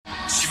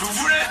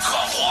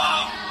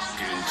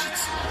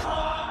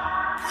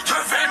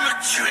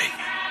tuer.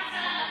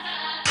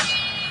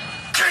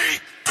 Qui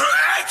peut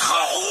être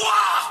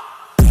roi?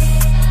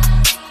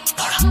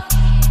 Voilà.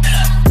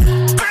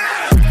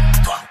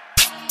 Toi,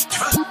 tu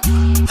veux?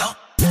 Non?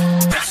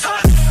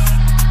 Personne?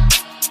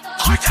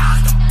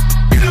 Regarde,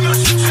 il ne me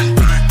soutiennent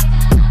plus.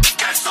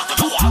 Quelle sorte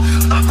de roi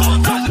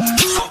abandonne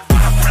son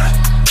peuple?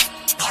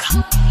 Voilà.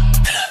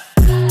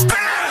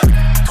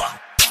 Toi,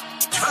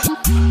 tu veux?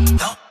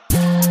 Non?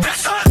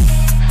 Personne?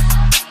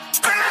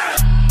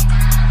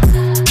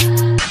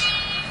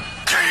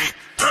 Qui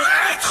peut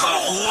être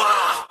roi?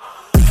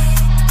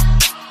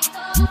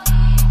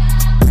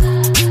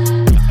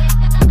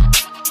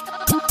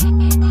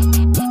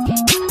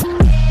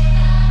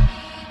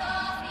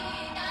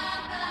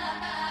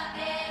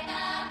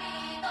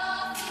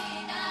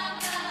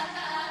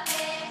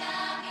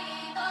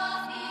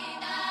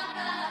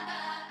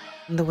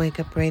 The Wake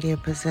Up Radio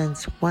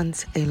presents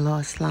Once a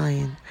Lost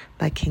Lion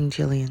by King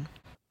Julian.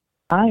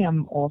 I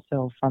am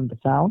also from the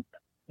South,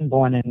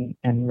 born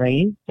and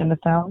raised in the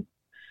South.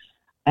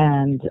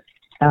 And,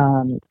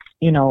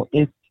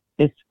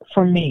 it's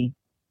for me,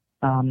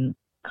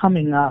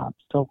 coming up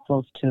so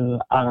close to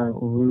our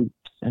roots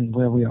and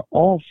where we are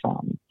all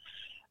from.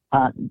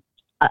 I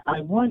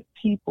want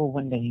people,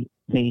 when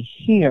they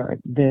hear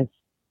this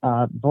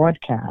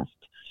broadcast,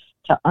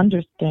 to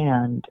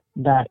understand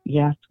that,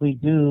 yes, we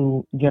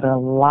do get a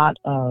lot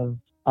of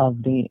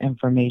the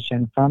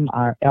information from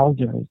our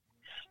elders,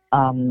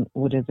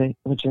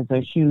 which is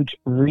a huge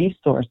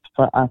resource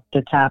for us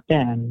to tap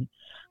in.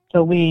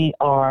 So we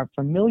are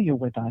familiar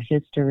with our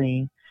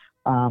history,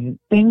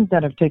 things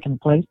that have taken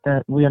place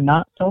that we are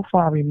not so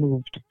far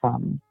removed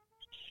from.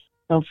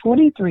 So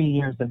 43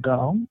 years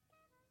ago,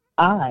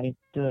 I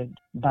stood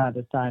by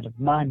the side of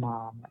my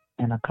mom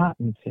in a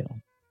cotton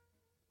field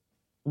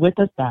with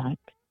a sack.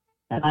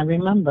 And I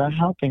remember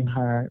helping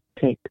her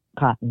pick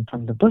cotton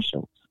from the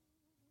bushels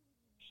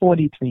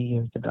 43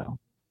 years ago.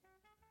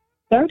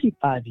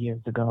 35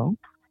 years ago,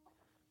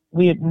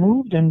 we had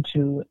moved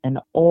into an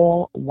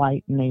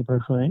all-white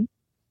neighborhood,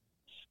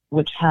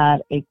 which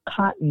had a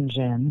cotton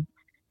gin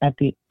at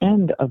the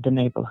end of the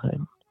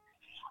neighborhood.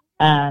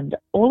 And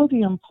all of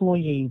the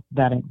employees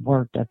that had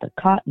worked at the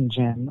cotton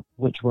gin,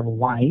 which were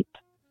white,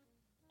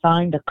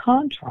 signed a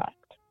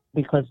contract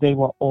because they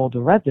were all the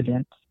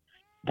residents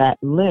that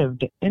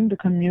lived in the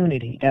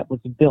community that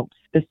was built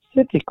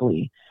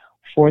specifically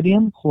for the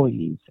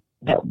employees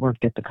that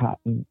worked at the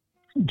cotton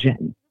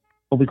gin,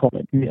 what we call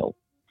it, mill.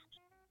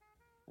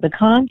 The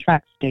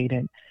contract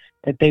stated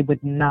that they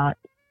would not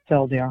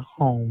sell their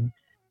home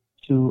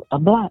to a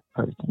black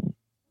person.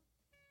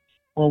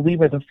 Well, we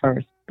were the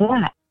first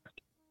blacks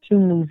to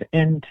move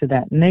into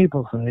that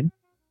neighborhood,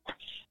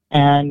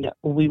 and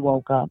we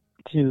woke up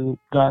to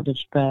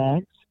garbage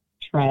bags,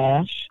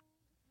 trash,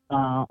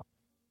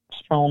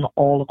 thrown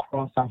all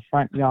across our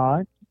front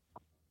yard,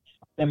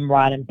 them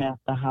riding past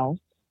the house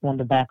on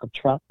the back of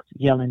trucks,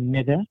 yelling,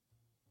 "Nigger,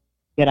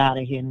 get out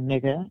of here,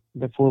 nigger,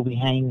 before we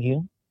hang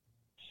you,"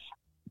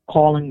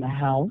 calling the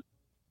house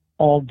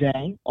all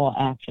day, all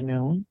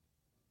afternoon,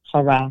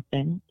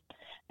 harassing,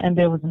 and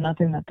there was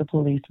nothing that the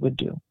police would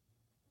do.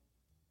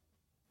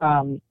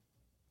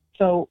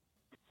 So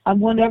I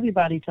want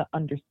everybody to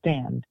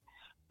understand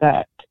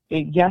that,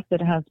 yes,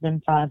 it has been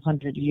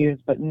 500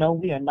 years, but no,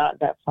 we are not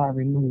that far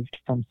removed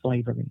from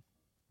slavery.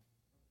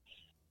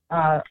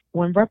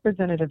 When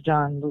Representative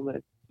John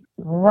Lewis,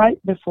 right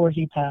before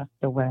he passed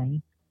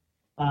away,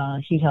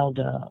 he held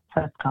a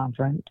press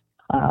conference.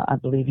 I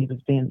believe he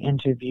was being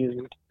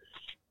interviewed,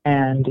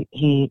 and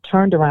he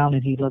turned around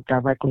and he looked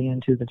directly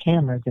into the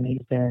cameras and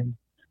he said,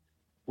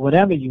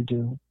 "Whatever you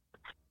do,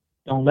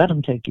 don't let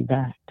them take you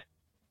back,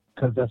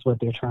 because that's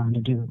what they're trying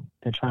to do.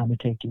 They're trying to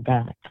take you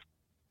back.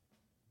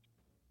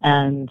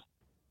 And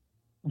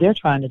they're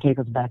trying to take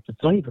us back to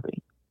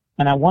slavery."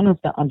 And I want us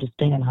to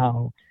understand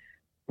how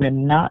we're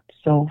not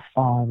so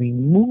far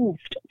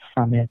removed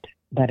from it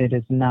that it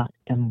is not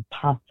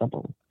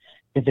impossible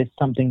if it's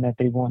something that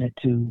they wanted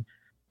to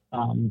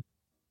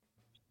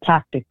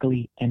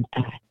tactically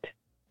enact.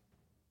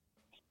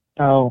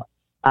 So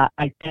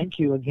I thank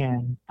you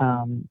again.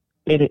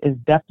 It is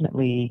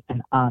definitely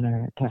an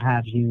honor to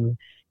have you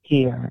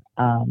here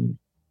on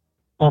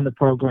the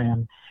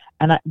program.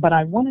 But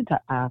I wanted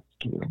to ask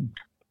you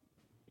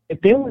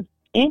if there was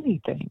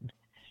any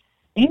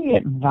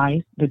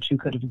advice that you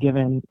could have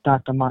given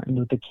Dr. Martin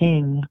Luther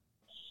King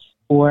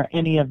or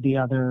any of the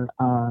other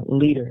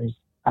leaders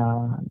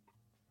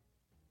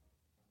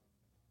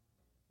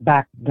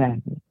back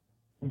then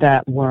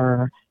that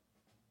were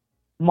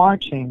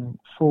marching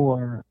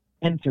for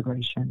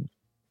integration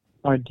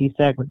or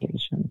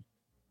desegregation.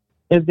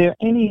 Is there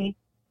any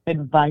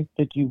advice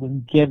that you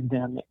would give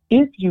them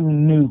if you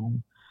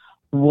knew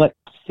what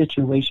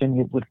situation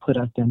it would put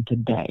us in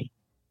today?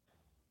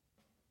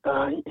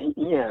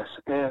 Yes,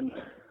 and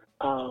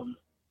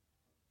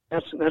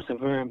that's a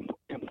very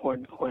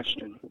important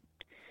question.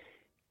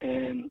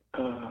 And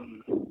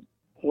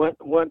what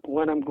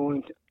I'm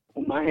going to,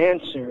 my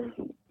answer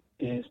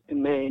is, it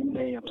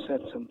may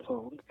upset some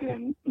folk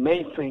and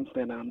may think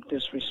that I'm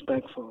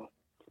disrespectful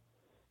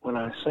when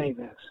I say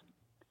this.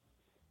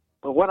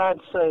 But what I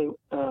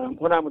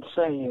would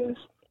say is,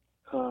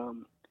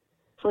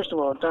 first of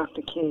all,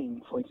 Dr.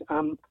 King,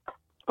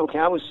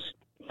 I was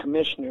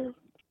commissioner,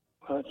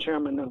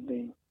 chairman of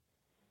the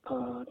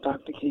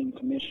Dr. King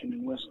Commission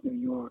in West New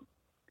York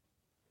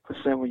for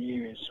several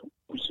years,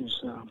 which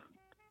is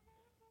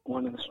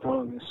one of the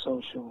strongest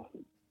social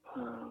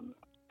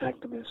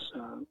activist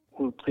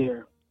group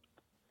there.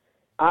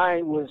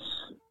 I was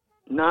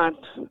not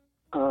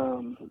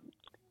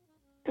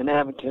an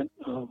advocate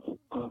of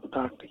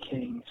Dr.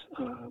 King's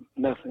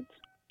methods.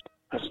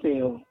 I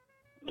still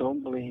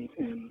don't believe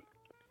in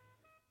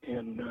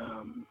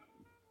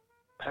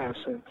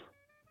passive.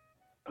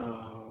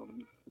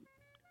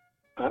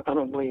 I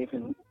don't believe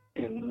in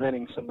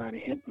letting somebody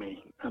hit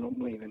me. I don't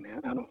believe in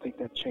that. I don't think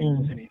that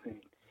changes anything.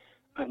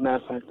 As a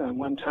matter of fact,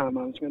 one time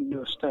I was going to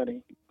do a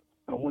study.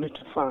 I wanted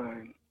to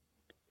find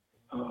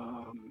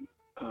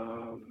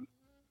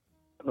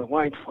the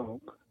white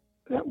folk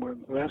that were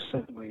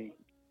aggressively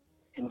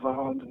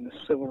involved in the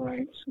civil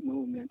rights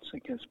movements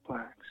against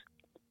blacks,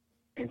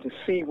 and to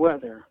see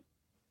whether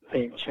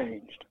they've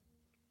changed.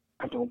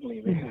 I don't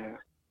believe they have,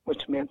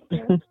 which meant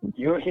that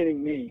you're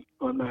hitting me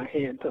on my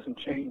head doesn't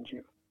change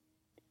you.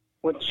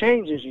 What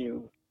changes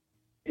you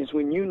is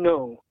when you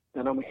know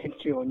that I'm going to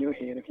hit you on your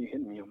head if you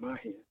hit me on my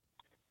head.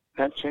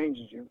 That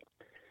changes you.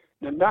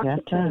 Now,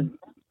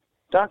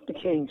 Dr.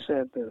 King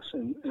said this,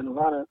 and a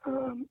lot of,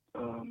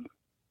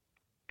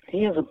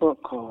 he has a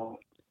book called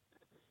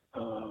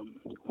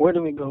Where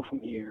Do We Go From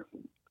Here?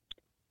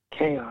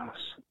 Chaos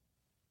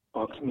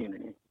or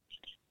Community.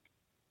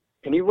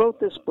 And he wrote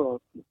this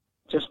book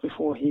just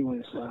before he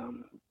was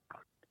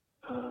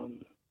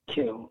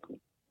killed.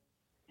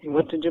 He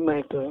went to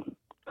Jamaica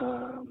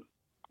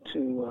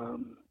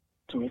to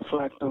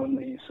reflect on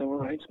the civil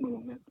rights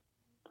movement.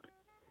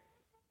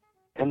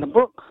 And the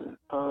book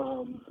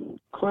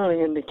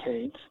clearly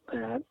indicates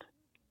that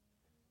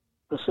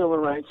the civil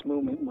rights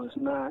movement was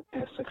not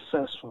as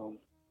successful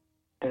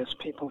as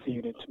people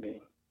viewed it to be.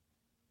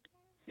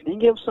 And he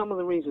gives some of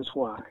the reasons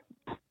why.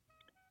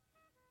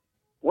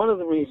 One of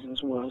the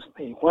reasons was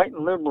the white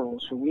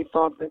liberals who we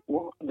thought that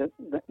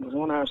was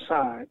on our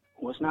side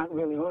was not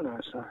really on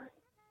our side.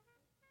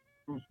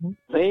 Mm-hmm.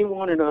 They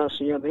wanted us,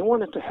 they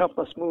wanted to help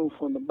us move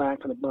from the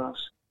back of the bus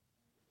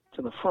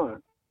to the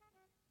front,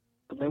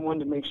 but they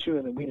wanted to make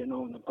sure that we didn't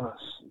own the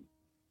bus.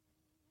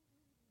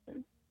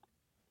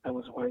 That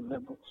was white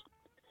liberals.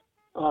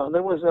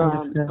 There was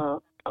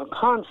a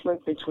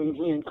conflict between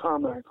he and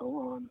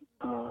Carmichael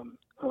on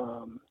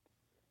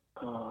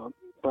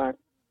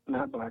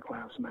not Black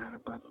Lives Matter,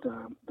 but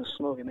the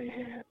slogan they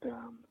had,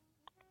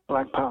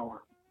 Black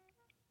Power.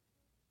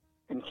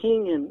 And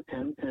King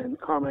and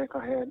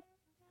Carmichael had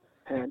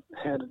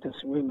a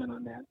disagreement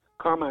on that.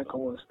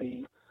 Carmichael was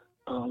the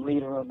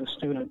leader of the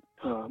student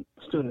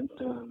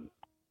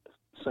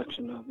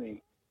section of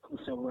the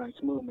civil rights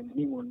movement, and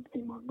he wanted to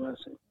be more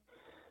aggressive.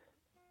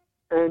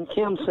 And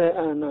King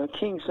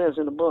says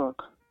in the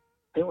book,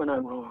 they were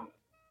not wrong.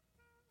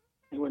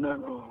 They were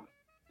not wrong.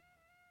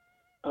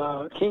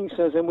 King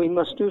says, and we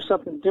must do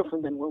something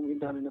different than what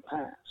we've done in the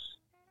past.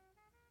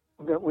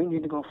 We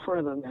need to go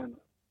further than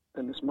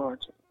this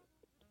marching.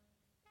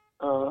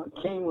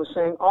 King was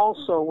saying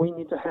also we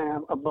need to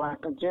have a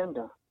black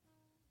agenda.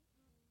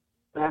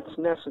 That's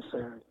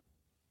necessary.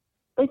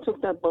 They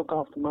took that book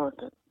off the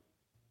market.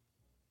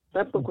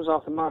 That book was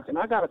off the market. And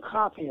I got a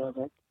copy of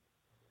it.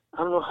 I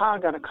don't know how I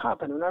got a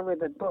copy of it. When I read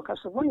that book, I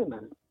said, wait a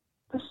minute.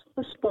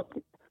 This book,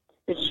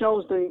 it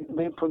shows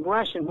the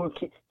progression where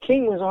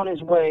King was on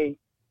his way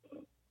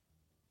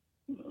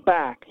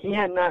back. He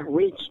had not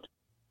reached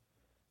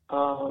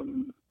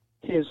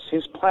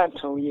his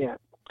plateau yet.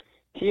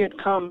 He had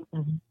come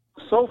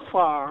so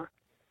far,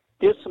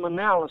 did some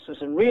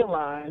analysis, and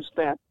realized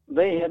that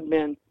they had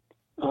been,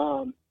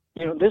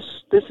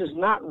 this is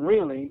not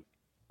really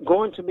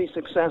going to be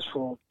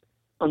successful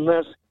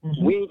unless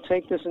we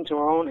take this into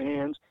our own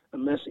hands,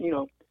 unless,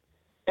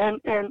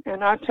 and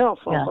I tell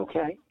folk,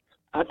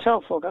 I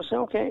say,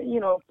 okay,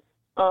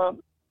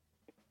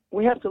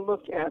 we have to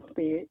look at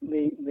the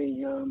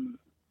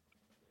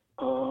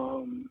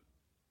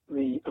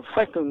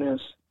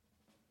effectiveness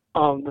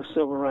of the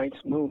civil rights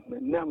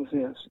movement, and that was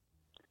this.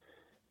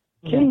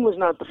 King was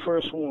not the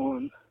first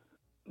one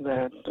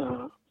that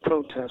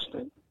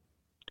protested.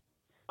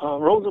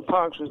 Rosa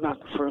Parks was not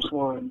the first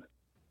one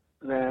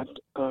that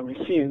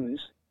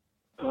refused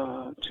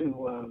to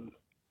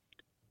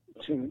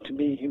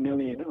be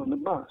humiliated on the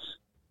bus.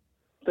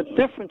 The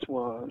difference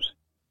was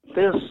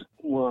this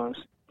was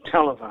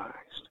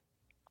televised,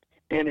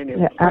 and it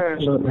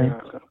embarrassed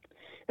America.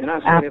 And I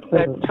said, if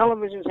that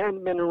televisions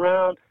hadn't been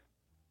around,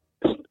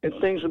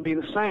 things would be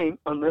the same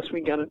unless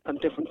we got a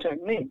different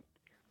technique.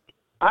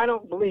 I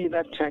don't believe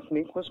that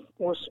technique was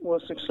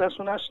successful,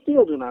 and I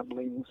still do not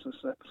believe it was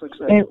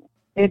successful.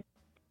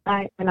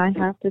 I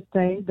have to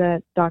say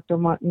that Dr.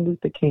 Martin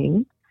Luther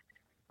King,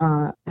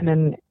 in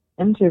an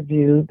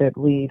interview that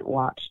we'd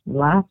watched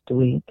last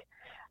week,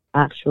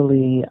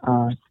 actually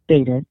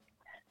stated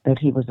that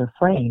he was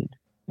afraid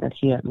that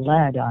he had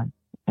led an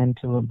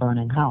into a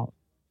burning house.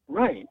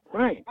 Right,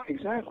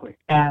 exactly.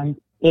 And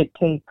it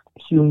takes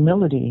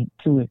humility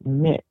to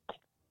admit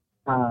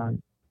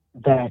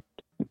that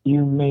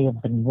you may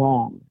have been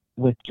wrong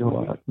with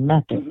your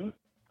method.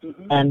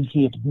 And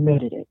he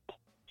admitted it.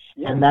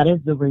 Yeah. And that is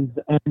the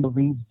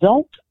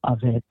result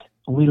of it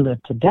we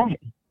live today,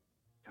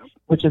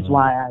 which is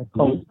why I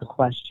posed the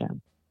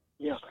question.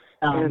 Yeah.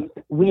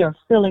 We are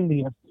feeling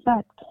the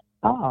effect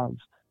of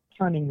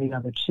turning the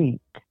other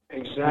cheek.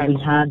 Exactly.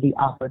 We had the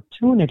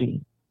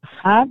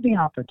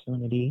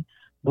opportunity,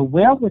 the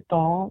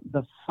wherewithal,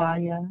 the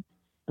fire,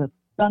 the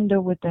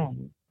thunder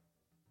within,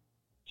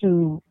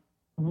 to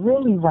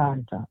really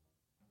rise up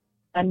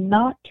and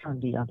not turn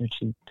the other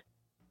cheek.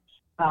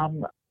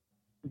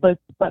 But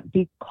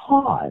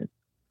because,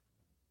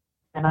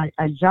 and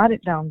I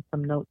jotted down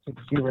some notes as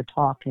you were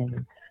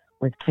talking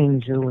with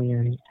King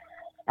Julian,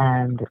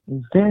 and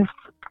this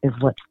is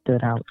what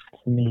stood out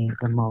to me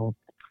the most.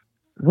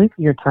 With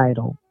your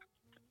title,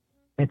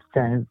 it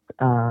says,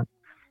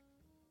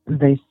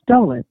 they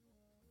stole it,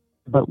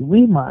 but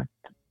we must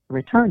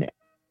return it.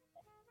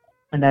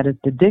 And that is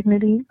the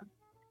dignity,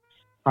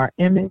 our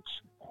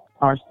image,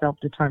 our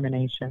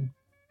self-determination.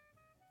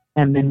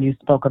 And then you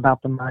spoke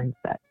about the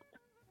mindset.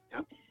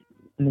 Yep.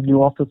 And then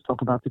you also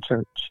spoke about the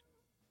church,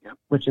 yep,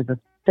 which is a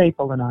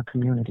staple in our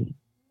community.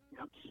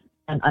 Yep.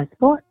 And I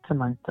thought to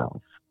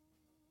myself,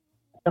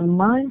 the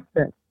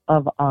mindset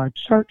of our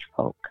church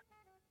folk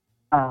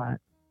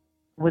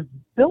was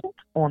built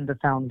on the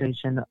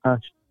foundation of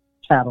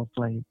chattel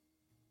slaves.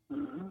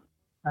 Mm-hmm.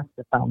 That's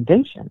the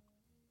foundation.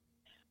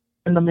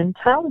 And the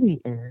mentality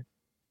is,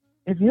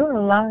 if you're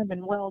alive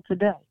and well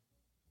today,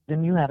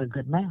 then you had a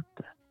good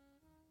master.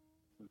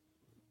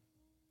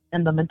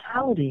 And the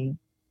mentality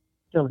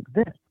still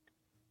exists.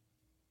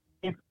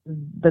 If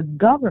the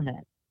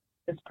government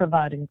is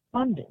providing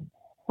funding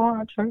for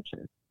our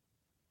churches,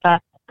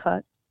 tax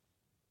cuts,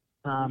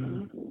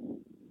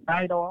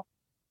 write-off,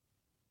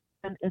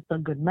 then it's a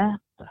good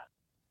master.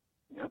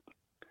 Yep.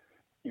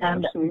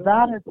 And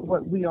that is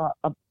what we are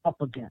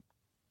up against.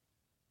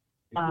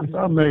 If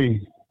I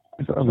may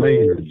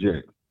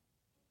interject,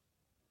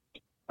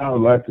 I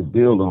would like to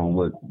build on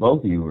what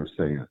both of you were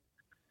saying.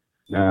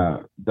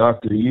 Now,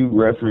 Doctor, you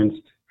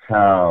referenced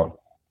how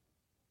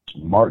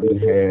Martin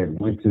had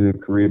went to the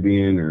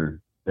Caribbean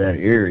or that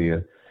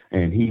area,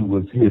 and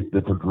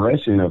the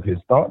progression of his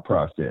thought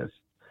process.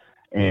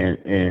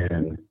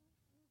 And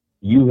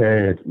you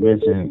had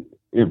mentioned,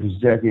 it was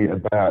Jackie,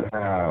 about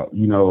how,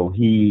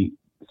 he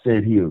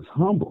said he was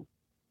humble.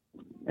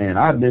 And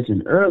I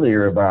mentioned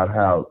earlier about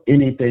how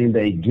anything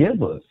they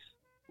give us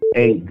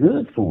ain't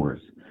good for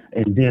us.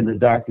 And then the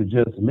doctor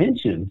just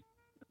mentioned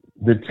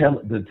the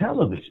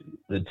television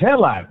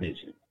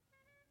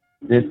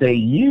that they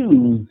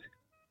use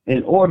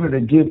in order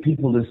to give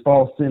people this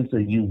false sense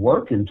of you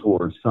working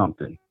towards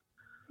something.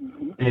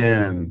 Mm-hmm.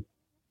 And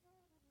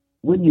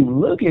when you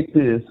look at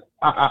this,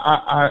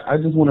 I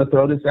just want to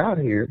throw this out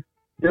here.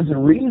 There's a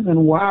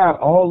reason why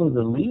all of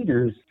the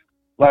leaders,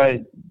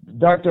 like,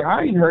 Doctor,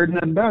 I ain't heard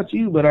nothing about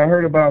you, but I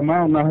heard about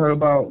Mountain, I heard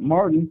about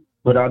Martin,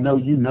 but I know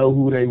you know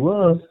who they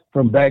was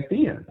from back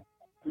then.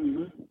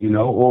 Mm-hmm.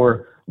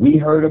 Or we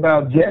heard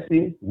about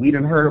Jesse, we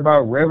done heard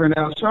about Reverend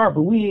Al Sharp,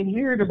 but we ain't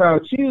heard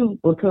about you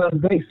because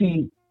they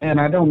see, and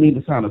I don't mean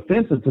to sound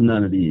offensive to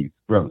none of these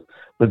brothers,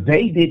 but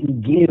they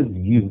didn't give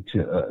you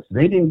to us.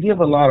 They didn't give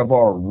a lot of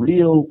our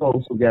real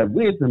folks who got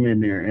wisdom in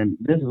there, and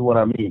this is what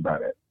I mean by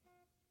that.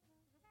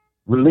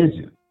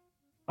 Religion.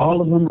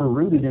 All of them are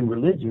rooted in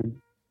religion,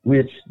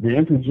 which the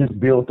emphasis is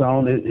built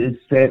on, is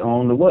set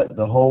on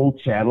the whole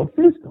chattel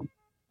system.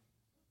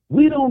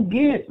 We don't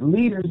get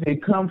leaders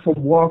that come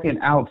from walking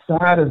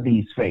outside of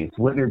these faiths,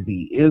 whether it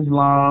be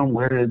Islam,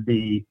 whether it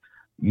be,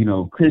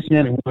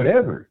 Christianity,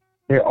 whatever.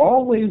 They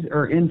always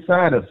are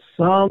inside of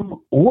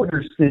some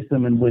order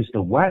system in which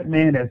the white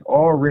man has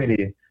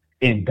already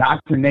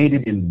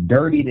indoctrinated and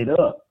dirtied it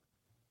up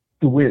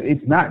to where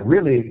it's not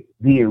really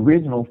the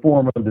original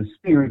form of the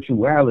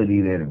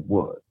spirituality that it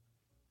was.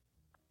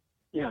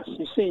 Yes,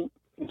 you see,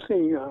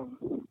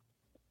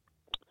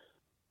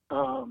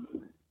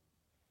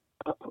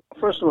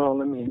 first of all,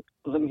 let me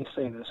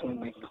say this and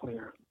make it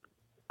clear.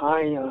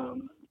 I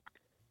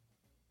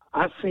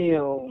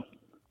feel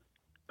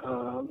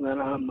that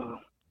I'm a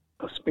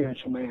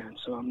spiritual man,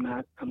 so I'm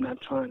not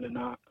trying to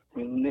knock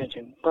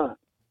religion, but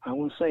I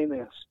will say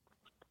this: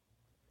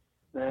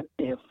 that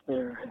if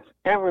there has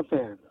ever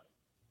been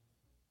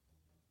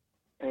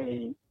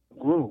a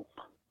group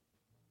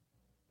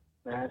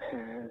that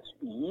has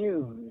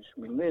used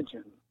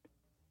religion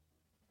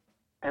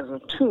as a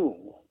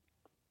tool,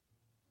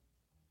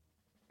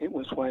 it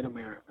was white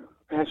America,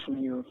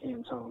 actually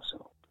Europeans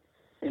also.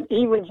 And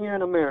even here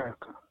in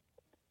America,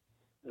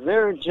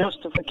 their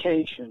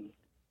justification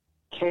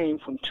came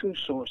from two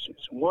sources.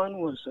 One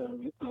was a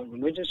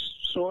religious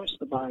source,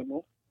 the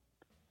Bible.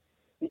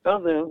 The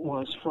other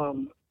was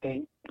from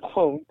a,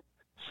 quote,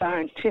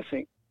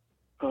 scientific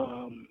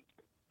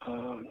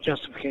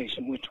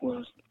justification, which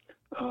was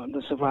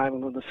the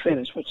survival of the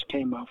fittest, which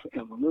came out from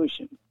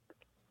evolution.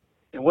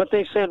 And what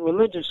they said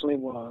religiously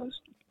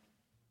was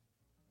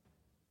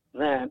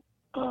that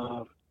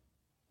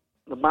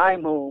the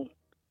Bible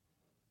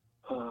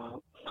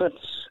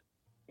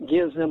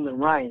gives them the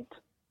right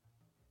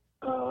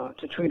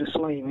to treat a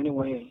slave any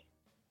way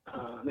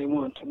they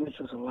want to, which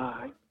is a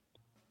lie.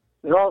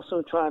 They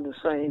also tried to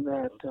say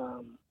that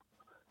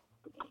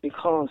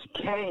because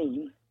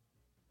Cain,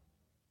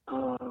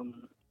 the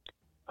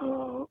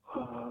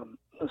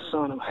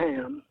son of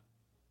Ham,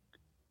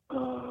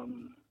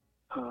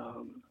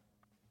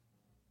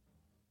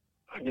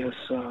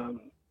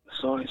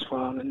 saw his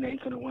father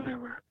naked or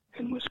whatever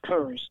and was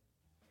cursed,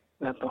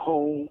 that the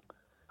whole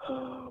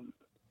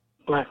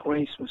black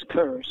race was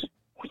cursed,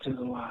 which is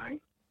a lie.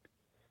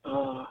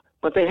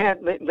 But they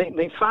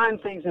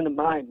find things in the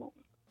Bible.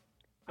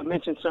 I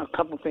mentioned a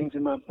couple things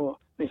in my book.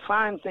 They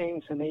find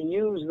things and they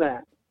use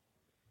that.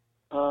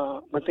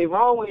 But they've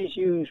always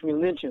used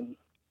religion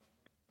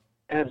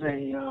as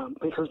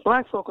because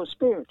black folk are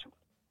spiritual.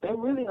 They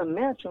really are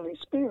naturally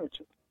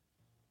spiritual.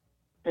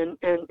 And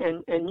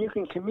you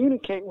can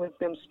communicate with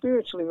them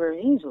spiritually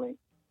very easily.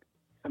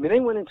 I mean,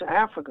 they went into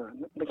Africa.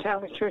 The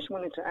Catholic Church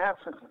went into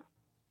Africa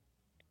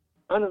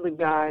under the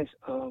guise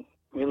of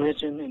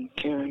religion and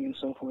caring and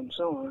so forth and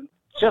so on,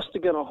 just to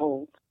get a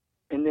hold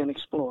and then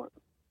explore it.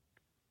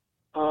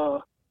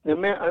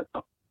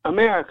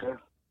 America,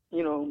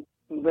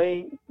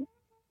 they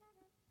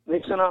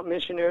sent out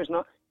missionaries.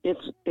 Now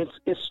it's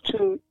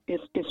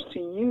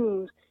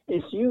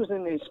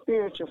using a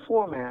spiritual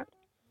format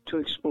to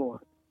explore.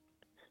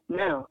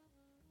 Now,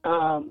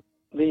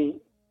 the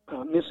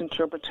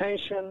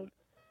misinterpretation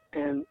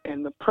and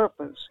the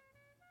purpose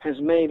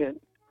has made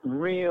it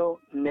real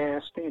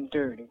nasty and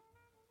dirty.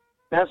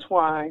 That's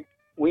why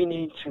we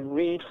need to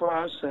read for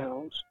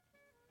ourselves.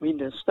 We need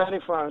to study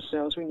for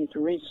ourselves. We need to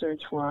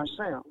research for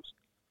ourselves.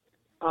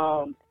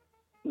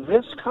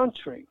 This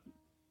country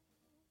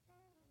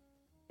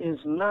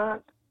is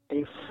not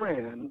a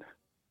friend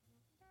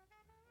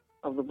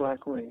of the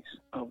black race,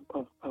 of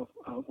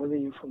whether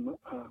you're from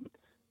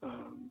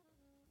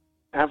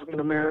African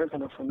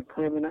American or from the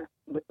Caribbean.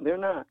 They're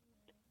not.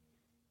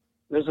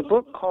 There's a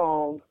book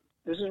called,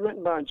 this is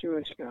written by a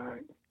Jewish guy,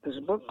 there's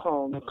a book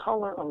called The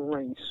Color of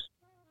Race,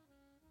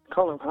 The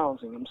Color of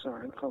Housing,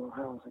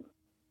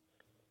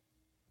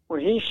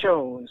 where he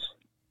shows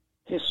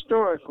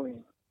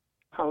historically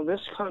how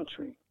this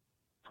country,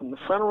 from the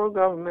federal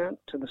government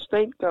to the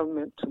state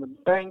government to the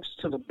banks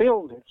to the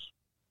builders,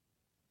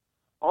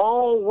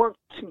 all work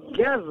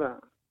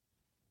together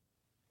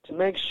to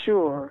make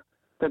sure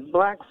that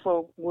black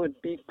folk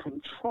would be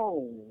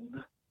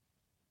controlled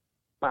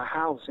by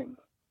housing.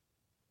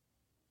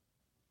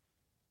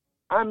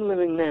 I'm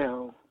living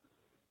now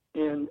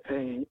in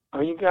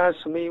are you guys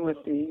familiar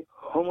with the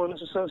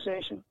Homeowners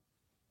Association?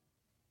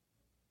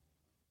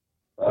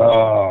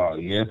 Oh,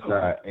 yes,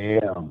 I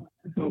am.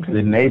 Okay.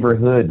 The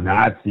neighborhood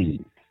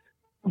Nazis.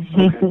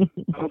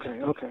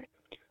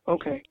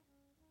 Okay.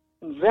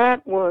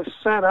 That was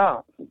set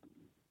up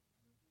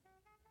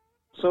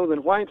so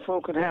that white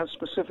folk could have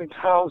specific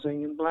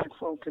housing and black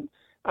folk can.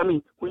 I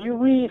mean, when you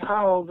read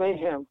how they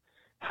have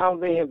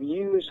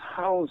used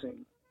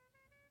housing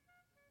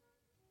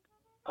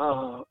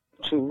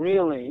to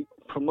really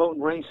promote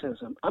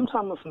racism, I'm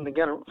talking about from the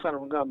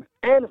federal government.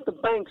 And if the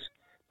banks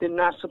did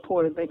not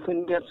support it, they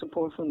couldn't get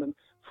support from the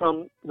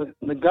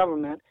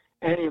government.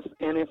 And if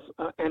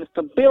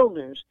the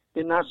builders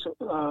did not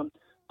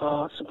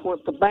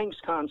support the bank's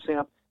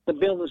concept, the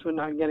builders would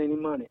not get any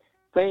money.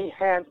 They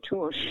had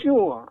to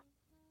assure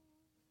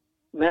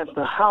that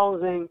the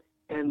housing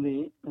and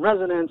the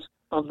residents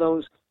of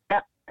those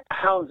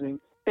housing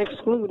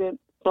excluded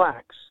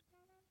blacks.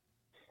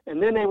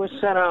 And then they would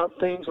set out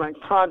things like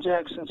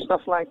projects and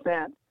stuff like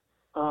that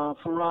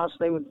for us.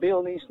 They would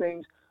build these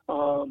things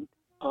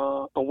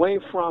away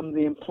from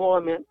the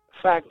employment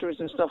factors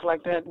and stuff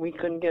like that. We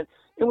couldn't get.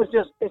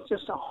 It's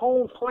just a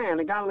whole plan.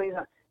 The guy lays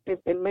out.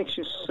 It makes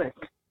you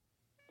sick.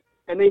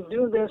 And they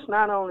do this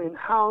not only in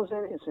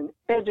housing, it's in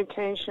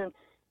education,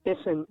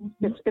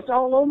 it's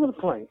all over the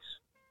place.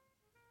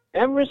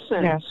 Ever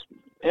since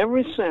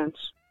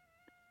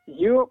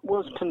Europe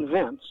was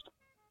convinced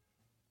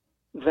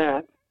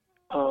that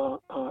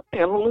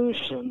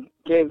evolution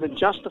gave the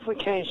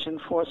justification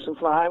for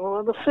survival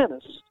of the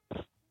fittest,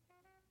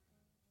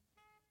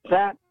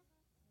 that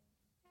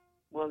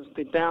was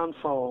the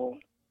downfall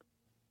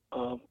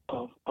of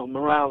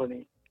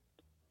morality.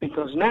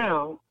 Because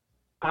now,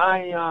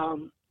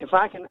 if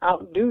I can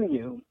outdo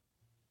you,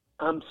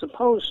 I'm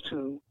supposed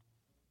to,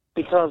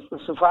 because the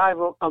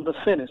survival of the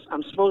fittest.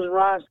 I'm supposed to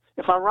rise.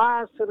 If I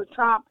rise to the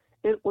top,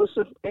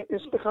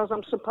 it's because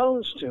I'm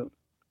supposed to.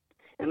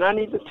 And I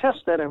need to test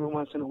that every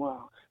once in a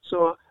while.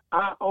 So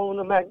I own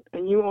a Mac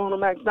and you own a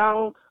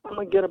McDonald's, I'm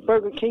gonna get a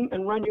Burger King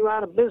and run you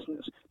out of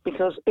business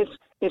because it's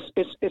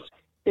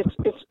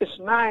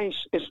nice.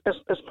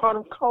 It's part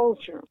of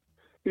culture.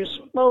 You're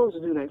supposed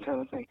to do that kind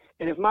of thing.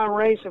 And if my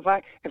race, if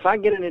I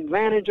get an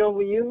advantage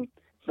over you,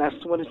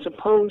 that's what it's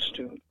supposed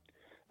to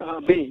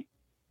be.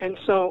 And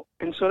so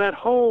that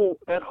whole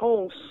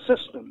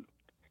system,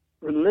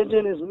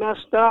 religion is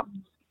messed up,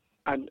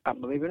 I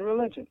believe in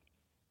religion.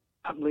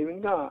 I believe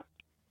in God.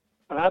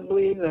 But I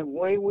believe that the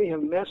way we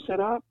have messed it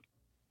up,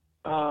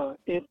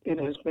 it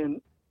has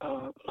been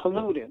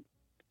polluted,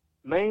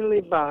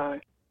 mainly by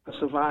the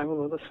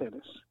survival of the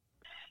fittest.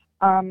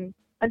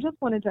 I just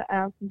wanted to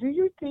ask, do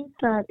you think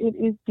that it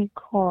is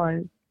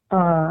because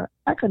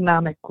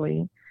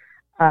economically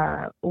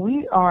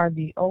we are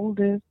the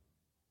oldest,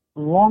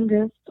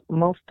 longest,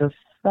 most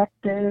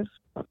effective,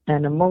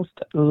 and the most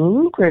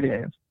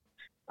lucrative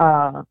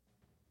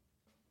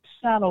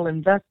chattel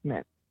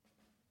investment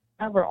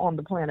ever on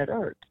the planet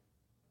Earth?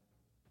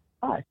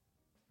 Us.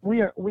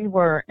 We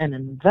were an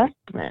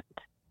investment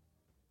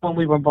when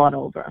we were bought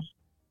over,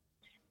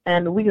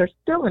 and we are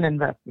still an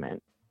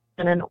investment.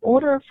 And in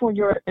order for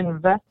your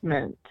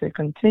investment to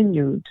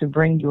continue to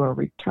bring you a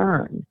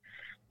return,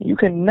 you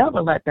can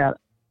never let that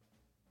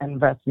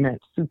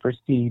investment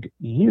supersede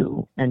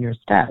you and your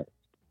status.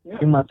 Yeah.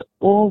 You must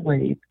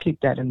always keep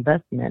that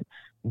investment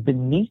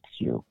beneath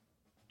you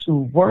to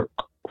work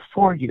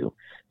for you.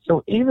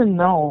 So even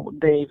though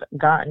they've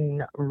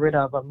gotten rid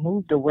of or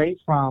moved away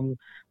from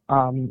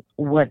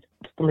what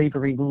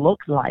slavery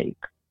looked like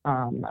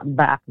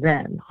back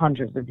then,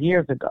 hundreds of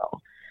years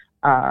ago,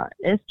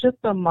 it's just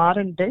a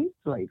modern day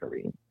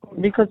slavery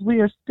because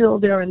we are still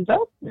their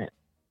investment.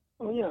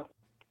 Oh yeah,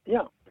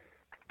 yeah,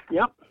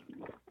 yep.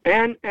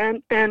 And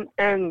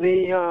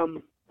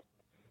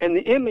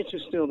the image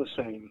is still the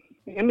same.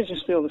 The image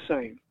is still the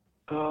same.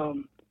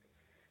 And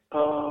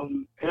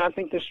I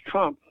think this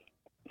Trump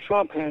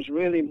has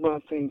really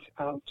brought things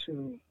up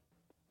to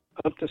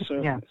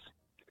surface. Yeah.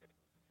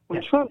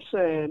 When Trump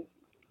said,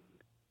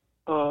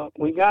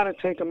 we got to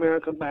take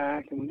America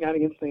back and we got to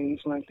get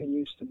things like they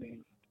used to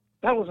be,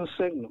 that was a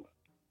signal.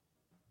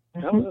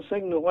 Mm-hmm. That was a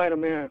signal to white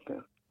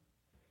America.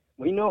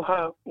 We know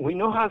how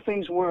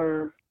things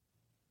were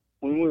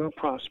when we were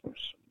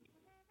prosperous.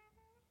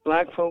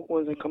 Black folk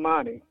was a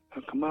commodity.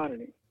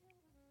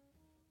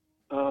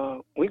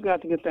 We've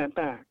got to get that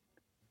back.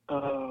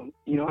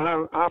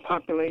 Our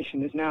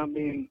population is now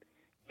being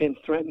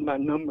threatened by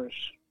numbers.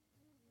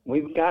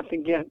 We've got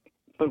to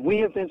but we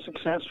have been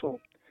successful.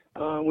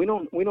 We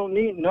don't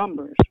need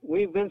numbers.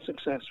 We've been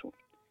successful.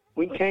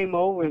 We came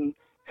over and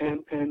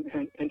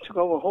took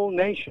over a whole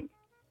nation,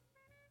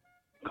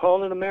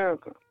 called it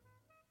America.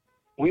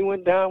 We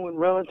went down with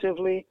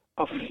relatively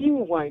a few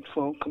white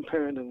folk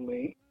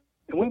comparatively,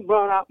 and we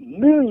brought out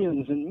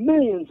millions and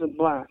millions of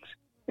blacks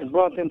and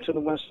brought them to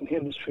the Western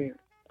Hemisphere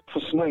for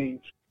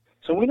slaves.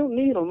 So we don't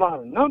need a lot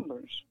of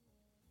numbers,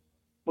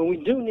 but we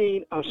do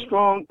need a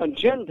strong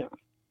agenda.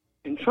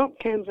 And Trump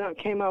came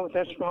out with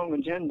that strong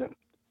agenda,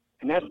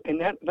 and that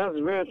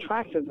was very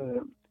attractive to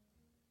them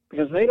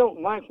because they don't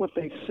like what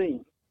they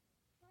see.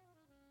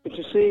 But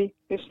you see,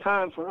 it's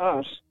time for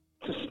us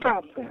to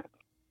stop that.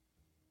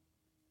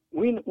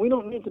 We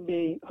don't need to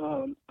be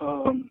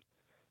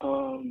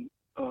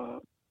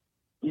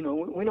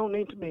we don't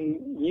need to be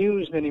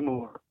used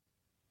anymore.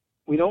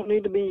 We don't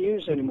need to be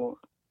used anymore,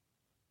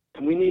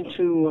 and we need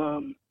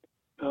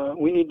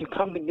to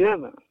come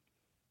together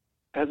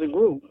as a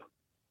group.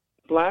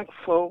 Black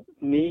folk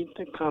need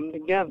to come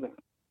together,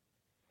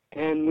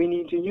 and we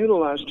need to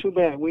utilize. Too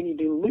bad we need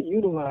to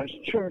utilize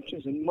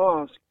churches and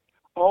mosques,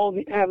 all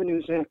the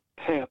avenues that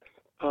have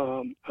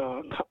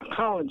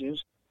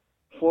colleges,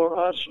 for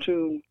us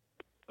to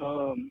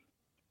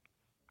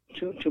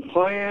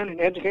plan and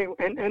educate,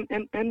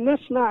 and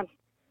let's not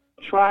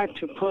try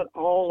to put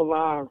all of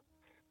our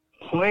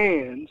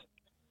plans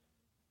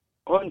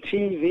on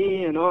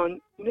TV and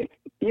on, they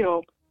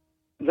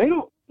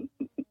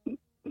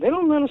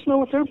don't let us know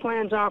what their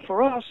plans are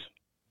for us.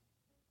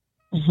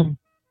 Mm-hmm.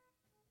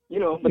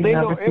 But they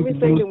know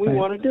everything that we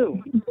want to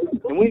do,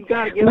 and we've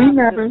got to get out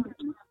of this.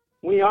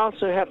 We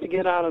also have to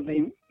get out of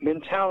the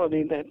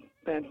mentality that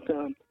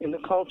in the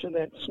culture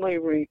that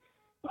slavery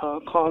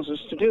caused us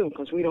to do,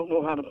 because we don't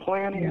know how to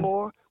plan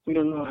anymore. We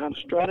don't know how to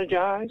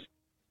strategize.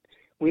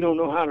 We don't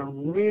know how to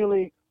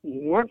really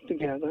work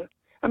together.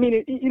 I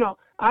mean,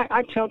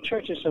 I tell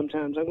churches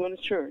sometimes, I go into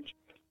church,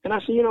 and I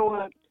say, you know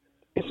what?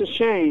 It's a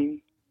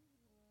shame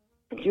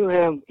if you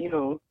have,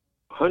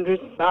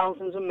 hundreds,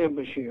 thousands of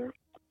members here,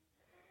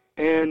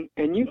 and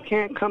you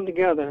can't come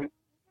together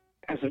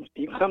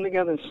you come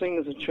together and sing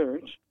as a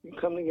church, you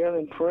come together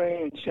and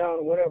pray and shout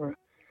or whatever,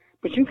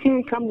 but you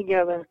can't come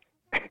together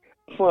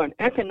for an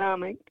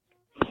economic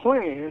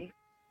plan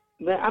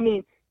that, I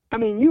mean,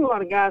 you are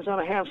the guys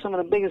ought to have some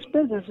of the biggest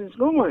businesses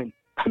going.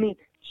 I mean,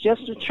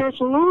 just the church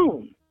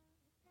alone.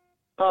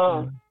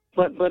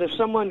 But if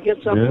someone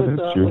gets up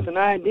with an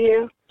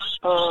idea,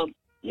 that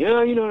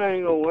ain't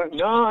gonna work.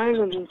 No, I ain't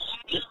gonna do.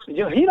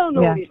 He don't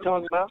know what he's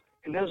talking about,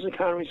 and that's the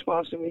kind of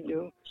response that we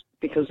do,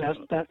 because that's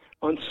that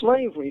on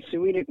slavery. See,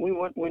 we're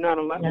not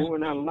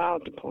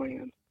allowed to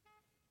plan.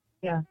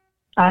 Yeah,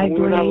 I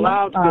agree. We're not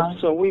allowed to.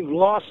 So we've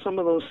lost some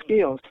of those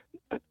skills.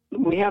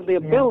 We have the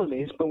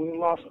abilities, but we've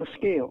lost the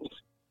skills.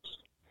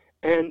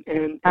 And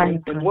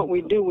what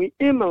we do, we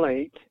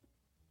emulate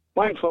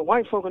white folk.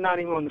 White folk are not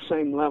even on the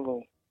same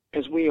level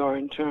as we are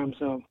in terms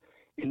of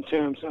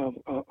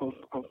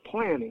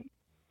planning.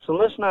 So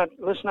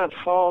let's not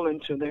fall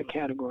into that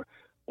category.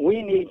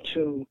 We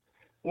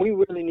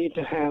really need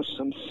to have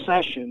some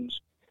sessions.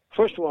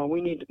 First of all,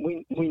 we need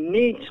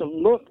to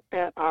look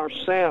at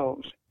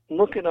ourselves,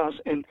 look at us,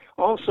 and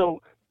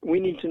also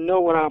we need to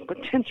know what our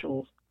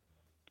potentials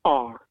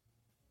are.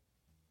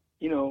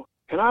 And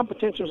our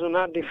potentials are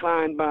not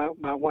defined by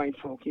white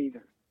folk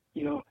either.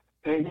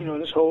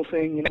 And this whole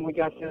thing, we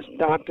got this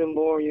doctor,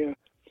 lawyer,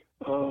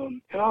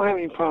 and I don't have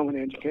any problem with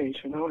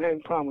education. I don't have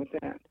any problem with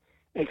that,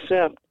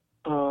 except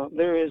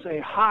there is a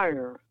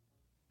higher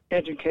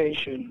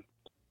education,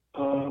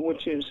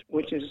 which is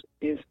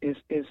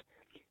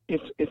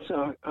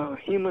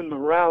human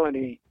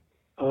morality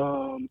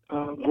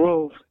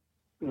growth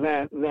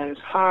that is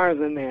higher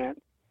than that,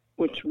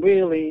 which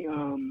really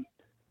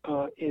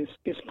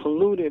is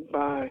polluted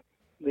by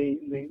the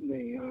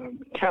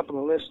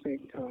capitalistic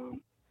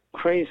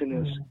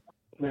craziness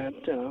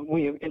that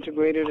we have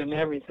integrated in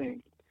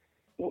everything.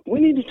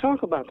 We need to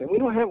talk about that. We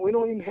don't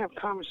even have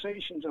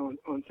conversations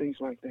on things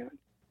like that.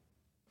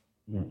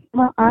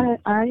 Well,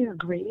 I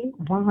agree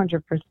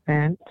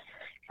 100%.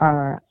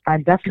 I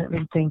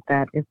definitely think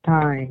that it's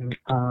time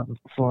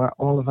for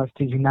all of us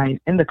to unite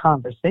in the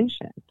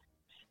conversation.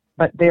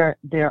 But there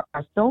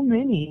are so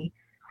many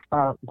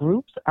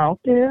groups out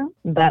there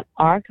that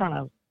are kind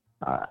of,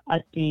 I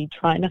see,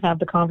 trying to have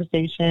the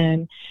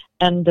conversation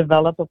and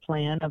develop a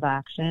plan of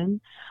action,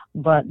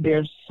 but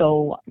there's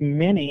so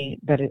many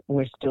that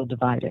we're still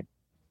divided.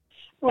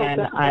 Well,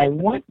 and I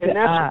want to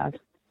ask...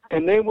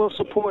 And they will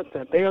support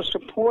that. They'll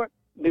support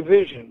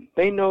division.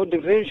 They know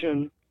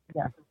division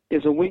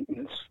is a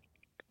weakness.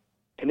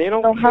 And they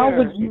don't care. So how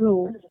would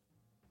you...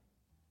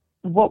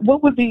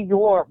 What would be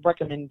your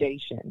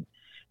recommendation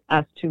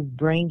as to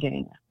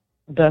bringing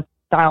the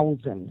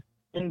 1,000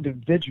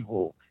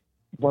 individual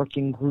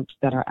working groups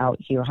that are out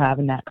here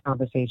having that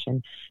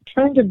conversation,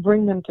 trying to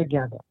bring them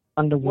together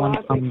under one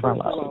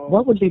umbrella?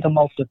 What would be the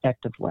most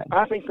effective way?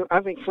 I think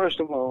first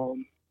of all,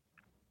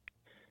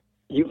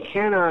 you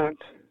cannot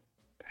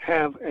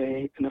have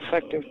an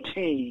effective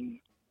team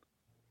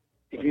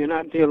if you're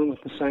not dealing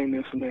with the same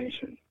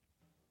information.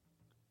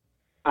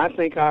 I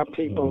think our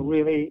people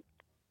really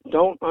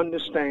don't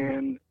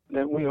understand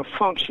that we are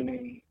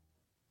functioning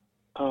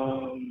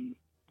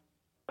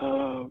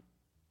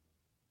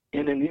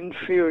in an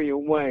inferior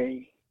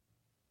way,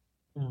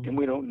 and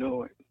we don't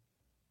know it.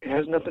 It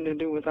has nothing to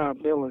do with our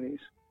abilities,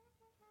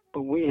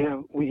 but we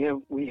have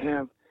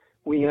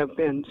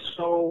been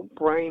so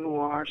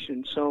brainwashed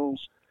and so.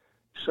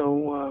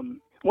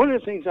 One of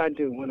the things I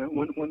do when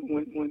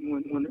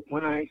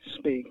I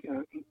speak,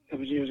 it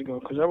was years ago,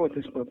 because I wrote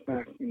this book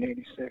back in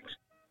 '86,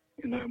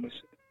 and I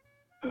was,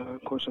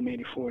 of course, I'm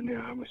 84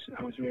 now.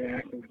 I was very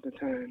active at the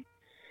time.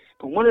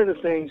 But one of the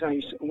things I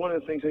used to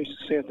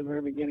say at the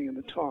very beginning of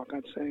the talk,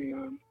 I'd say,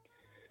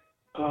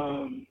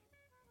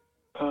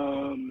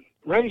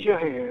 raise your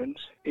hands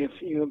if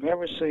you have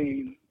ever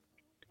seen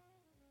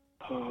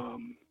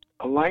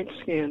a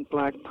light-skinned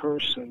black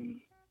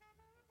person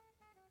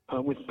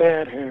with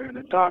bad hair and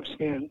a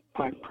dark-skinned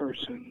black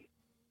person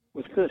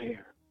with good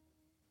hair.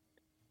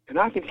 And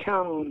I could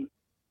count on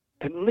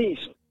at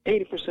least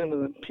 80% of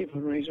the people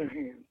who raise their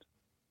hands.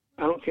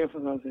 I don't care for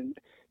those.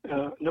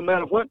 No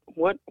matter what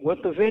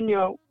the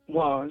venue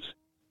was,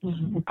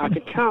 I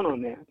could count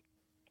on that.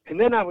 And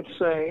then I would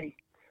say,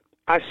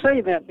 I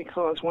say that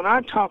because when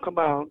I talk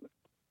about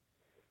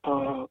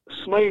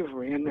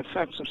slavery and the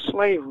effects of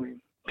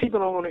slavery, people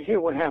don't want to hear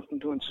what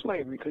happened during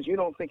slavery because you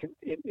don't think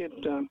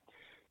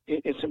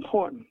it's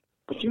important.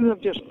 But you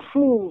just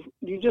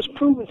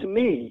proven to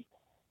me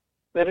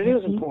that it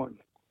is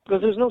important,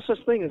 because there's no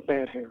such thing as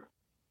bad hair.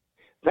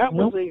 That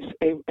was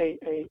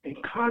a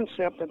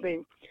concept that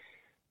they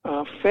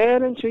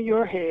fed into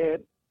your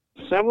head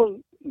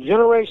several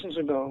generations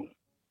ago,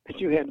 that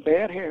you had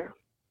bad hair,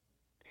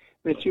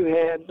 that you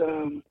had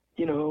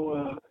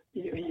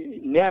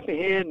nappy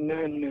head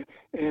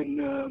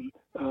and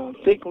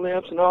thick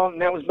lips and all,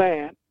 and that was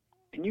bad,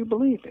 and you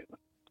believed it.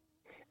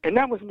 And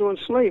that was during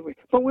slavery.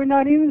 But we're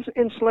not even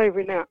in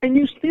slavery now, and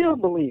you still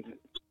believe it.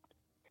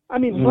 I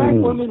mean, black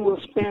women will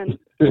spend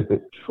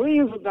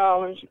trillions of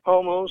dollars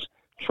almost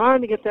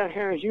trying to get that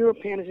hair as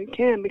European as it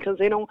can, because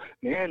they don't,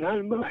 man,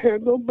 my hair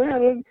go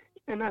bad.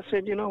 And I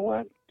said, you know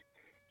what?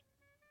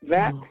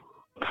 That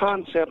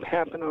concept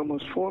happened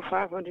almost 400 or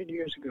 500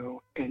 years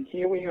ago, and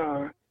here we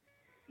are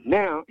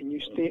now, and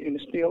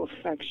it still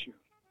affects you.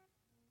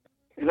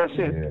 And I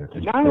said,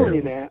 not only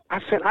that,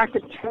 I said I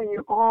could tell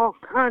you all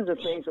kinds of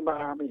things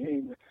about our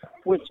behavior,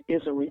 which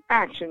is a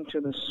reaction to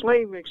the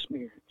slave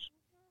experience.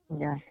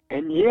 Yeah.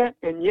 And yet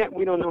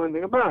we don't know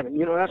anything about it.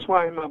 That's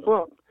why in my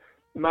book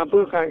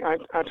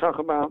I talk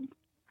about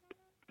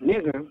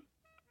nigger,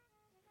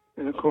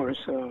 and of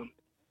course,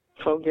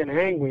 folk get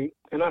angry.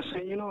 And I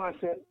said, do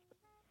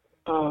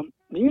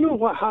you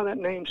know how that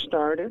name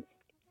started?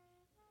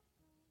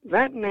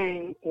 That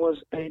name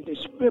was a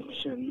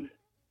description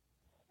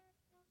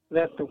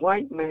that the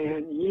white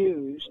man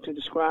used to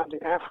describe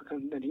the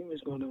African that he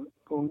was going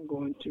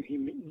to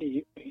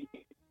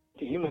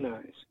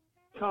dehumanize.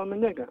 Call him a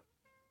nigger.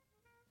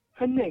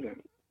 A nigger.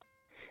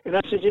 And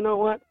I said, you know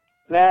what?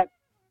 That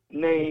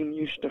name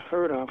used to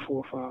hurt our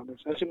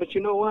forefathers. I said, but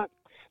you know what?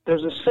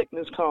 There's a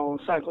sickness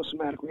called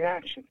psychosomatic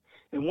reaction.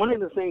 And one of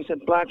the things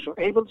that blacks are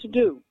able to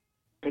do,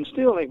 and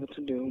still able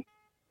to do,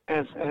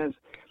 as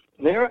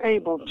they're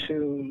able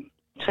to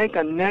take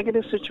a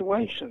negative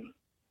situation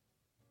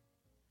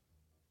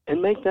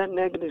and make that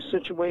negative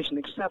situation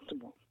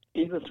acceptable,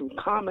 either through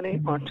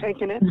comedy or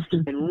taking it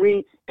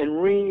and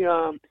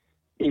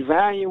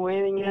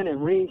evaluating it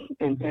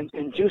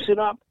and juice it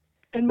up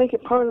and make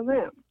it part of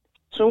them.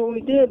 So what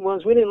we did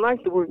was we didn't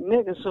like the word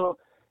nigger, so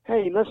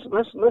hey,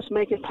 let's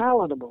make it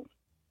palatable.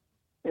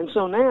 And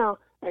so now,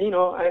 we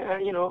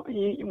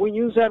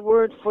use that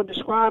word for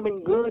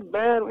describing good,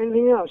 bad, or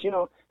anything else.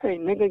 Hey,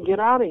 nigga, get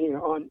out of here,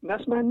 or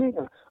that's my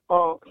nigga,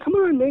 or come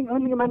on, nigga,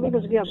 let me get my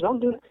niggas together. Don't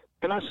do that.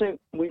 And I said,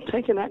 we've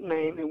taken that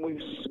name and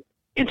we've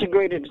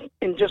integrated it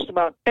in just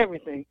about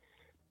everything.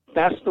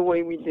 That's the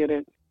way we did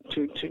it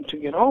to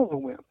get over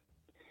with.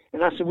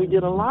 And I said, we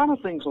did a lot of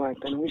things like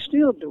that, and we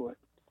still do it.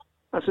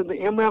 I said, the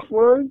MF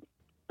word,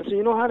 I said,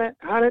 you know how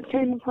that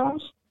came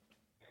across?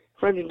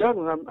 Frederick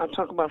Douglass, I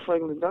talk about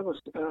Frederick Douglass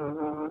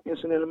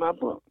incident in my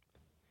book.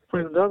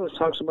 Frederick Douglass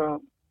talks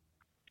about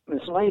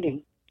this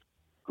lady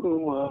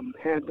who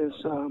had this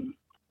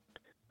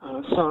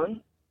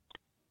son,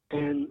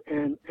 and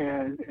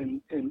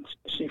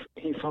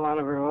he fell out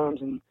of her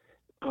arms and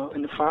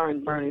in the fire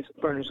and burned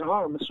his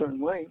arm a certain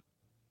way,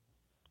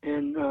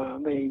 and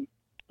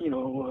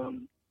you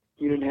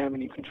didn't have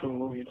any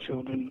control over your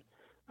children.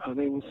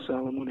 They would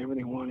sell them whenever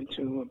they wanted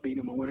to, or beat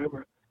them or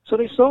whatever. So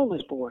they sold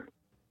this boy.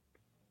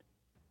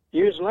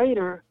 Years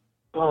later,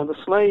 the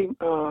slave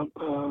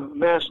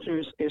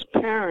masters is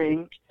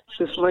pairing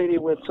this lady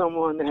with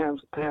someone to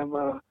have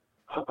a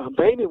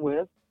baby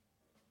with,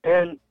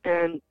 and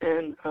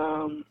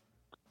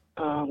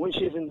when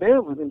she's in bed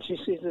with him, she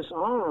sees this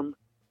arm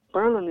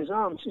burning his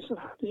arm. She said,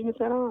 "How did you get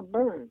that arm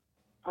burned?"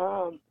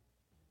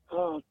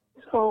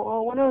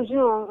 So when I was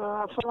young,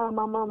 I fell out of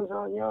my mama's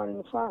yard in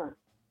the fire.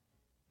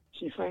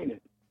 She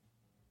fainted,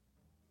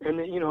 and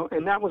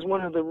and that was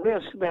one of the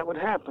risks that would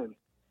happen.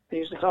 They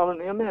used to call it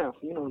an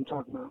MF. You know what I'm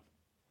talking about.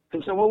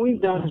 And so what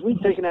we've done is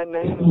we've taken that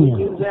name and we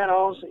use that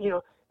also,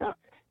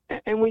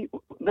 and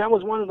that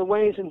was one of the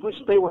ways in which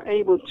they were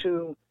able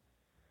to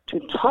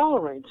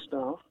tolerate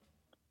stuff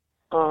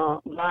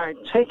by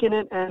taking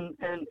it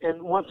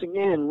and once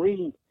again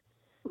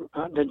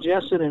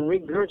digest it and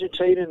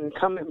regurgitate it and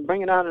come and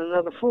bring it out in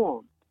another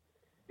form.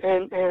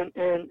 And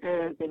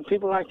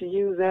people like to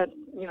use that,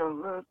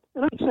 and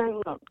I'm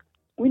saying, look,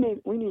 we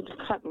need to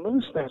cut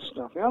loose that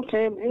stuff.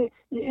 Okay, and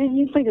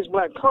you think it's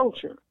black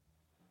culture,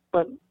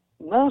 but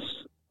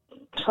let's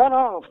cut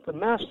off the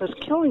mess that's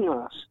killing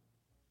us.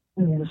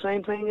 The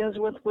same thing is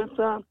with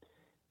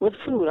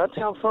food. I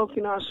tell folk,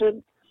 I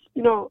said,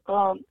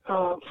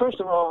 first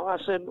of all, I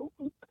said,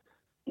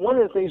 one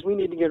of the things we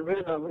need to get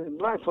rid of as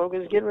black folk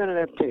is get rid of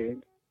that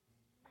pig.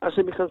 I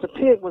said, because the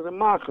pig was a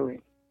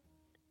mockery.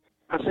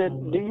 I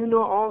said, do you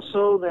know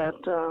also that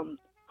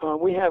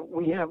we have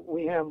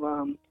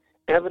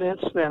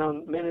evidence that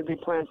on many of the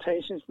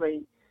plantations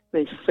they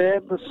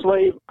fed the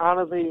slave out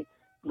of the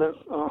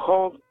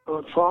hog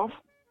trough?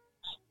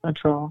 A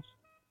trough.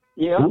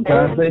 Yeah.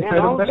 Sometimes they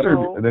fed them better.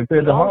 They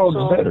fed the hogs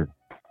better.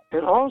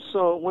 And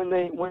also when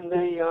they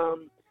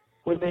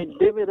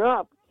divvied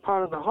up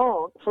part of the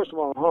hog, first of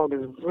all, the hog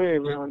is a very,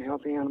 very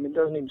unhealthy animal. It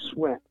doesn't even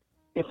sweat.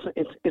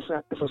 It's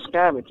a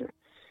scavenger.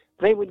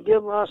 They would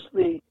give us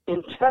the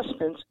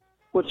intestines,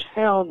 which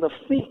held the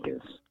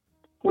fecus,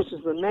 which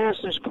is the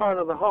nastiest part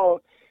of the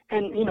hog,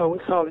 and we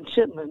call it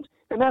chitlins,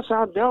 and that's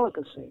our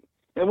delicacy.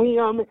 And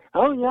and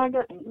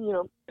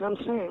I'm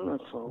saying,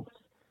 look, folks,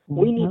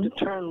 we need to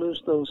turn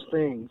loose those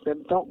things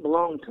that don't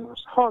belong to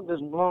us. Hog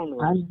doesn't belong to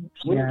us.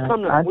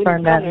 I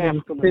turned that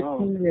in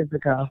 15 years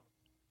ago.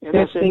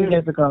 15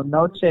 years ago,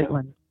 no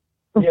chitlins.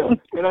 Yeah,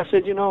 and I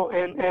said, and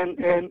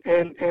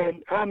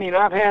I mean,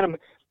 I've had them.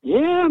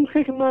 Yeah, I'm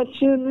cooking my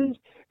chitlins.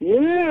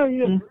 Yeah.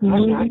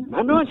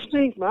 I know it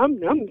stinks, but I'm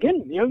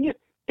getting it.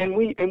 And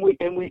we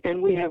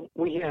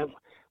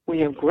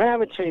have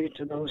gravitated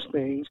to those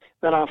things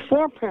that our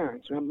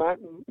foreparents.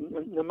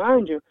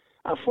 Mind you,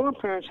 our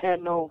foreparents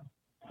had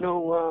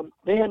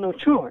they had no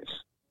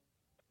choice.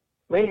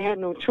 They had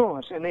no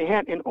choice, and they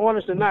had, in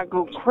order to not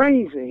go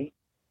crazy,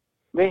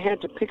 they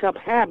had to pick up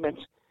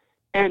habits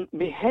and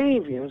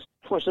behaviors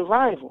for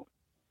survival.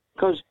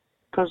 Because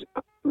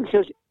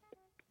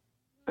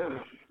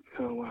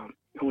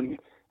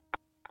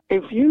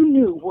if you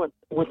knew what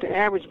the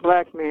average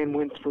black man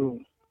went through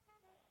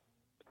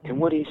and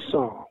what he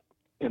saw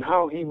and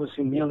how he was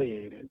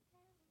humiliated,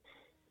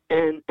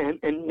 and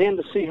then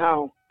to see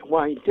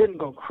why he didn't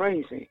go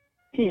crazy,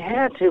 he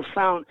had to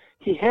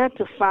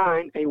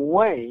find a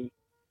way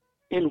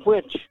in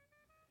which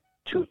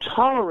to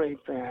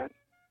tolerate that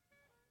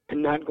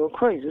and not go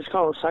crazy. It's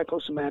called a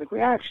psychosomatic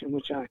reaction,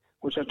 which I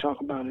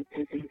talk about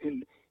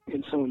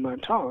in some of my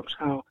talks.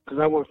 Because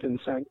I worked in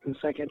the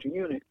psychiatric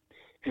unit,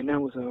 and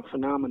that was a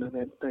phenomenon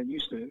that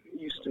used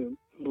to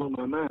blow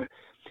my mind.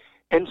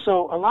 And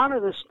so a lot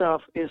of this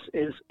stuff is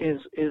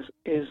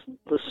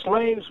the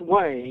slave's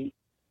way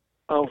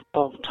of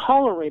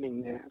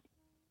tolerating that.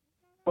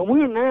 But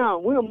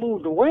we're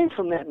moved away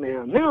from that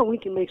now. Now we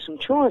can make some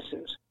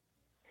choices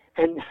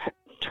and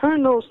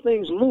turn those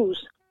things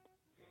loose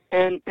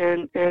and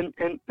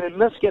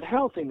let's get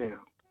healthy now.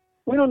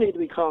 We don't need to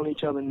be calling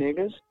each other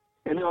niggas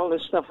and all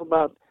this stuff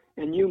about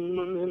and you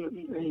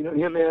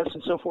know, MS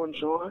and so forth and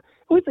so on.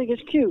 We think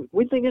it's cute.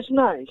 We think it's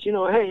nice. You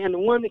know, hey, and the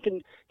one that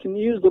can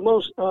use the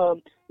most,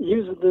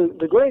 use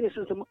the greatest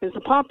is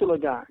the popular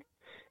guy.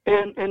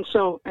 And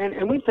so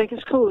we think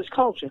it's cool, it's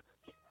culture.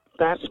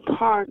 That's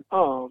part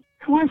of,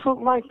 and white folk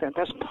like that.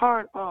 That's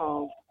part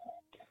of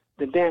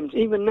the damage.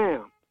 Even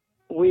now,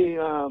 we,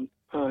 you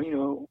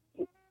know,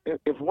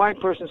 if a white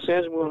person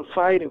says we want to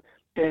fight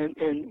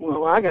and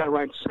well, I got a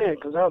right to say it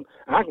because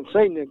I can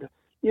say nigga.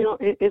 You know,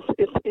 it's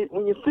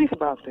when you think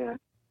about that,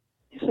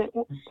 you say,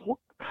 well,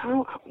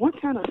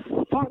 what kind of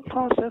thought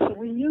process are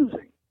we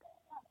using?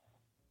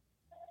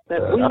 I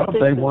don't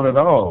think one at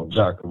all,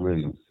 Dr.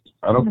 Williams.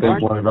 I don't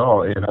think one at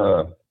all. And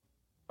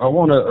I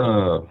want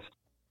to,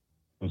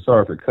 I'm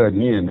sorry for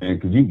cutting in, man,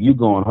 because you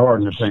going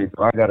hard in the paint,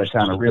 so I got to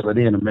kind of reel it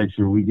in to make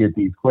sure we get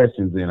these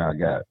questions in I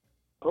got.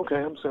 Okay,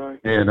 I'm sorry.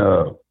 And,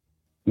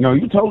 you know,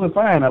 you're totally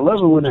fine. I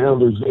love it when the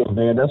elders do,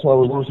 man. That's why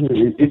we want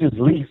you. It just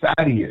leaks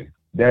out of you.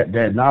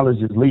 That knowledge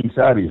just leaks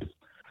out of you.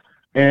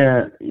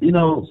 And, you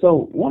know,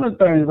 so one of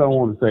the things I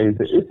want to say is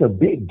that it's a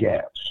big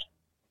gap.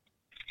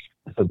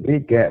 It's a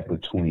big gap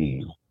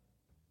between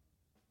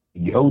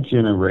your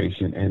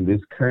generation and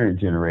this current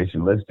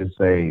generation, let's just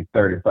say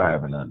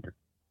 35 and under.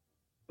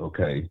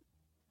 Okay?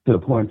 To the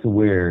point to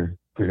where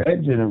for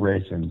that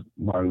generation,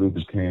 Martin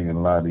Luther King and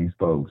a lot of these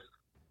folks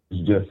is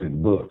just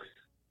in books.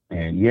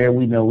 And yeah,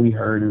 we know we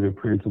heard of the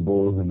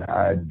principles and the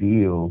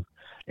ideals.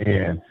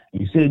 And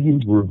you said you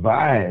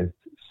revised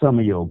some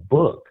of your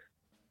book.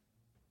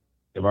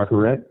 Am I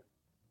correct?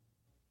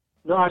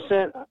 No, I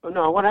said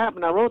no. What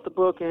happened? I wrote the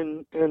book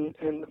in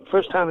the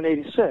first time in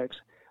 '86.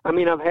 I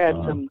mean, I've had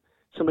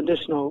some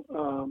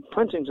additional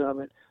printings of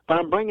it, but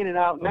I'm bringing it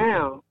out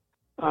now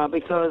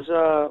because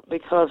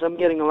I'm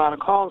getting a lot of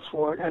calls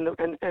for it, and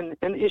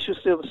the issue's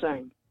still the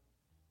same.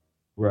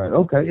 Right.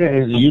 Okay.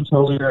 Yeah, you're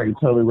totally right. You're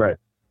totally right.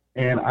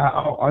 And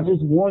I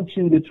just want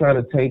you to try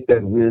to take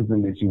that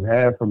wisdom that you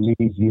have from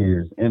these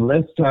years and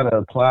let's try to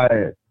apply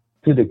it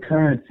to the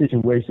current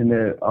situation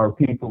that our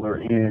people are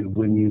in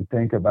when you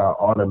think about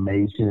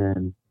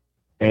automation,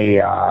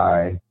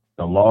 AI,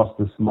 the loss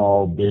of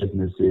small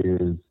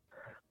businesses,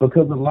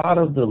 because a lot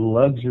of the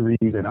luxuries,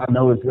 and I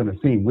know it's going to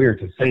seem weird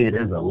to say it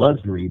as a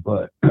luxury,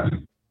 but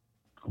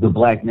the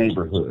black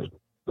neighborhood,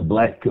 the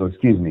black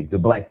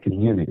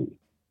community,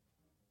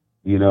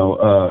 you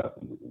know,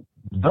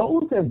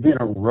 those have been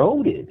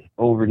eroded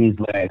over these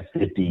last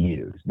 50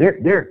 years.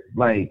 They're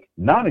like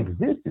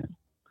non-existent.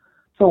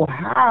 So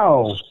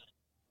how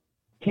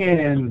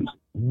can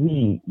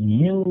we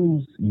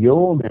use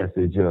your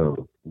message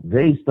of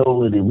they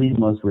stole it and we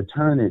must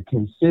return it,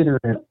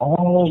 considering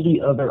all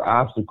the other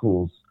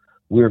obstacles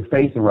we're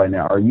facing right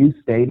now? Are you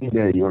stating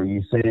that, or are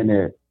you saying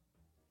that,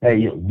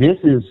 hey, this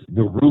is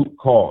the root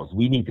cause,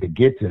 we need to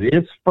get to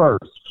this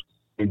first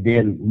and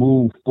then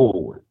move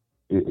forward?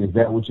 Is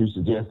that what you're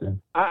suggesting?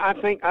 I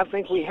think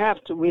we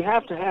have to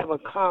have a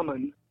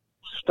common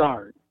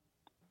start,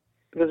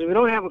 because if we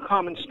don't have a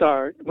common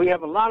start, we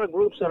have a lot of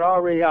groups that are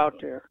already out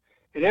there,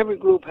 and every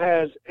group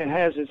has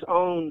its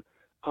own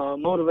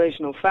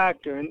motivational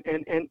factor, and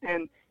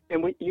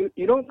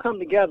you don't come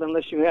together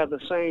unless you have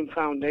the same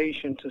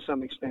foundation to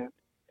some extent.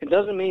 It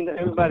doesn't mean that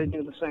everybody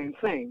do the same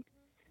thing,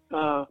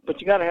 but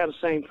you got to have the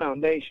same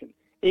foundation.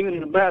 Even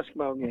in a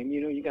basketball game,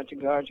 you know, you got your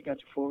guards, you got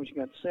your forwards, you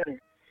got the center.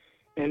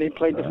 And they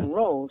play different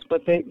roles,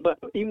 but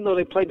even though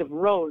they play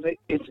different roles, they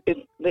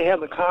have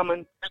the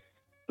common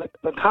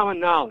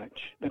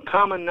knowledge. The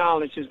common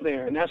knowledge is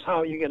there, and that's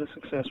how you get a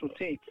successful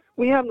team.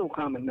 We have no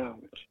common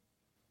knowledge.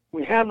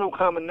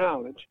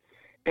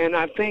 And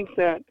I think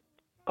that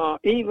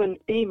even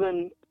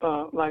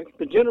like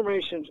the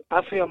generations,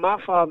 I feel my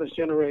father's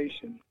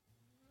generation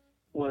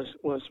was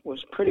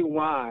pretty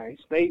wise.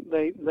 They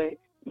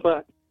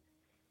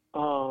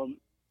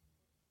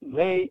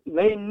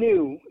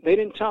knew. They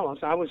didn't tell us.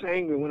 I was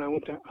angry when I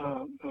went to.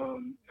 I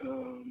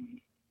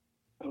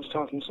was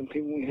talking to some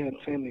people. We had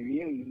family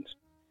reunions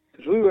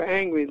because we were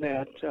angry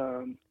that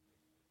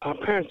our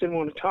parents didn't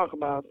want to talk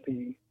about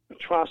the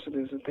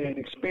atrocities that they had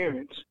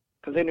experienced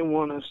because they didn't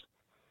want us.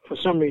 For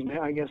some reason,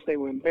 I guess they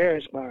were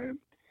embarrassed by them.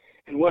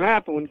 And what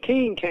happened when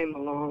King came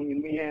along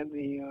and we had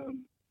the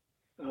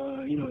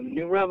the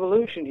new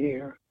revolution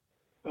here?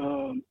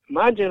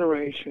 My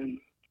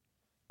generation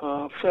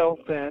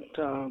felt that.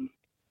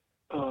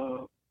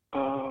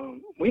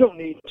 We don't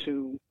need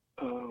to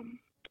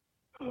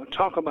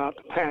talk about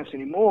the past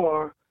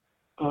anymore.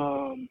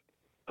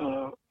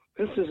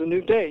 This is a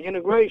new day,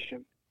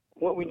 integration.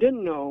 What we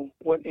didn't know,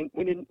 we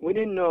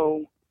didn't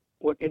know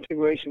what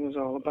integration was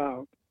all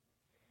about.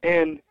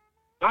 And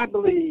I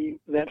believe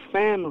that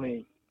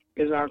family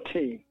is our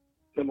key,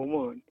 number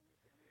one.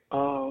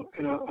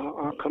 and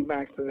I'll come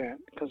back to that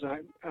because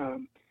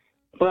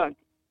but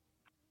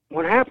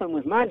what happened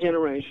with my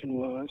generation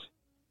was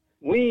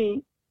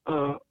we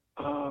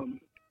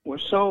were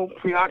so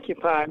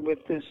preoccupied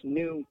with this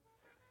new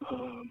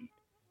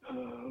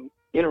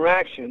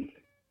interaction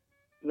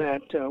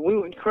that we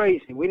went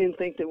crazy. We didn't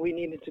think that we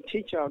needed to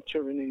teach our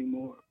children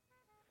anymore.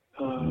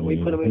 We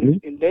put them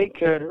in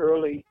daycare at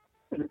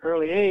an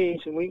early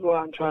age, and we go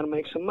out and try to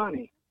make some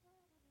money.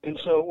 And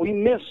so we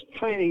missed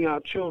training our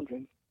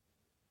children.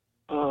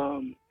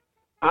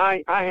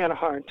 I had a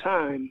hard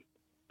time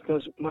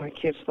because my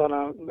kids thought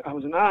I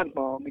was an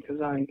oddball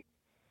because I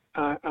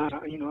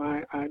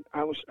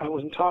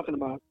wasn't talking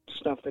about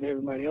stuff that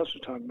everybody else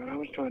was talking about. I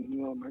was trying to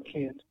develop my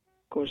kids.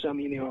 Of course, I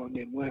mean, they all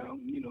did well.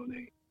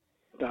 They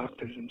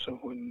doctors and so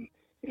forth,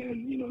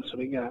 and so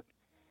they got,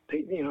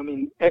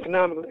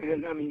 economically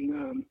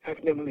and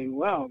academically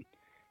well.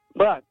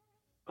 But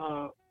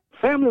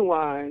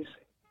family-wise,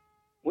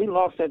 we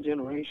lost that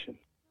generation.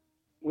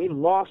 We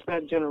lost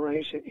that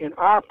generation in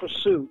our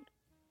pursuit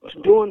to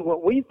doing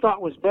what we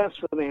thought was best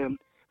for them.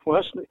 For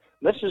us,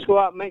 let's just go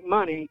out and make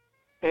money,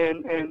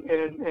 and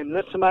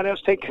let somebody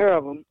else take care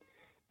of them,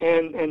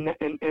 and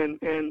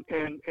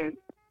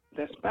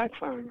that's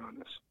backfiring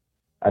on us.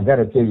 I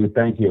gotta tell you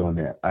thank you on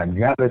that.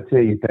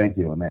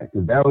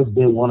 Because that was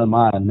been one of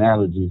my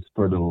analogies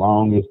for the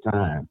longest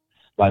time.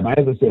 Like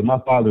as I said, my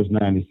father's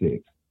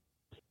 96,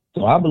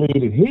 so I believe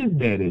that his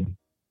daddy,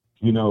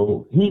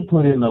 he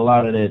put in a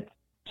lot of that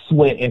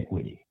sweat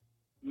equity,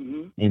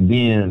 and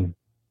then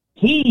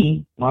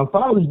my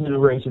father's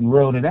generation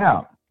wrote it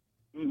out.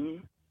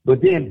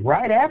 But then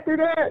right after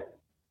that,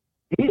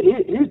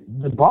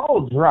 the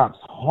ball drops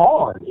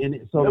hard.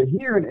 And so to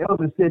hear an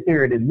elder sit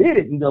there and admit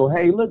it and go,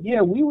 hey, look,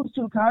 yeah, we was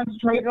too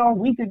concentrated on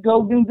we could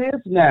go do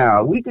this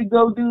now. We could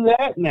go do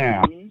that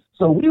now.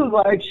 So we was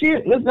like,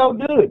 shit, let's go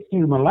do it.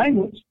 Excuse my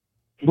language.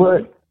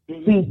 But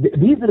see,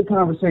 these are the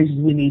conversations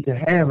we need to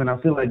have. And I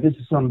feel like this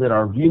is something that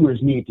our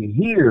viewers need to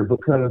hear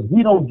because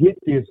we don't get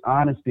this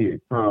honesty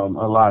from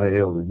a lot of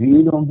elders.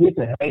 You don't get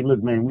to, hey,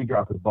 look, man, we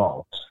dropped the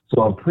ball.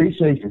 So I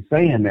appreciate you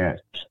saying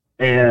that.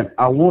 And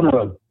I want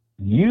to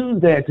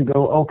use that to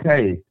go,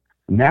 okay,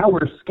 now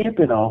we're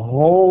skipping a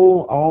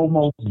whole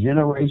almost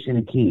generation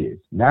of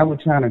kids. Now we're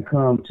trying to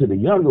come to the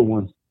younger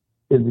ones.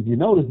 Because if you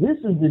notice, this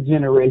is the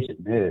generation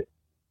that,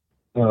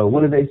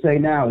 what do they say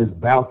now, is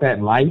about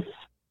that life.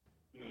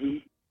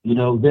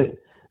 That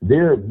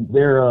they're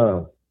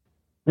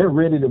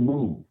ready to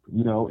move,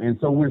 and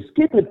so we're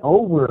skipping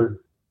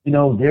over,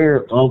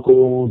 their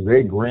uncles,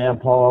 their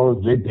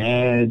grandpas, their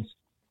dads,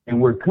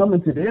 and we're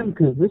coming to them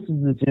because this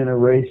is the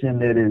generation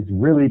that is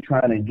really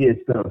trying to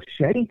get stuff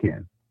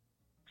shaken.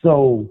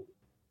 So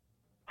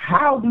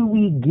how do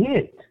we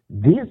get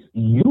this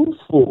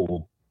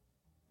youthful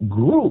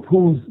group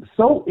who's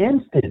so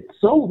instant,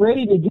 so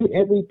ready to get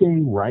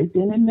everything right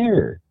then and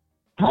there?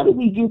 How do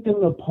we get them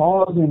to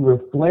pause and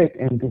reflect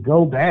and to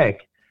go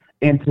back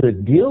and to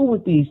deal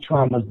with these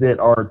traumas that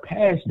are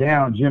passed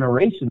down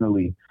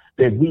generationally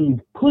that we've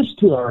pushed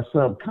to our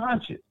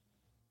subconscious?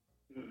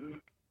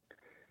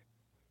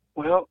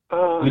 Well,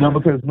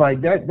 because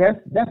like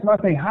that's my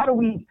thing. How do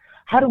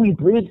we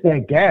bridge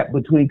that gap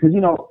between? Because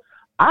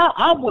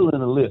I'm willing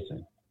to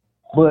listen,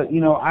 but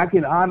I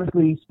can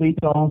honestly speak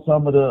on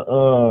some of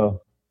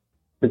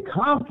the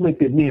conflict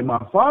that me and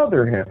my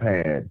father have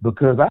had,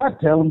 because I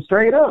tell him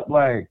straight up,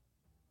 like,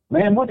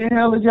 man, what the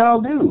hell did y'all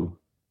do?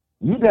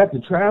 You got to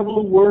travel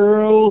the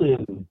world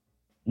and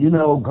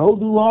go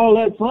do all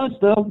that fun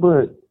stuff,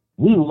 but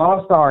we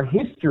lost our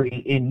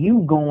history in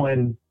you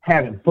going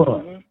having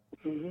fun.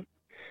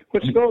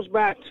 Which goes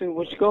back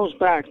to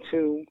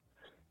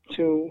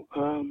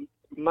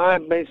my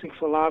basic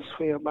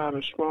philosophy about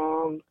a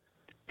strong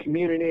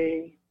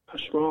community, a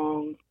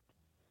strong,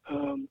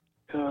 and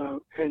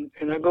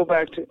I go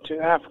back to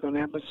Africa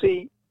now. But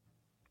see,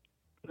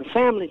 the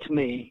family to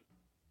me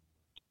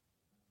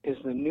is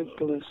the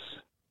nucleus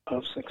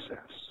of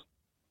success.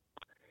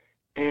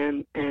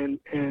 And when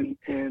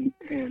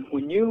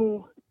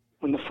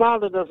the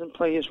father doesn't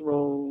play his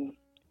role,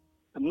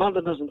 the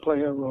mother doesn't play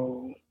her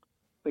role,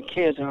 the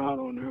kids are out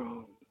on their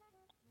own.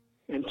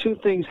 And two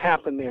things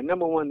happen there.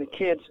 Number one, the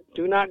kids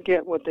do not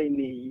get what they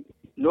need,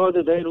 nor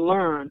do they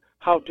learn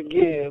how to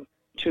give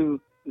to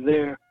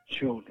their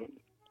children.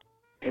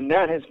 And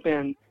that has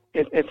been,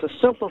 it's a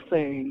simple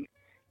thing,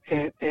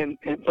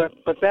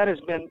 but that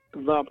has been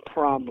the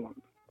problem.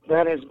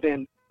 That has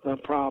been the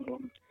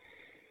problem.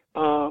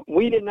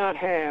 We did not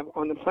have,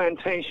 on the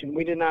plantation,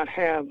 we did not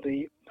have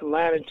the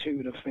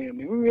latitude of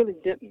family. We really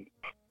didn't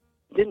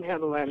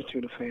have the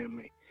latitude of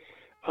family.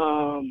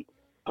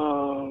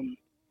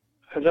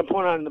 As I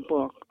point out in the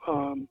book,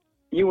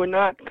 you were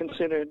not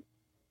considered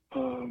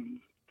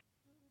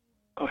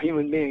a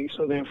human being,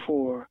 so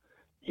therefore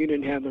you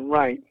didn't have the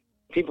right.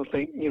 People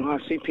think, I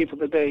see people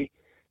today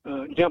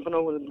jumping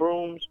over the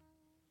brooms,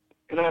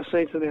 and I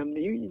say to them, do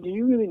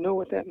you really know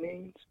what that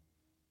means?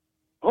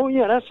 Oh,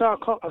 yeah, that's our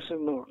culture. I said,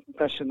 look,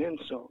 that's an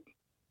insult.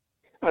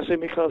 I said,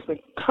 because the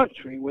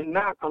country would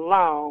not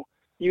allow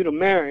you to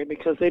marry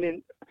because they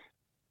didn't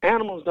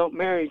Animals don't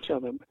marry each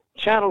other.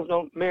 Chattels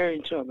don't marry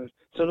each other.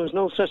 So there's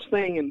no such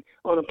thing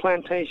on a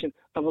plantation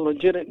of a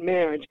legitimate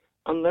marriage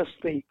unless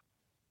the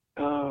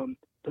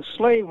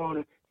slave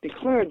owner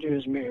declared you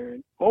as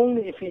married.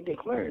 Only if he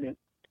declared it,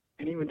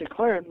 and he would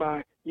declare it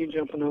by you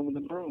jumping over the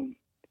broom.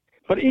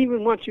 But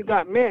even once you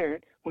got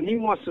married, when he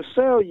wants to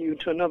sell you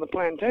to another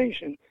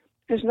plantation,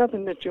 there's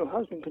nothing that your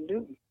husband can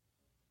do.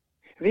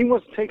 If he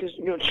wants to take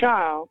your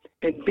child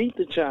and beat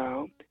the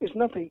child, there's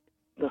nothing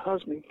the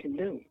husband can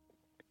do.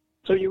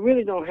 So you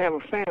really don't have a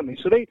family.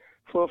 So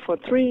for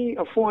 300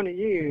 or 400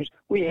 years,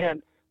 we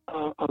had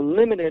a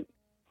limited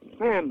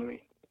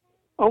family.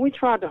 Oh, we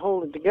tried to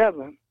hold it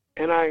together,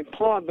 and I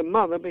applaud the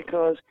mother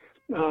because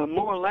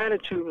more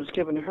latitude was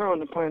given to her on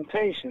the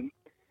plantation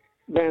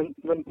than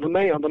the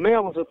male. The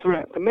male was a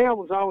threat. The male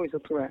was always a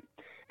threat.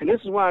 And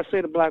this is why I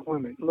say to black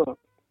women, look,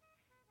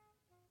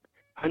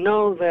 I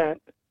know that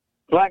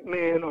black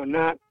men are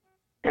not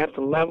at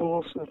the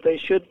levels that they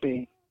should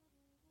be,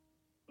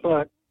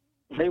 but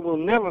they will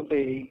never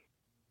be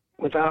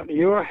without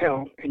your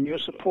help and your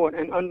support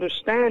and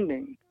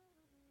understanding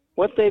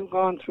what they've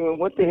gone through and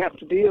what they have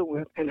to deal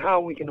with and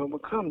how we can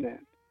overcome that.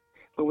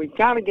 But we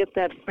got to get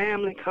that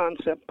family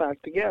concept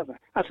back together.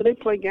 I said, they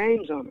play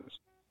games on us.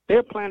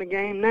 They're playing a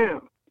game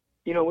now,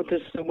 with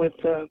this,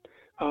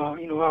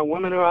 our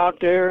women are out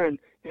there and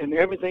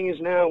everything is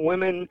now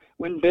women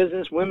win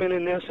business, women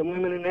in this and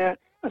women in that.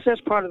 I said,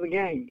 that's part of the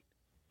game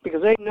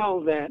because they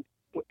know that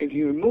if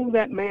you remove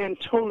that man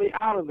totally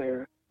out of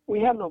there, we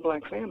have no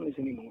black families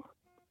anymore.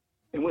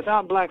 And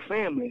without black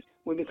families,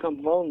 we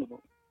become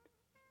vulnerable.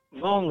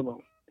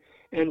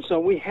 And so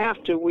we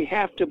have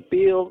to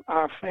build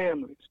our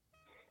families.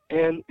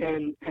 And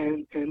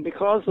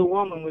because the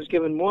woman was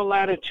given more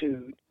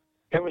latitude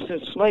ever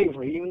since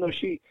slavery, even though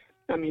she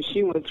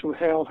went through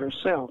hell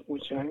herself,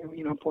 which I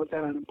put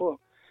that in the book.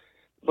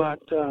 But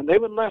they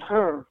would let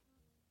her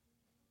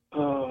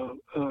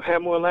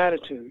have more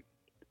latitude.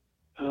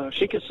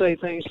 She could say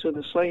things to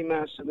the slave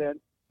master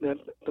that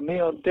the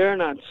male dare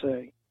not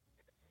say.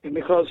 And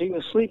because he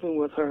was sleeping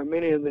with her,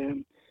 many of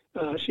them,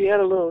 she had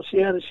a little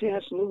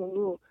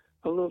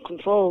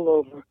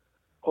control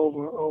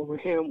over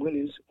him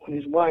when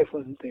his wife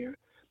wasn't there.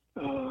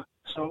 So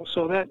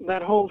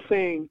that whole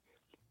thing,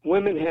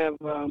 women have,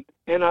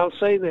 and I'll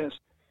say this,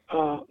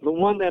 the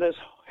one that has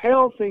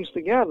held things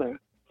together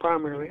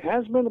primarily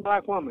has been the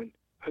black woman.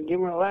 I give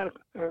her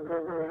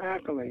her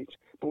accolades,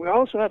 but we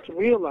also have to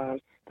realize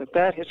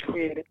that has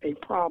created a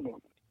problem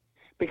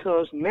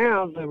because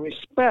now the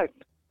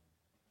respect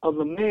of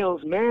the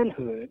male's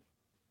manhood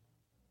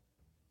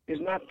is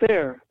not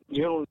there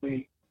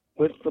generally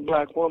with the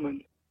black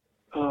woman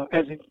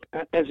as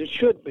it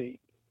should be,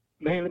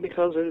 mainly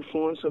because of the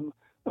influence of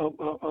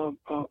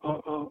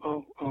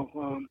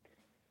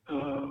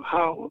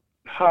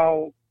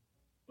how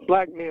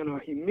black men are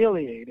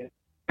humiliated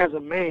as a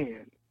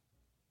man.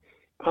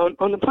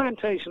 On the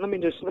plantation, let me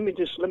just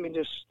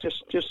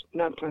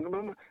not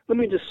plan. Let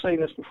me just say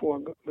this before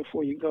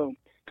you go,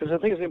 because I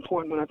think it's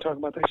important when I talk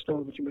about that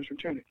story that you must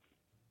return it.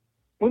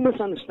 We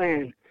must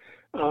understand,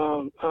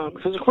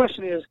 because the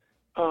question is,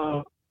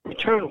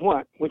 return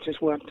what? Which is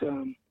what,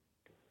 I'm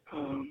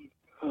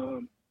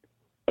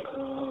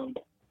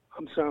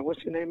sorry,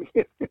 what's your name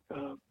again?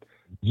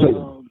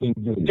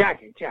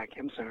 Jackie,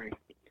 I'm sorry.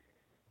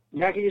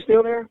 Jackie, you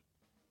still there?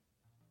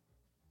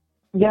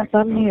 Yes,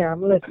 I'm here.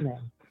 I'm listening.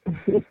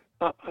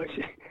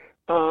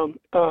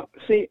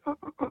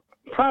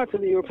 Prior to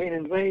the European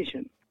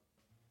invasion,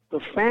 the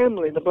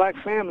black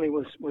family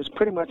was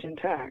pretty much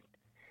intact.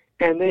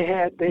 And they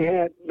had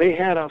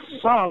a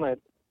solid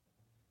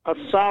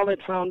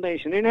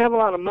foundation. They didn't have a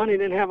lot of money,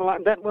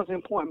 that wasn't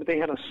important, but they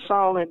had a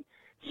solid,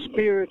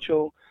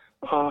 spiritual,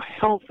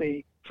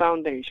 healthy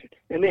foundation.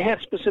 And they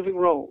had specific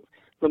roles.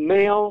 The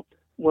male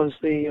was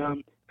he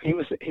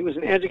was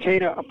an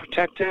educator, a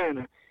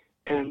protector,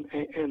 and a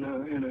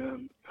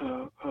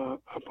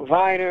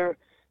provider.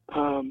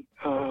 As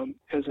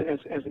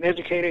an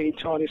educator, he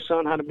taught his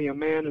son how to be a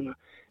man and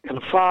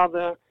a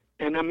father.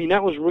 And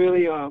that was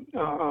really a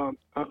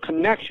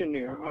connection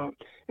there,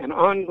 an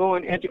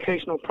ongoing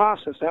educational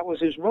process. That was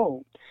his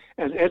role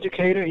as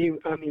educator.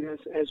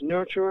 As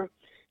nurturer,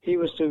 he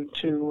was to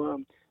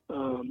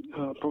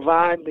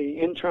provide the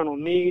internal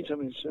needs of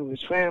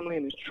his family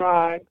and his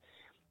tribe.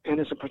 And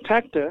as a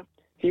protector,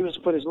 he was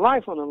to put his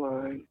life on the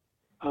line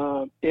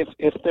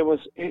if there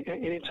was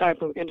any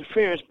type of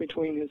interference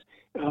between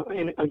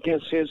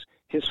against his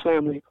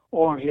family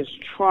or his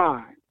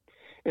tribe.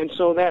 And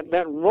so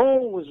that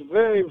role was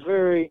very,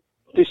 very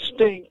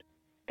distinct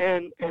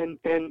and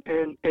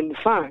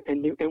defined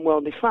and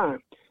well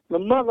defined. The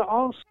mother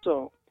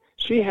also,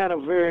 she had a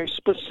very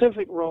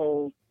specific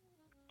role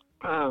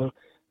and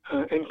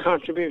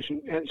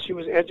contribution. And she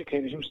was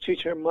educated. She was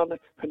teaching her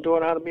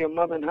daughter how to be a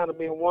mother and how to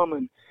be a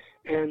woman.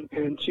 And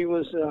she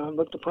was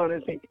looked upon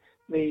as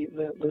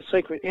the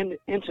sacred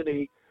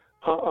entity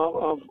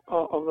of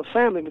the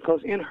family,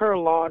 because in her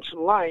large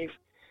life,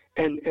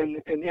 and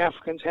the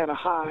Africans had a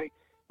high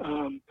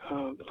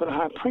put a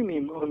high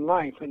premium on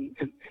life, and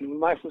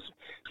life was,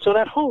 so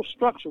that whole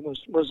structure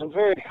was a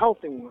very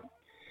healthy one.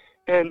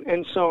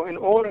 And so in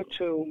order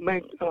to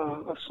make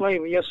a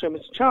slave, yes sir,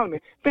 Mr.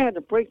 Charlie, they had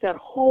to break that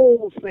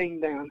whole thing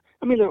down.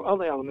 I mean, there are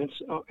other elements,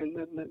 and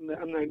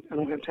I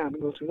don't have time to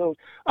go through those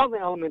other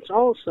elements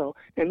also,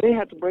 and they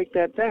had to break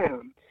that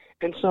down.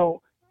 And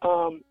so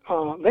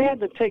they had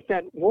to take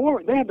that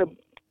war, they had to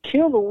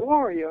kill the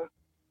warrior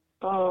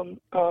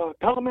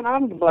element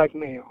out of the black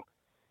male.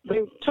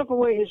 They took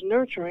away his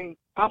nurturing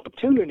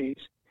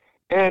opportunities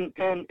and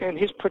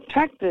his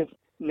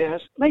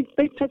protectiveness.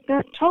 They took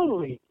that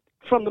totally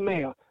from the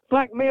male.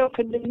 Black male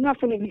could do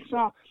nothing if he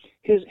saw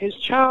his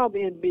child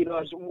being beat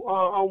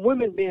or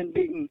women being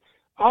beaten,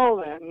 all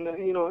that, and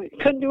he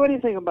couldn't do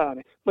anything about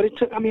it. But it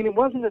took. I mean, it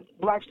wasn't that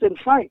blacks didn't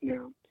fight.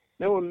 Now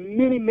there were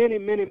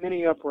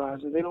many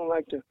uprisings. They don't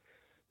like to,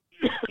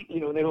 they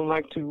don't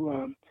like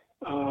to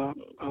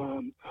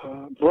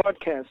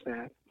broadcast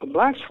that. The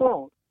blacks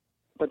fought,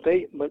 but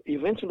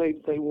eventually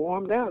they wore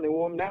them down. They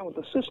wore them down with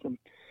the system.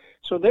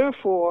 So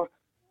therefore,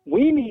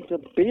 we need to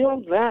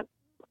build that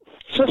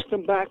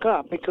system back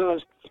up,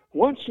 because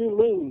once you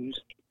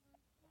lose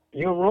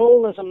your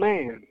role as a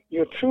man,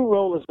 your true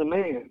role as a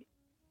man,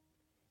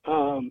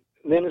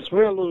 then it's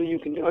very little you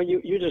can do. Or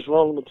you're just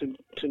vulnerable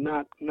to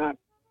not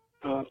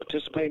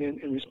participate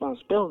in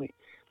responsibility.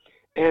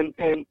 And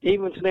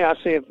even today, I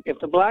say if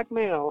the black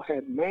male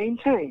had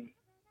maintained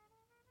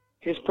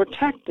his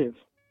protective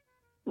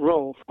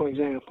role, for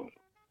example,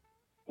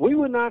 we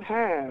would not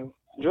have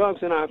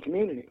drugs in our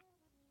community,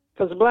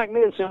 because the black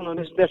men say, "Oh no,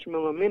 this is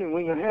detrimental to men, and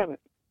we ain't gonna have it."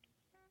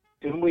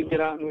 And we get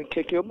out and we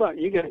kick your butt.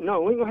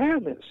 No, we ain't gonna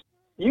have this.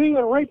 You ain't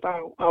gonna rape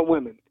our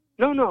women.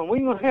 No, we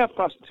ain't gonna have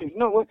prostitution.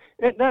 No,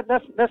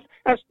 that's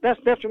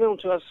detrimental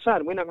to our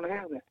society. We're not gonna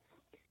have that.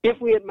 If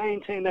we had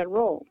maintained that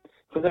role,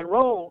 because that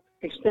role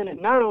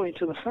extended not only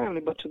to the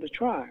family but to the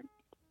tribe,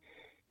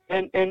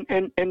 and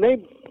they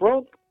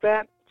broke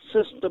that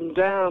system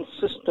down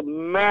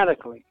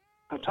systematically.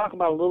 I talk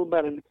about it a little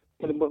bit in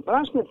the book, but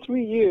I spent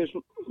 3 years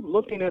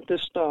looking at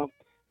this stuff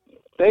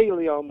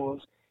daily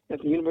almost at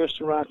the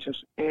University of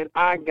Rochester, and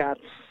I got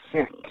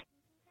sick.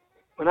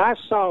 When I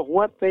saw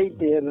what they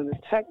did and the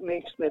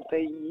techniques that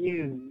they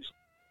used,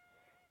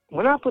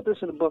 when I put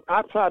this in the book,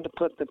 I tried to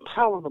put the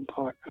palatable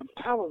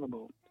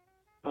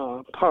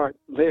part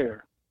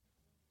there,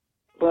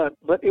 but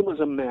it was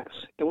a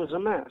mess. It was a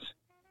mess,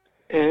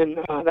 and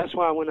that's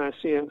why when I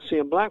see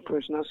a black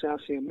person, I say I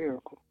see a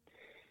miracle.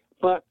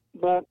 But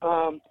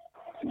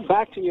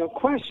back to your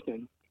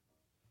question,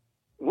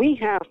 we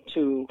have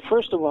to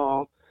first of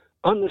all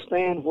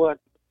understand what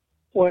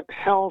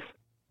health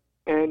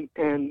and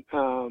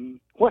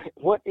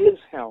what is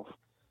health,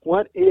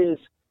 what is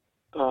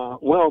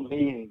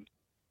well-being,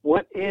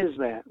 what is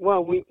that?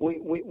 Well, we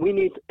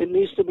need, it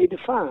needs to be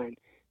defined,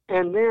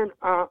 and then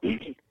one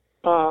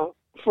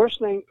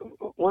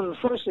of the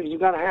first things you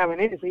got to have in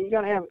anything, you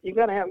got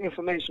to have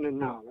information and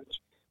knowledge.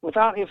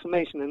 Without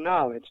information and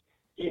knowledge,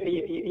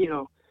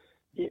 you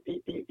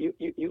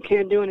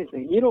can't do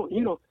anything. You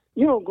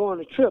don't go on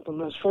a trip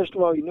unless, first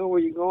of all, you know where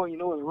you're going, you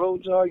know where the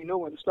roads are, you know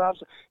where the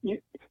stops are.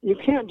 You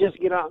can't just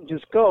get out and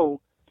just go.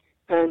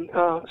 And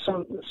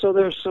so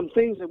there's some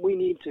things that we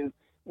need to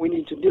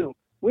do.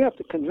 We have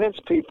to convince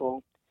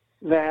people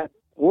that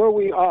where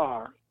we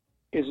are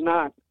is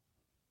not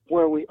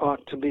where we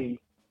ought to be,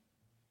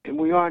 and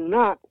we are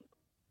not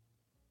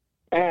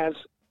as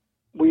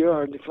we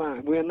are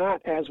defined. We are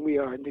not as we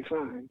are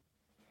defined.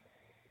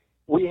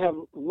 We have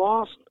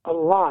lost a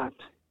lot,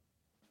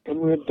 and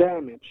we're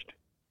damaged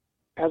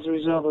as a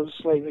result of the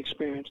slave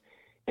experience,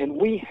 and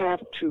we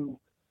have to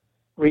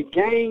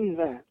regain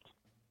that.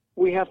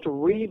 We have to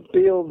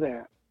rebuild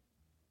that,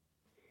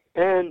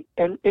 and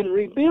in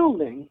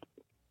rebuilding,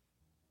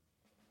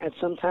 it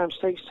sometimes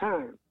takes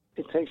time.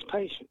 It takes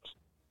patience.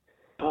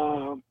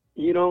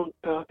 You don't.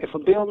 If a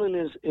building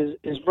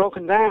is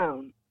broken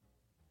down,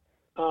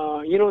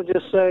 you don't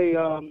just say,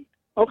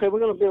 "Okay, we're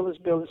going to build this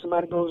building."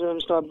 Somebody goes in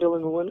and start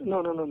building a window.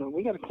 No.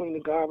 We got to clean the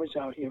garbage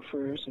out here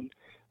first, and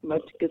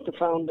let's get the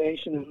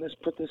foundation, and let's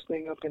put this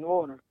thing up in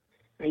order.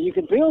 And you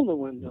can build the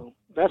window.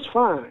 That's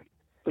fine.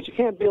 But you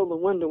can't build the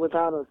window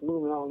without us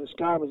moving all this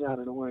garbage out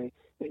of the way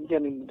and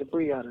getting the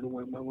debris out of the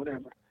way, or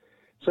whatever.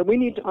 So we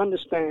need to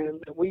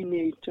understand that we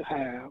need to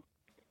have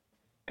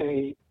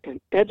an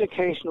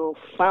educational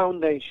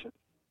foundation.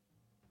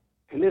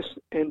 And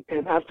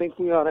I think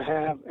we ought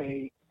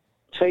to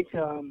take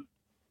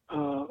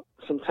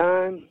some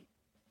time,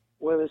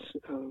 whether it's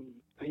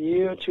a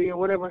year or 2 years,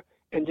 whatever,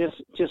 and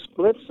just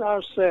blitz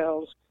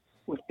ourselves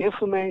with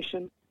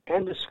information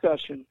and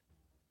discussion,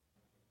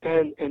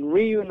 and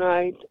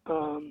reunite,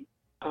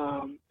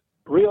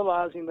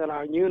 realizing that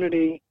our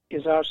unity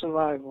is our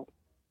survival,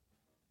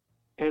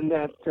 and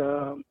that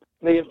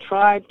they have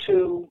tried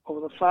to,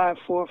 over the 400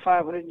 or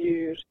 500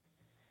 years,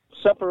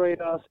 separate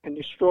us and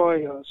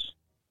destroy us.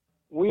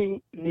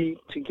 We need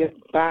to get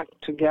back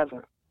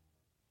together.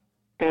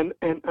 And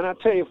I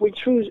tell you, if we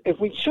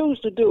choose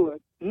to do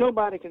it,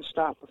 nobody can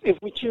stop us. If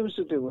we choose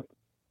to do it,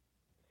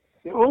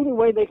 The only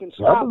way they can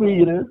So I stop believe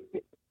you there.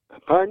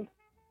 Pardon?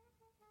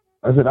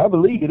 I said, I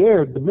believe you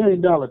there. The $1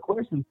 million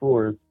question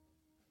for us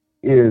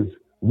is,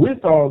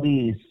 with all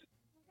these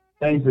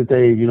things that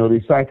they,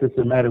 these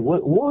psychosomatic,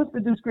 what was the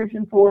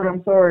description for it?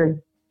 I'm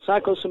sorry.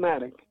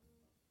 Psychosomatic.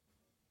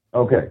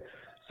 Okay.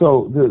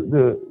 So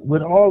the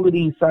with all of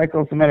these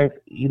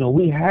psychosomatic,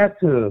 we have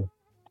to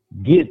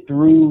get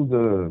through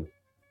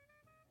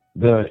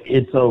the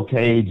it's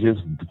okay,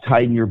 just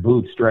tighten your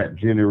bootstrap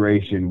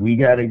generation. We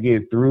got to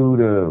get through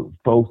the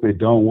folks that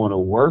don't want to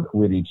work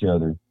with each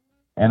other.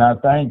 And I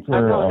think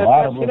for a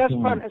lot of us,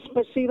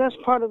 that's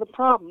part of the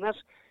problem.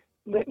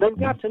 They've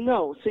got to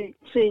know. See,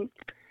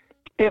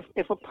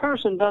 if a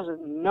person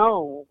doesn't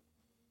know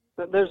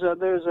that there's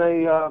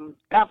a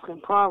African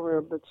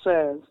proverb that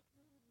says,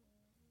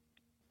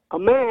 a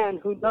man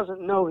who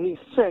doesn't know he's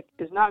sick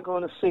is not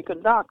going to seek a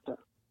doctor.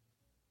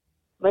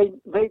 They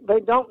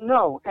don't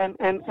know,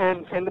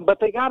 but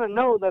they got to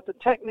know that the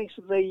techniques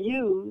that they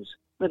use,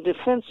 the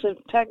defensive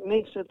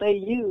techniques that they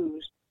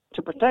use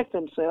to protect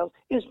themselves,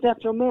 is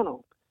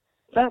detrimental.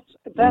 That's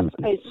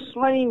a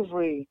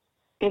slavery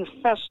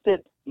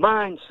infested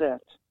mindset.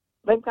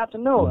 They've got to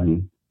know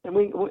it,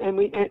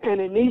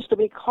 and it needs to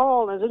be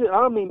called as it is.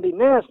 I don't mean be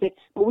nasty,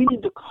 but we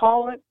need to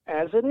call it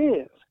as it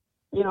is.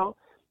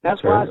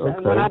 That's why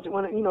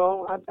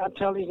I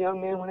tell these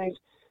young men when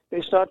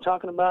they start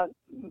talking about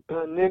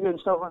nigger and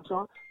stuff and so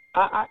on,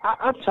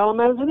 I tell them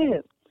as it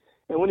is.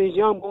 And when these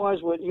young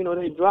boys would,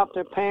 they drop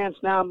their pants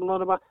down below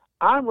the bottom,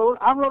 I wrote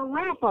a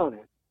rap on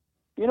it,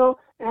 and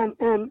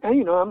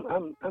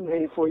I'm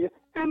ready for you,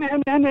 and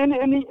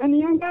the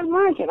young guys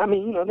like it. I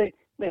mean,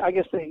 I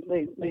guess they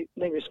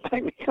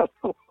respect me because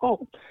I'm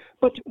old,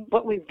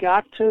 but we've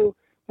got to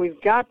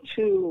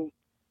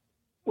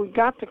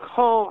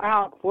call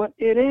out what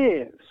it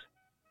is,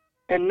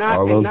 and not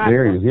all those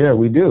barriers. Yeah,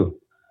 we do.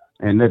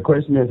 And the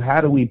question is, how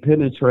do we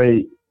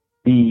penetrate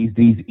these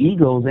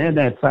egos and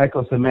that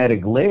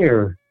psychosomatic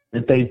layer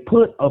that they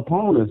put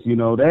upon us?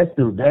 That's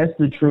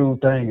the true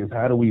thing, is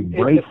how do we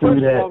break through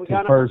that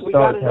to first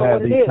start to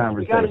have these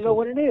conversations? We got to know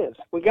what it is.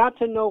 We got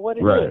to know what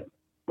it is.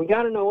 We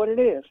got to know what it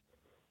is.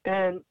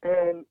 And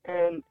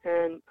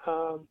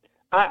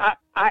I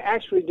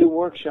actually do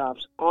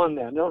workshops on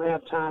that. I don't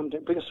have time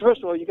to, because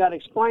first of all, you got to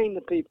explain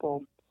to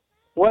people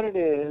what it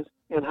is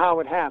and how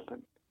it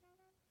happened.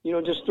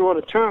 Just throw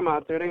the term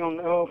out there. They're going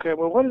to, okay,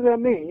 well, what does that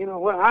mean?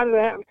 How did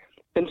that happen?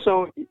 And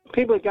so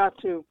people have got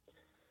to.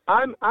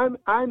 I'm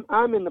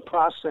in the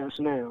process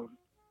now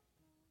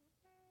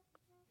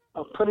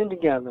of putting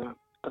together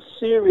a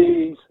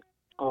series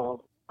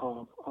of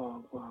I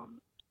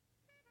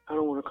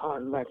don't want to call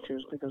it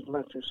lectures because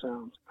lecture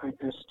sounds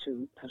that's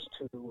too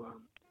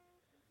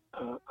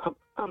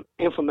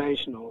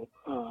informational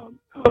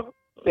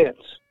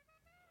bits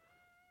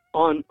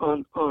on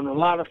a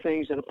lot of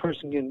things that a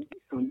person can,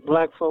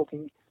 black folk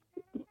can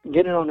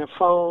get it on their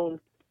phone,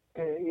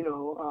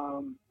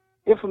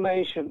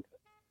 information.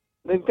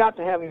 They've got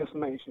to have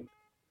information,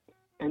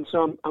 and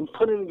so I'm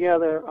putting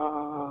together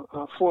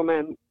a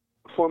format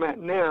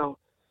now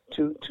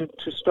to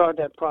start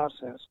that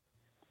process,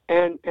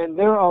 and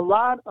there are a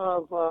lot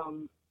of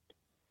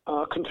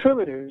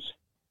contributors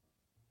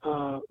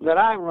that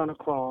I run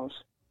across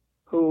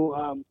who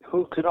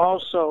could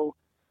also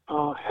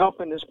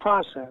help in this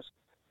process,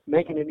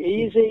 making it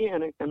easy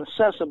and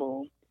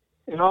accessible,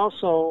 and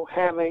also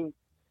having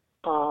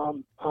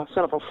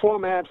set up a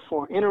format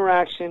for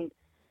interaction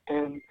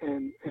and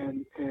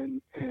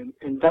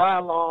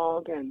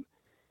dialogue and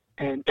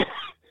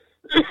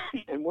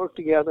and work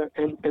together,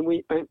 and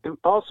we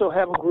also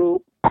have a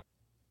group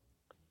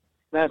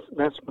that's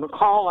going to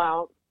call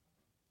out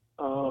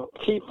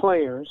key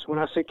players. When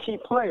I say key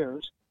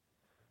players,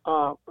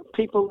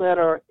 people that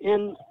are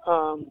in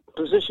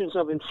positions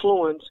of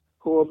influence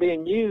who are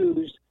being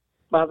used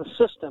by the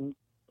system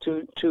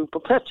to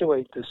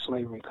perpetuate this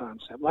slavery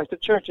concept, like the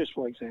churches,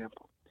 for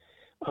example.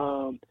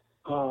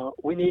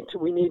 We need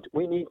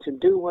to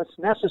do what's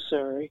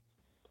necessary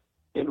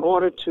in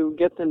order to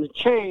get them to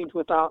change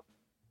without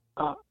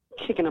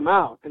kicking them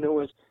out. In other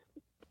words,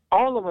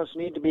 all of us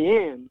need to be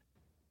in,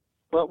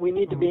 but we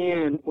need to be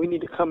in. We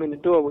need to come in the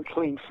door with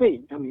clean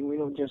feet. I mean, we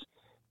don't just.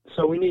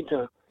 So we need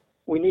to,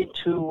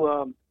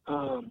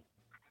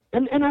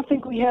 and I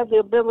think we have the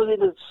ability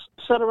to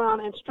sit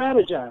around and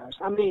strategize.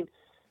 I mean,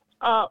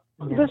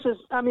 this is.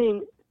 I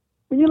mean,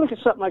 when you look at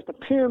something like the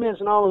pyramids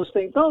and all those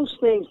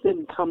things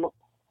didn't come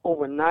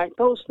overnight.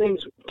 Those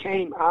things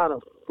came out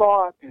of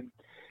thought and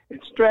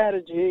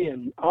strategy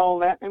and all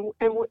that, and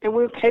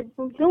we're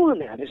capable of doing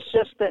that. It's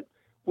just that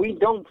we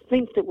don't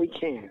think that we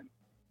can.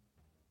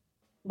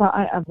 Well,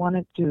 I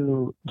wanted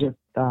to just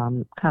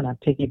kind of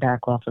piggyback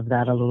off of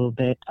that a little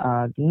bit.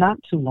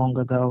 Not too long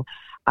ago,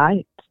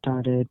 I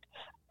started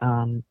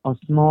a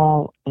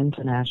small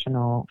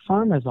international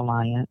farmers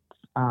alliance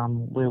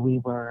where we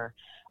were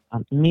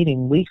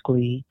meeting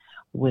weekly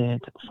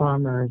with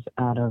farmers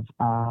out of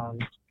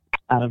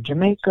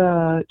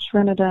Jamaica,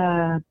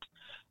 Trinidad,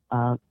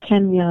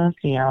 Kenya,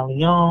 Sierra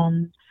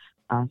Leone,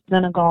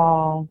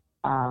 Senegal,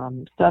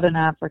 Southern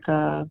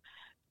Africa,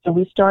 So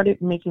we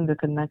started making the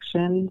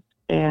connections,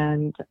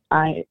 and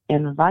I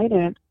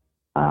invited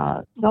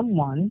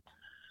someone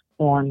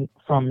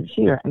from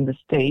here in the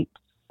States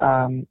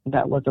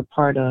that was a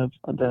part of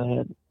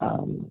the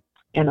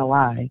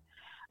NOI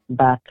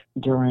back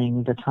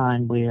during the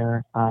time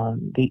where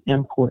the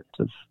imports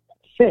of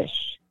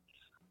fish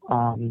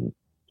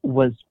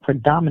was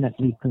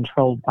predominantly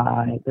controlled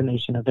by the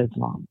Nation of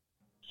Islam.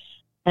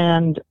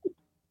 And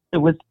it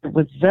was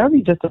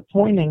very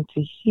disappointing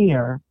to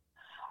hear,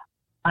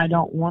 I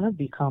don't want to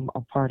become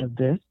a part of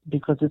this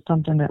because it's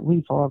something that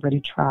we've already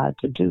tried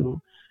to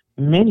do.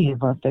 Many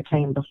of us that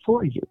came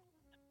before you,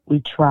 we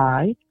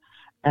tried,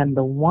 and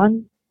the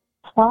one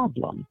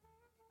problem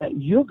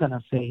that you're going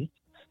to face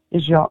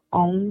is your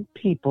own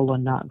people are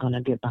not going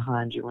to get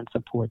behind you and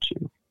support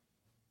you.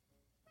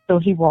 So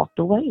he walked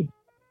away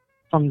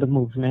from the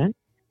movement,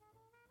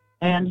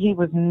 and he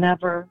was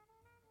never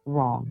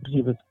wrong.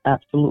 He was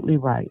absolutely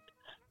right.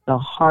 The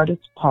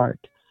hardest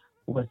part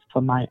was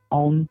for my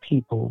own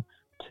people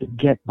to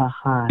get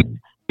behind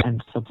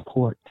and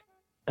support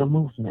the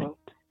movement.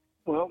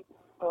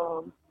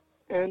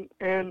 And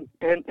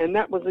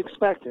that was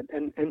expected.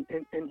 And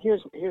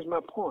here's my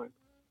point.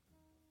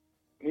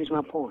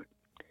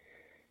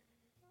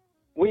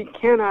 We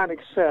cannot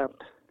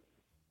accept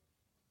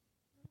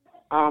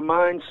our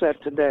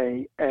mindset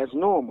today as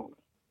normal.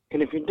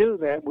 And if you do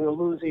that, we'll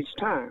lose each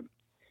time.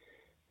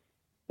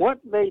 What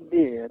they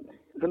did,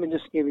 let me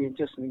just give you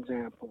just an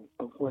example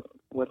of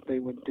what they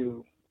would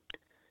do.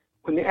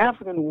 When the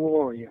African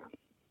warrior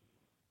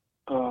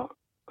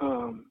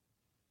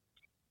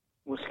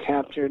was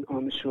captured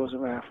on the shores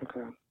of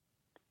Africa,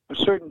 a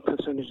certain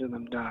percentage of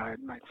them died,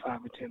 like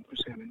 5 or 10%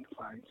 in the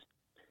fights.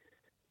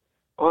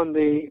 On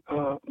the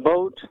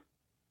boat,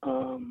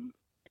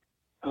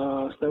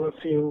 there were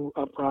a few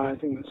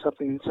uprisings,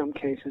 something in some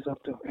cases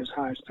up to as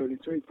high as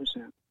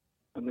 33%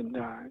 of them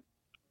died.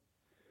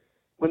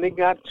 When they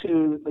got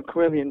to the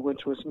Caribbean,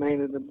 which was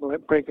mainly the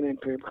breaking-in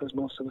period because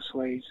most of the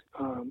slaves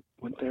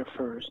went there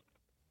first,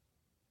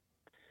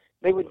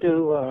 they would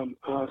do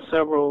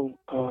several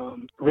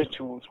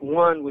rituals.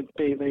 One would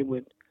be they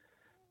would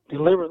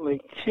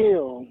deliberately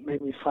kill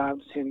maybe 5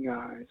 to 10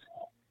 guys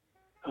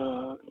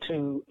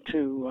to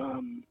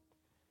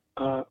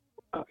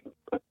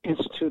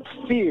institute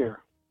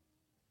fear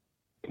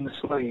in the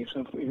slaves.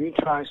 So if you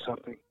try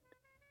something,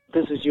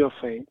 this is your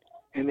fate.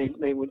 And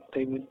they would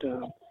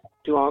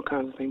do all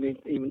kinds of things. They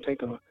even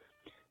take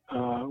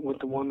with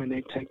the woman,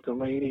 they take the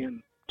lady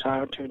and tie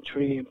her to a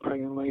tree and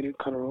pregnant lady,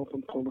 cut her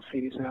open, pull the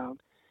fetus out,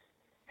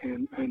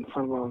 and in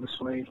front of all the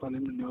slaves, let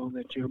them know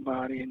that your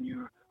body and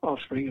your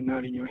offspring are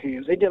not in your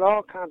hands. They did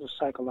all kinds of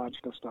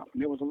psychological stuff,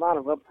 and there was a lot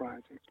of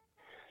uprisings.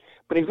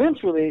 But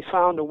eventually, they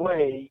found a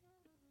way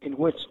in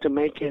which to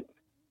make it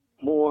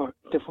more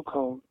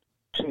difficult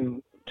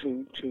to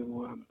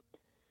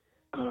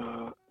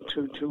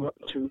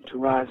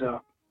rise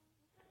up.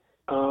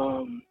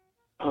 On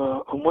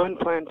one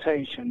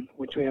plantation,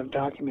 which we have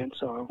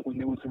documents of, when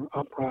there was an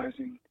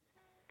uprising,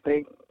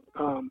 they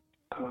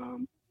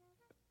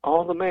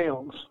all the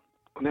males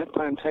on that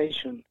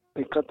plantation,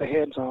 they cut the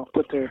heads off,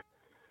 put their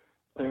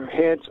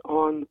heads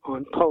on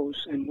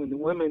posts, and when the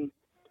women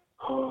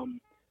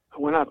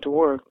went out to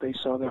work, they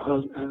saw their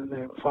husbands,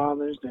 their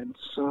fathers, their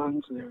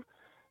sons,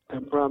 their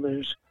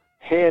brothers'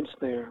 heads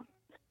there,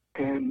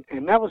 and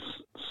that was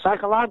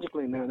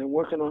psychologically now they're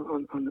working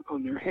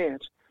on their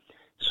heads.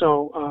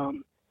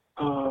 So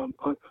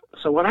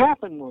what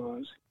happened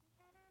was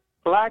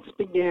blacks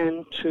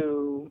began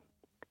to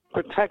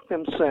protect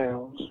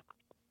themselves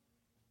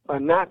by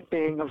not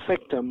being a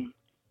victim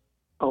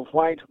of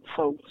white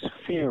folks'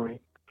 fury.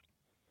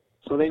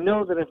 So they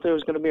know that if there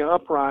was going to be an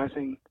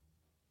uprising,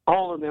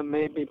 all of them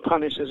may be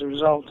punished as a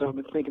result of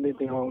it, thinking that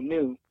they all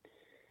knew.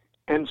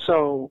 And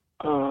so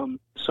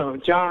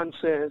John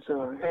says,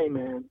 "Hey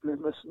man,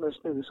 let's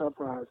do this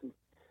uprising."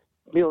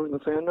 Bill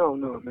was saying, "No,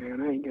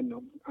 man,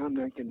 I'm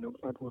not getting no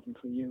butt whooping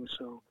for you.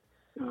 So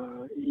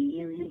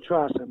you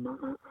try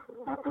something.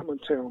 I'm gonna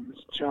tell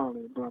Mr.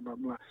 Charlie, blah blah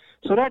blah."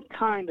 So that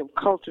kind of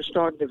culture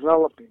started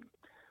developing,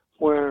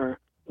 where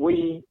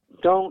we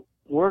don't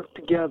work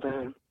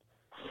together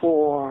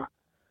for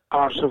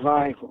our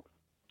survival.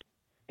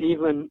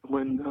 Even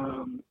when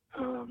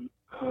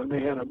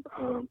they had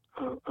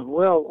a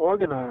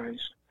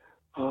well-organized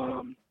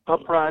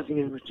uprising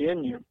in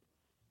Virginia,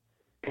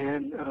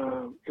 and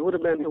it would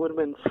have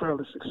been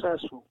fairly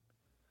successful,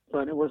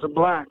 but it was a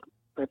black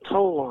that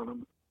told on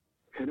them,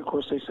 and of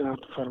course they sent out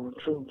the federal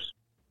troops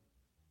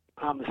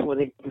before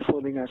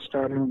they got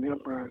started on the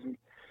uprising.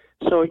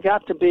 So it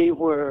got to be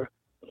where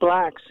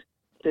blacks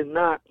did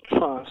not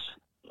trust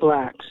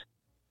blacks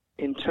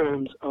in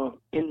terms of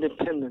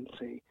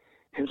independency.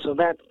 And so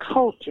that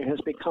culture has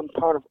become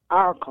part of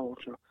our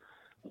culture,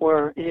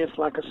 where if,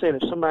 like I said,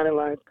 if somebody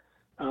like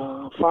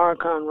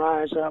Farrakhan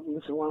rise up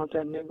and say, "Why don't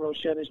that Negro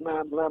shut his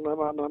mouth," blah, blah,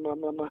 blah, blah, blah,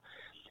 blah, blah.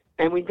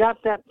 And we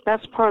got that,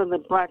 that's part of the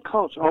black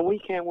culture. Oh, we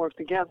can't work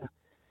together.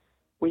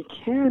 We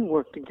can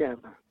work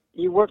together.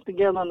 You work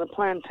together on the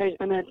plantation,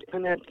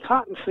 in that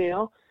cotton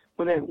field,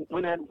 when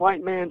that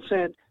white man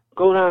said,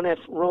 go down that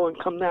row and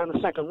come down the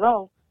second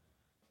row.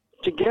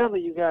 Together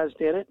you guys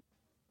did it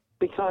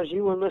because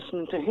you were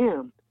listening to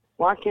him.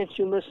 Why can't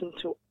you listen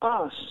to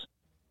us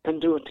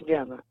and do it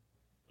together?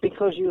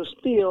 Because you're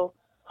still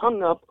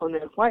hung up on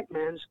that white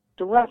man's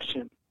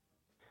direction.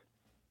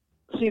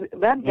 See,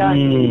 that guy,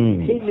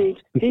 he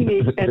needs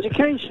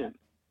education.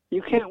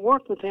 You can't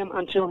work with him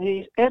until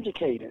he's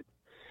educated.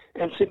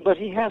 And see, but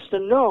he has to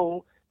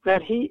know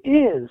that he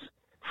is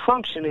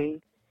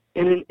functioning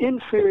in an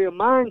inferior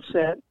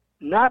mindset,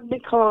 not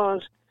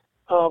because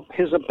of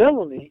his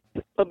ability,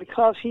 but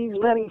because he's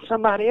letting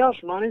somebody else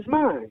run his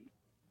mind.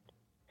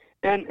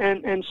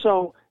 And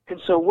so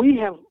we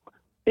have.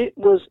 It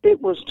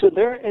was to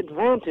their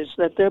advantage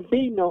that there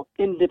be no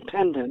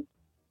independent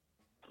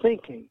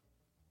thinking.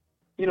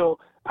 You know,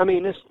 I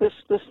mean, this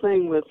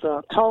thing with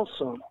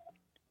Tulsa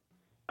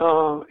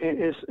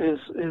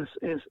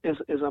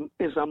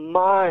is a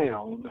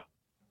mild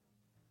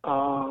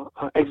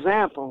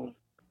example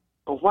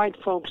of white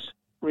folks'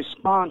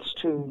 response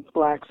to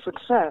black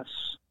success.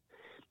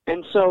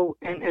 And so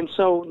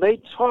they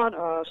taught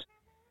us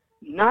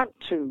not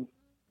to.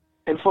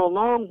 And for a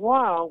long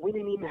while, we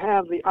didn't even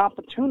have the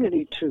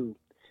opportunity to.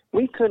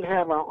 We couldn't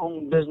have our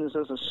own business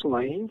as a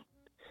slave.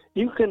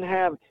 You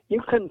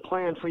couldn't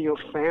plan for your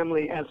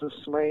family as a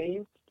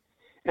slave.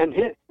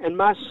 And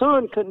my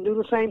son couldn't do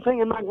the same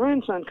thing, and my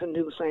grandson couldn't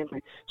do the same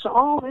thing. So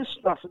all this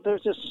stuff,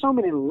 there's just so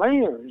many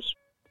layers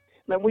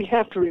that we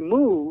have to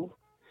remove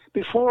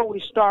before we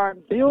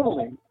start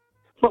building.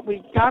 But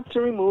we got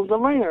to remove the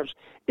layers.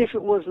 If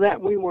it was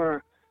that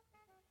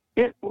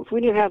if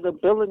we didn't have the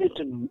ability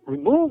to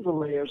remove the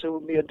layers, it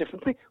would be a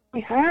different thing. We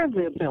have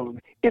the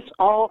ability. It's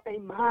all a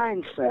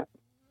mindset.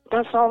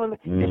 That's all.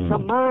 It's a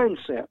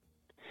mindset.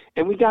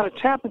 And we got to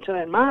tap into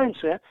that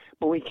mindset,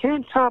 but we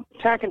can't tap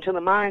into the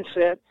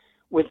mindset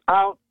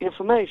without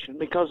information,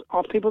 because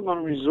all people are going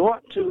to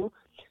resort to,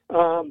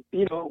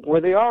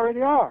 where they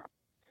already are.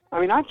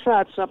 I mean, I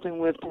tried something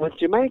with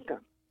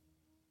Jamaica,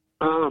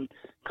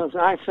 because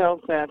I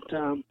felt that,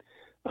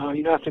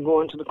 after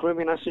going to the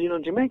Caribbean, I said,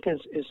 Jamaica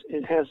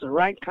it has the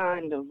right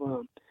kind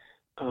of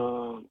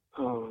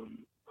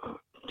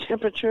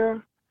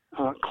temperature,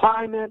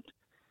 climate.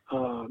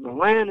 The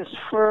land is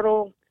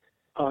fertile.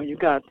 You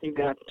got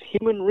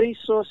human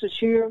resources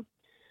here.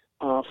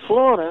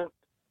 Florida,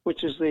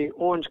 which is the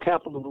orange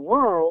capital of the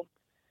world,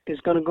 is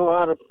going to go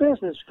out of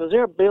business because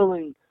they're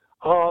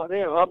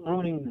they're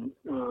uprooting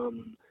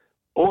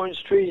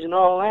orange trees and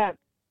all that.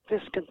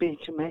 This could be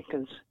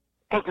Jamaica's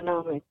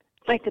economic.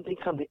 They could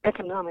become the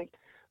economic,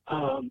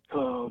 the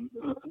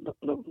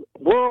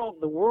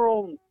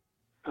world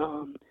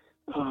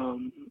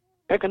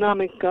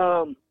economic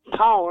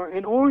power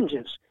in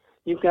oranges.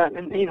 You've got,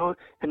 and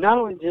not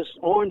only just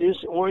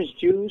oranges, orange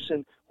juice,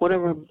 and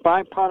whatever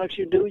byproducts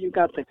you do. You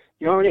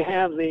already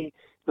have the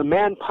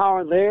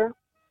manpower there.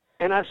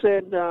 And I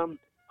said,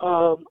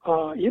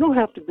 you don't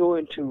have to go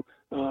into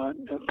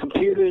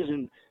computers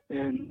and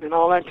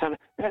all that kind of.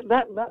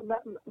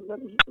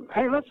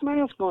 Hey, let somebody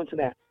else go into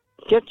that.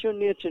 Get your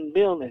niche and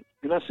build it.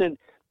 And I said,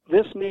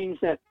 this means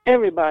that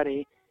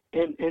everybody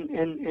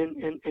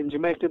in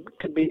Jamaica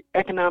could be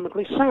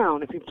economically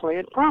sound if you play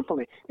it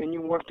properly and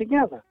you work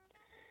together.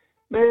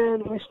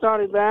 Man, we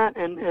started that,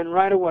 and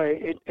right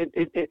away,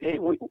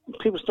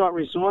 people start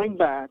resorting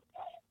back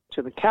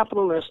to the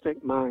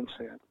capitalistic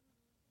mindset.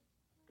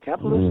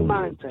 Capitalistic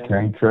mindset.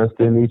 Can't trust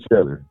in each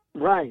other.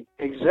 Right,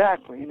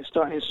 exactly, and it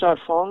started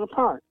falling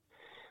apart.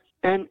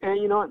 And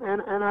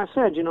I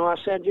said, it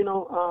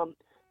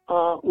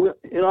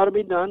ought to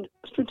be done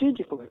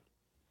strategically.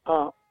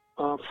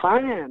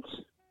 Finance.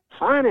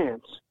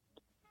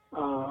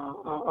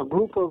 A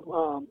group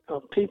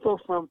of people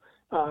from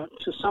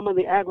to some of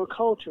the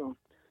agricultural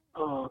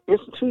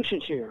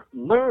institutions here.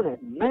 Learn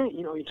it, man.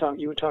 You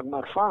were talking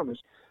about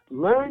farmers.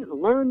 Learn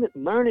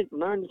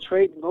the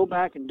trade, and go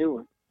back and do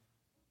it.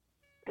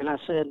 And I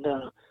said,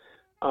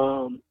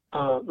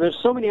 there's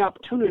so many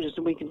opportunities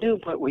that we can do,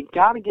 but we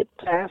got to get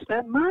past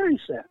that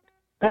mindset.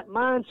 That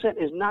mindset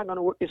is not going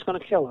to work. It's going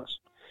to kill us,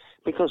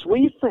 because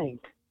we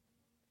think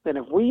that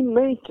if we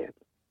make it,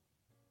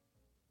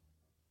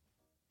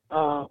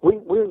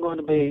 we're going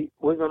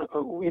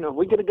to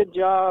we get a good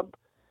job,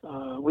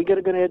 we get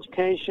a good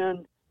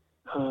education,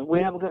 we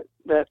have a good,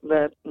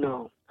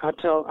 no. I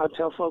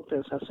tell folk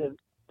this. I said,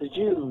 the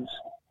Jews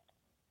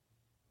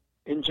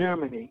in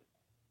Germany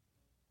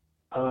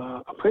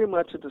are pretty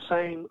much at the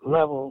same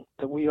level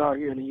that we are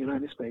here in the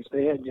United States.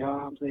 They had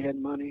jobs, they had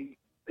money,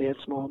 they had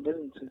small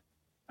businesses.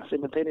 I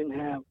said, but they didn't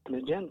have an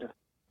agenda.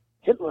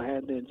 Hitler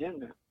had the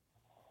agenda.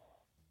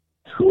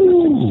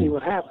 See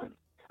what happened.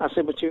 I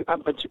said, but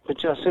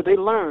I said they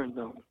learned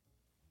though.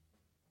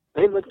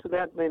 They looked at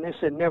that and they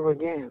said, never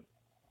again.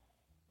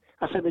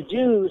 I said the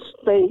Jews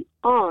stay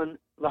on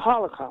the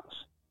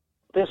Holocaust.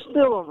 They're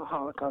still on the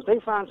Holocaust. They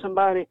find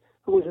somebody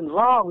who is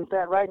involved with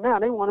that right now.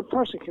 They want to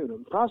prosecute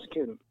them.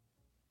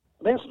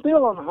 They're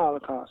still on the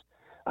Holocaust.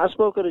 I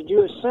spoke at a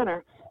Jewish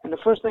center, and the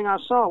first thing I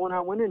saw when I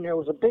went in there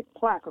was a big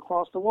plaque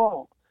across the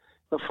wall.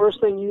 The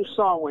first thing you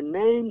saw were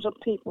names of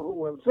people who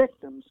were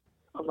victims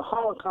of the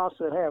Holocaust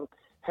that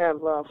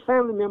have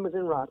family members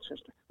in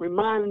Rochester,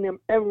 reminding them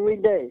every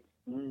day,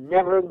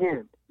 never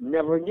again,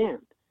 never again.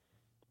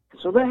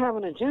 So they have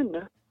an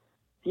agenda.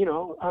 You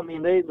know, I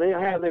mean, they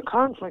have their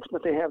conflicts,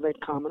 but they have that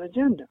common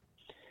agenda.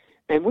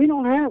 And we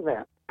don't have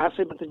that. I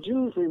said, but the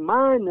Jews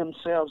remind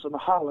themselves of the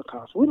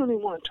Holocaust. We don't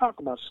even want to talk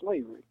about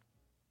slavery.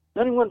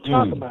 They don't even want to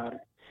talk about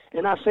it.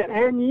 And I said,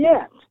 and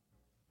yet,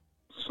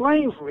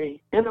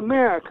 slavery in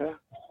America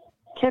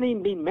can't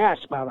even be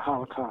matched by the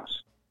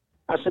Holocaust.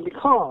 I said,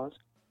 because,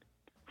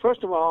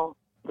 first of all,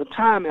 the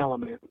time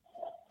element.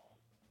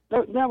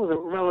 That was a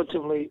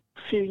relatively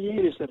few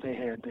years that they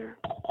had there.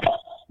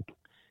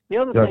 The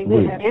other thing,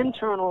 they had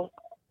internal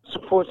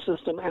support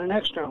system and an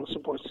external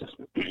support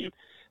system.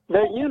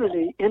 Their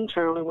unity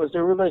internally was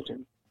their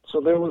religion. So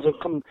there was a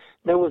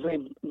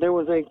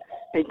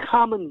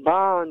common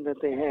bond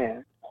that they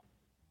had.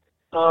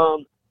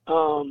 So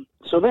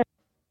that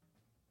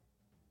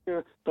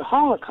the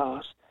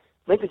Holocaust,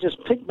 they could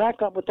just pick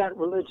back up with that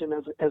religion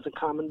as a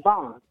common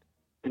bond,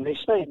 and they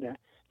stayed there.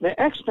 The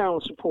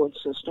external support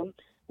system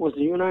was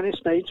the United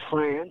States,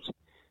 France,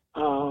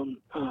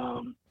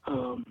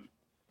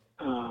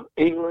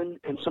 England,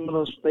 and some of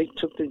those. They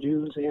took the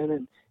Jews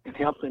in and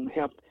helped them.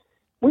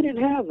 We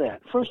didn't have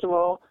that. First of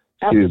all,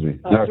 after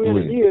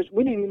 300 years,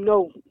 we didn't even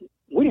know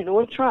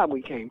what tribe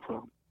we came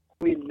from.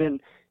 We'd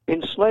been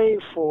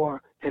enslaved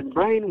and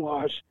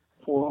brainwashed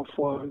for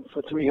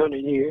 300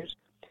 years,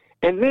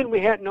 and then we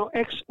had no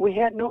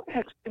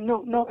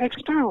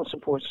external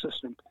support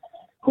system.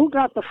 Who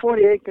got the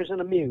 40 acres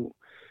and a mule?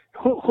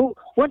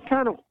 What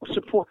kind of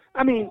support?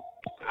 I mean,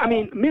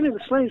 many of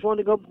the slaves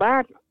wanted to go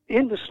back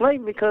into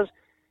slavery because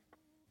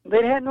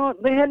they had no.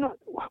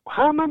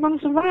 How am I going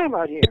to survive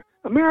out here?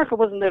 America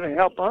wasn't there to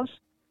help us,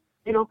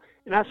 you know.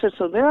 And I said,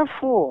 so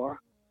therefore,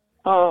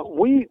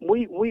 we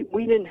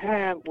didn't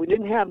have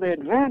the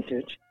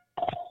advantage,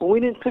 but we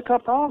didn't pick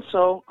up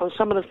also on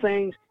some of the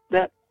things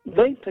that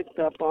they picked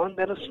up on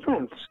that are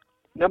strengths.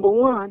 Number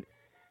one,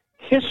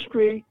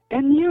 history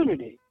and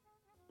unity.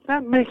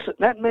 That makes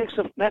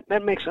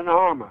an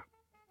armor.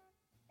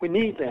 We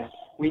need that.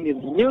 We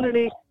need the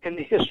unity and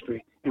the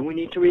history, and we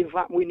need to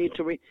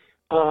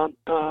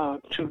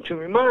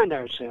remind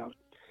ourselves.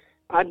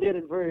 I did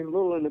it very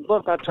little in the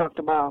book. I talked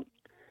about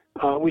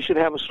we should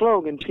have a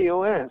slogan,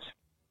 POS.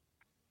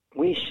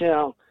 We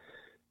shall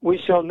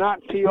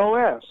not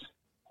POS.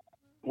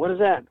 What is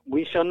that?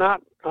 We shall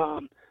not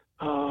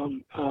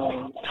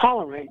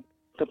tolerate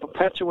the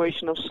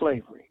perpetuation of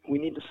slavery. We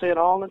need to say it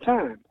all the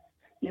time.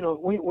 You know,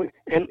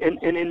 and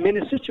in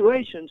many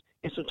situations,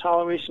 it's a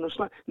toleration of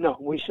slavery. No,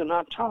 we shall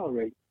not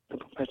tolerate the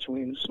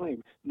perpetuation of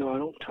slavery. No, I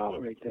don't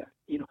tolerate that.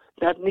 You know,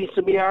 that needs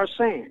to be our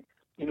saying.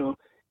 You know,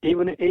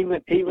 even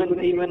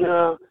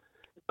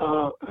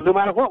no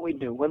matter what we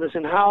do, whether it's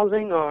in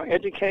housing or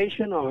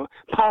education or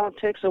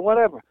politics or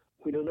whatever,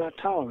 we do not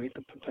tolerate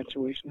the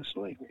perpetuation of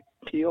slavery.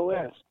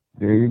 POS.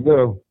 There you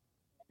go.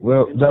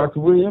 Well,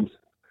 Dr. Williams?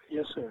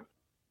 Yes, sir.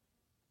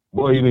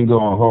 Boy, you've been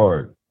going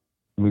hard.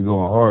 You've been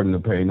going hard in the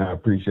pain. I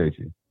appreciate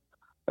you.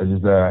 I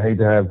just hate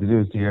to have to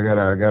do this to you. I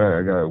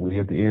gotta. We're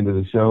at the end of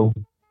the show,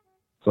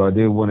 so I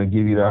did want to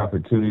give you the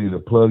opportunity to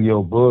plug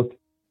your book,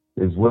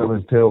 as well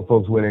as tell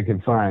folks where they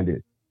can find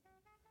it.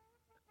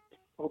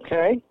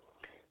 Okay.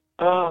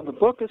 The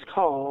book is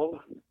called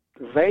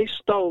 "They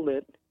Stole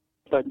It,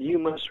 But You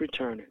Must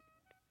Return It."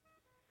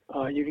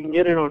 You can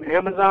get it on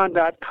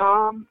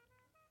Amazon.com,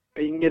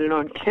 or you can get it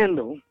on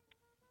Kindle,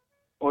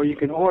 or you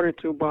can order it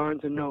through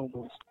Barnes and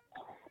Nobles.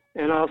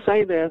 And I'll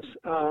say this,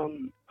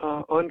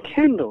 on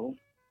Kindle,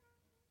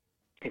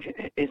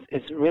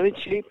 it's really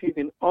cheap. You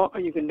can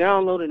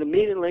download it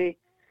immediately,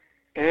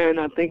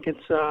 and I think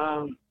it's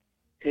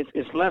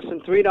less than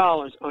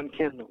 $3 on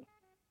Kindle.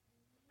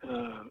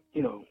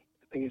 You know,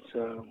 I think it's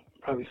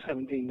probably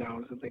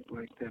 $17, I think,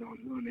 like that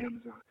on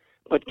Amazon.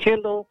 But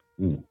Kindle,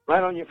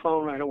 right on your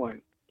phone right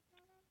away.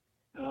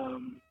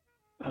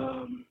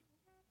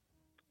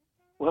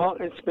 Well,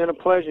 it's been a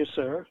pleasure,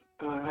 sir.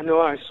 I know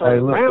I saw. Hey,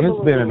 look,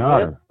 it's been an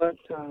honor. But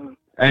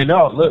hey,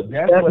 no, look,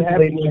 that's what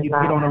happens when you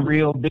get on a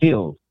real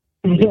bill.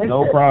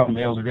 No problem,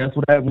 Elder. That's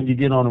what happens when you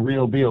get on a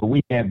real bill.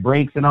 We had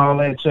breaks and all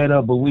that set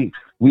up, but we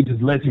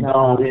just let you go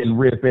on and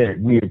rip at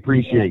it. We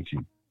appreciate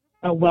you.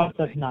 A wealth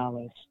of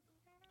knowledge.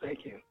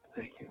 Thank you.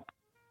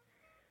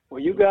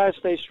 Well, you guys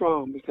stay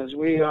strong, because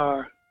we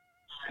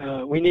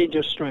need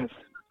your strength.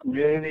 We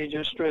really need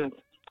your strength.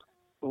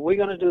 But we're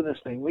going to do this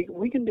thing.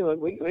 We can do it.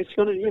 It's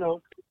going to, you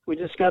know, we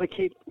just got to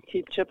keep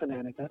chipping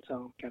at it. That's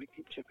all. Got to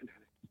keep chipping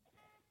at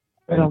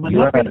it. So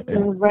whenever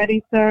you're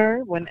ready,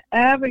 sir,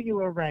 whenever you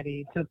are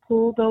ready to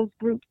pull those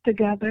groups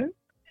together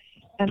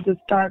and to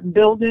start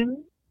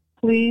building,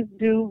 please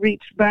do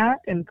reach back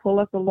and pull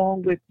us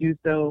along with you.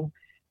 So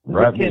we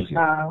can,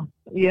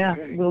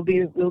 okay.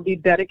 we'll be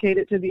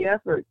dedicated to the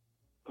effort.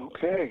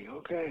 Okay.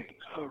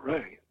 All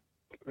right.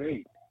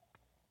 Great.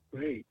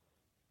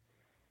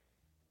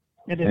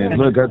 And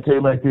look, I'll tell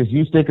you like this,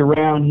 you stick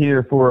around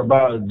here for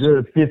about a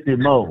good 50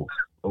 more,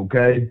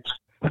 okay?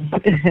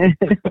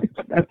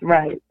 That's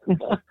right.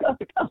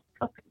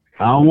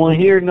 I don't want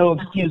to hear no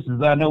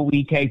excuses. I know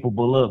we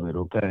capable of it,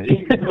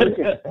 okay?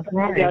 Okay.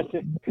 I got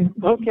you.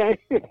 Okay.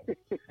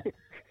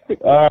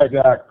 All right,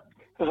 Doc.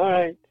 All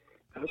right.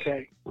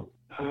 Okay. All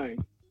right.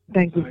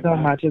 Thank you All right, so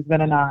bye. much. It's been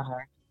an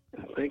honor.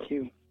 Thank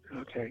you.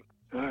 Okay.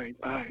 All right.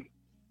 Bye.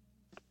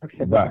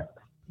 Okay, Bye.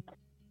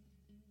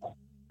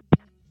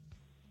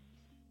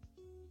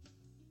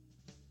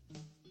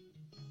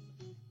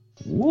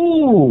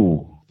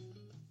 Woo!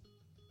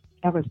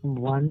 That was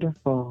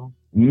wonderful.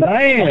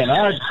 Man,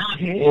 I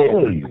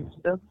tell you.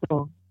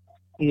 Wonderful.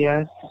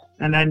 Yes,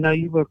 and I know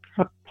you were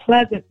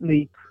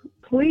pleasantly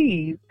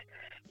pleased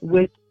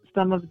with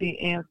some of the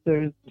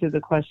answers to the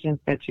questions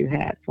that you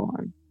had for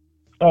him.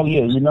 Oh,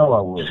 yeah, you know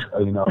I would.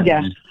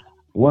 Yeah.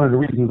 One of the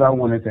reasons I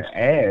wanted to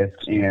ask,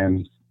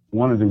 and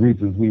one of the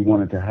reasons we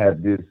wanted to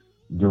have this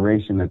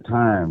duration of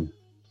time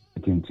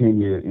to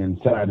continue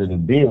inside of the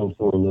bill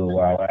for a little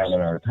while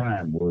after our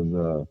time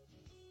was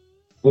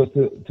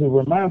to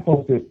remind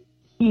folks that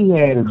he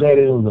had a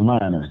daddy that was a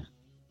minor.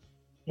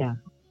 Yeah.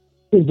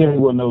 His daddy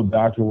wasn't no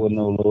doctor, wasn't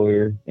no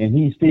lawyer, and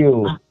his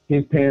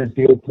parents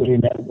still put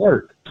in that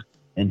work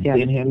and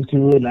sent him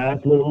to a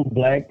nice little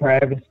black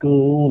private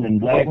school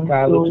and black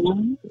college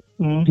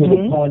to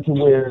the point to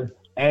where,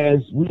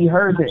 as we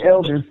heard the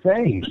elders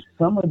say,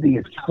 some of the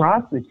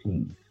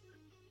atrocities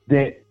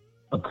that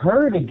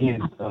occurred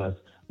against us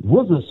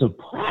was a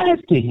surprise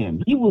to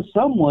him. He was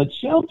somewhat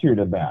sheltered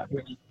about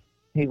it.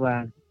 He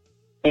was.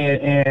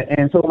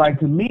 And so, like,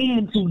 to me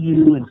and to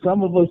you and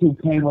some of us who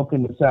came up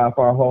in the South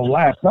our whole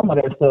life, some of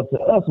that stuff to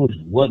us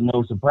wasn't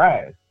no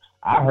surprise.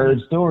 I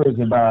heard stories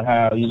about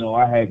how,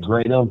 I had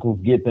great uncles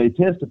get their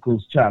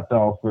testicles chopped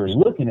off for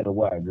looking at a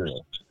white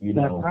girl,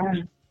 That's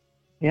right.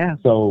 Yeah.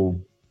 So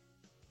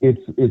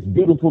it's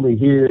beautiful to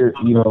hear,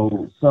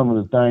 some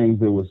of the things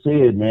that were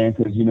said, man,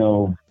 because,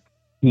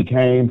 he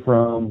came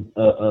from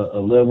a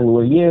level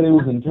where, there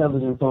was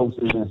intelligent folks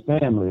in his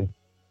family,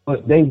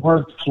 but they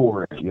worked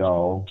for it,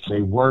 y'all.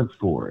 They worked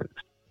for it.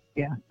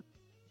 Yeah.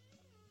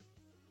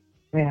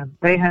 Yeah.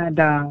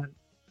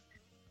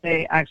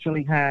 They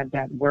actually had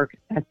that work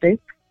ethic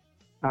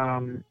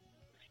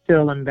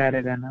still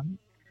embedded in them,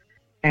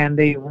 and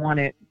they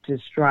wanted to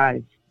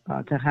strive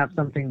to have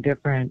something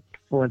different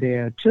for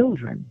their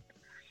children.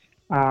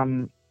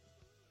 And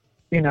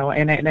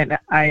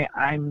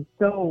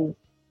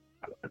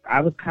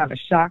I was kind of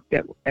shocked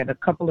at a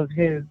couple of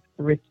his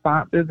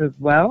responses as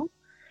well,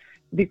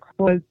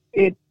 because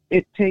it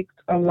takes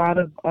a lot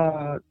of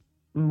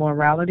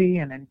morality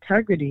and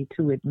integrity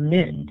to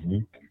admit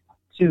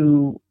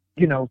to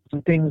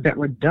some things that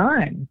were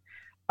done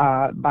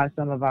by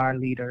some of our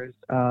leaders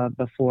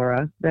before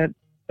us that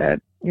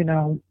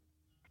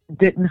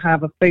didn't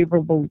have a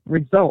favorable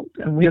result,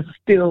 and we're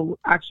still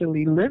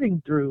actually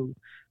living through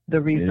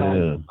the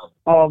results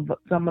of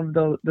some of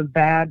the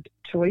bad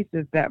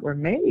choices that were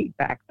made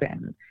back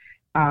then.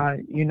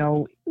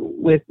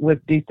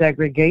 With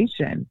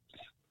desegregation,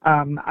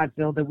 I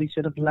feel that we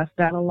should have left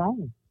that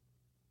alone.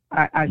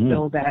 I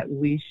feel that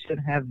we should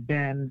have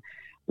been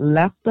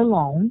left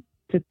alone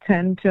to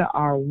tend to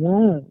our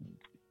wounds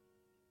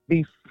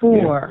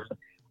before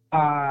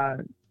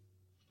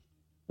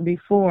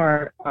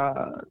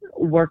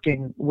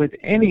working with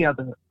any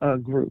other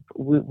group.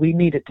 We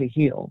needed to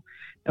heal,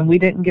 and we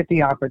didn't get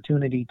the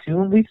opportunity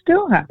to, and we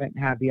still haven't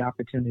had the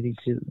opportunity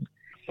to.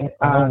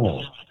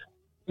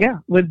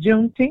 With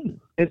Juneteenth,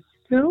 as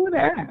soon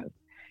as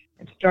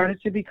it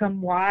started to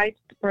become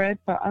widespread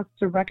for us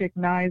to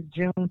recognize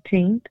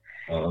Juneteenth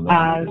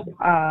as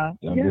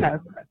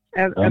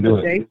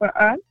a day for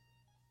us,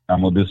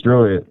 I'm going to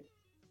destroy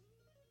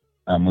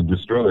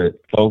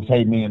it. Folks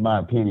hate me, in my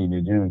opinion,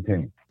 in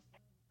Juneteenth.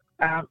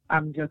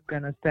 I'm just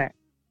going to say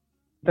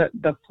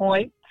the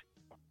point.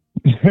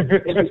 I'm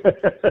going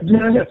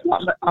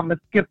to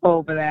skip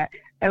over that,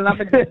 and I'm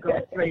going to just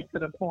go straight to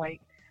the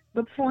point.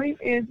 The point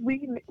is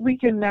we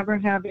can never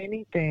have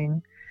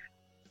anything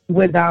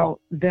without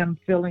them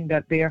feeling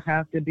that there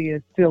has to be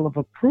a seal of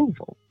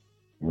approval.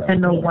 Right.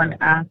 And no one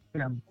asked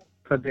them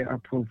for their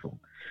approval.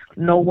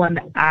 No one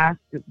asked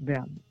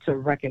them to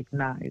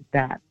recognize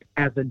that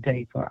as a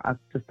day for us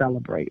to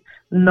celebrate.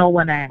 No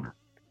one asked.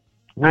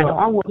 Well, I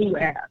don't know who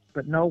asked,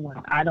 but no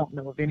one. I don't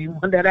know of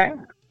anyone that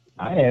asked.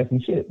 I asked some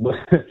shit, but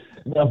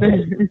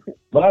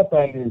my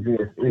thing is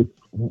this: it's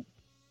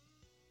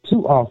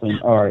too often.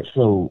 All right,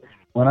 so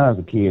when I was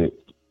a kid,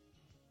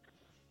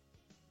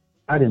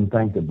 I didn't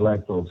think that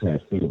black folks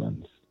had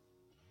feelings,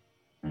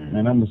 and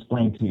I'm gonna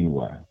explain to you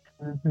why.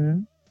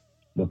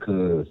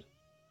 Because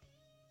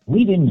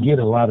we didn't get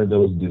a lot of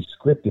those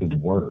descriptive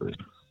words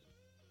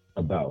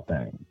about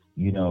things.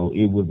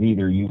 It was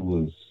either you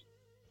was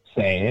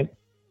sad,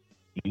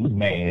 you was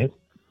mad,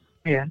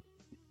 and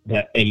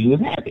you was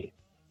happy.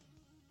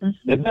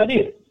 That's not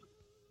it.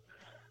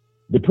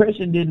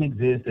 Depression didn't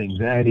exist,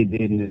 anxiety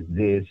didn't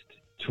exist,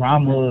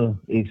 trauma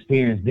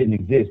experience didn't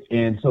exist.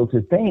 And so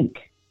to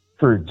think,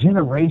 for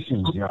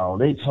generations, y'all,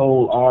 they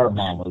told our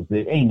mamas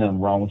that ain't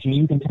nothing wrong with you.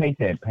 You can take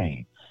that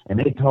pain. and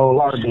they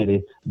told our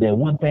daddy that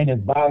one thing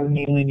that's bothering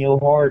you in your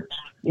heart,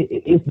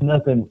 it's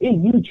nothing.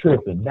 You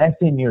tripping.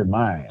 That's in your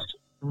mind.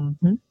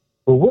 Mm-hmm.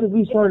 But what have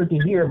we started to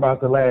hear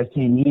about the last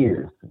 10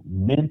 years?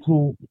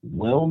 Mental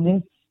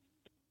wellness.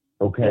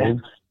 Okay. Yeah.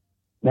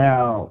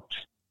 Now,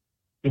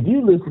 if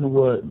you listen to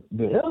what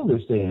the elder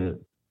said,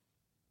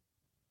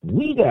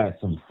 we got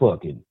some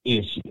fucking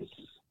issues.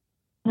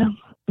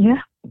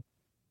 Yeah.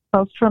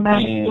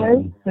 Post-traumatic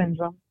stress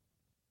syndrome.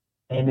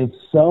 And it's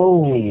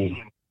so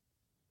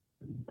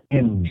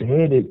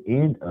embedded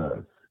in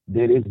us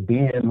that it's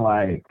being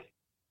like,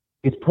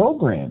 it's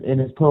programmed.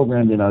 And it's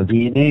programmed in our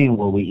DNA and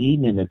what we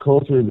eat and the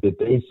culture that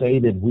they say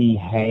that we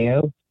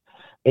have.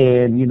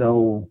 And, you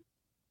know,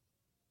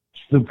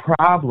 the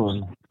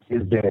problem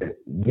is that,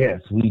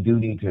 yes, we do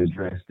need to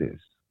address this.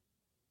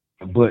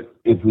 But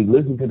if we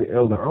listen to the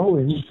elder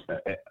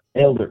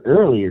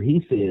earlier,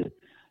 he said,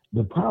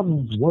 the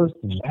problem's worse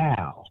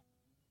now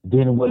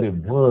than what it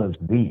was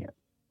then.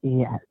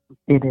 Yes,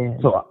 it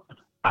is. So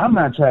I'm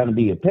not trying to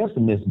be a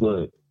pessimist,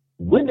 but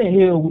when the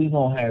hell we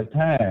gonna have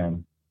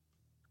time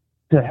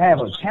to have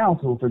a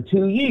council for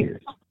 2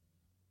 years?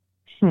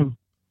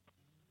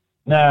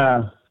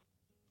 Now,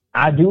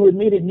 I do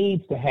admit it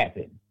needs to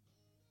happen.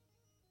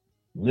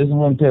 Listen to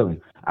what I'm telling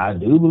you. I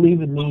do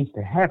believe it needs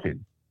to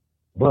happen.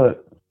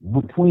 But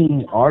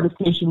between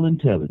artificial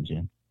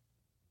intelligence,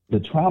 the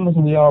traumas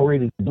we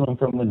already doing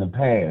from in the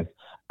past,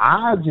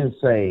 I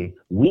just say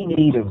we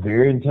need a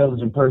very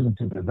intelligent person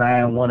to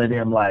design one of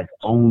them like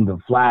on the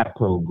fly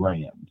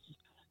programs,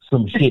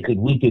 some shit that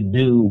we could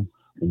do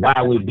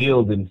while we're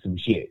building some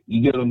shit.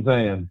 You get what I'm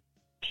saying?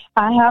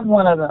 I have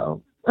one of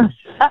those.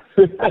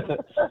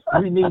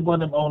 We need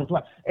one of them on the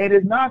fly. And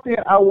it's not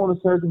that I want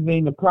to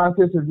circumvent the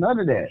process or none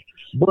of that,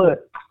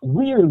 but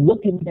we're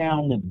looking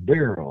down the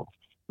barrel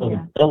of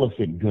an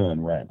elephant gun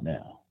right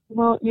now.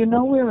 Well, you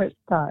know where it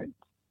starts,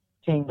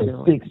 King A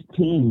Julie.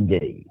 16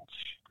 gauge.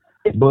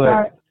 It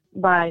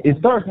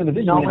starts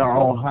individually in our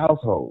own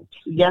household.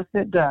 Yes,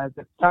 it does.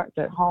 It starts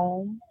at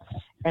home,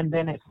 and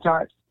then it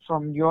starts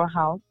from your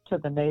house to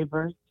the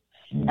neighbors,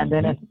 and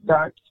then it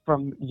starts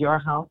from your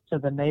house to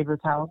the neighbor's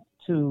house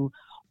to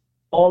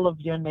all of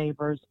your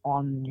neighbors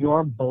on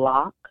your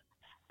block,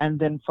 and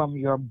then from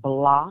your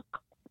block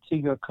to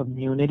your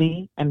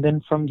community, and then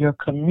from your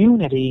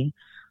community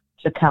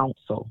to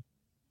council.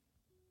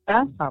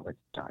 That's how it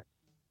starts.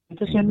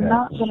 Because you're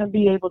not going to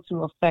be able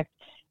to affect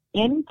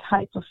any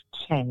type of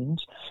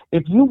change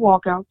if you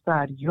walk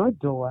outside your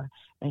door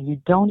and you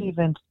don't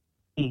even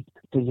speak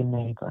to your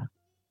neighbor.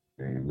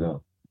 There you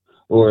go.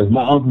 Or as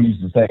my uncle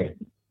used to say,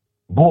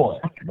 boy,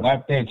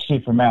 wipe that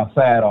shit from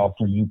outside off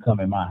when you come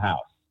in my house.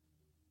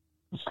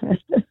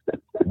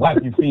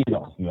 Wipe your feet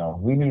off, you know.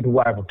 We need to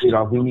wipe our feet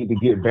off. We need to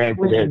get back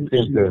to that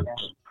sense of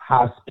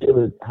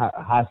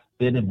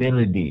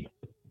hospitability,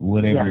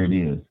 whatever it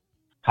is.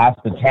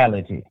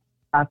 Hospitality.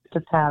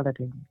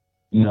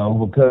 You know,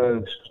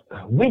 because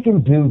we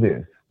can do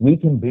this. We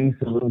can be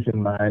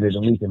solution-minded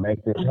and we can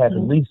make this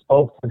happen. We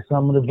spoke to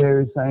some of the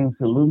very same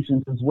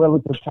solutions as well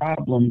as the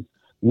problems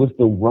with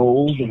the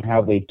roles and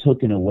how they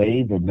took it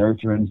away, the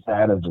nurturing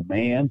side of the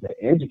man, the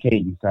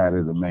educating side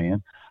of the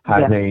man,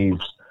 how they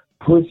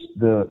pushed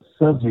the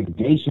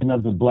subjugation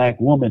of the black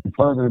woman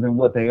further than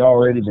what they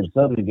already been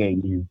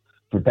subjugating you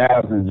for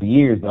thousands of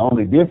years. The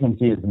only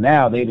difference is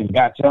now they done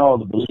got y'all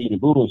to believe the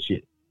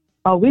bullshit.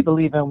 Oh, we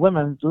believe in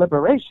women's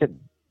liberation.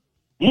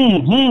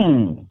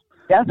 Mm-hmm.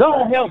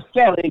 Don't help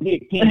Sally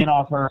get Ken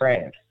off her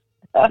ass.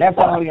 That's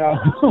all y'all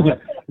do.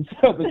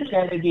 So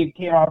Sally get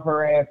Ken off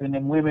her ass, and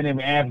then women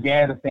in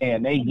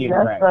Afghanistan, they get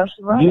right.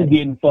 You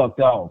getting fucked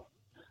off.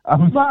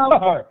 I'm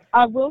sorry.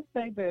 I will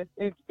say this: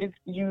 if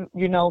you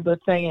know the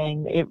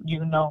saying, if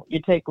you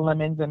take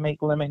lemons and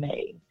make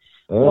lemonade.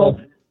 Well,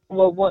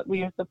 what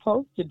we are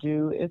supposed to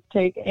do is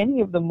take any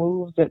of the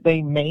moves that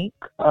they make,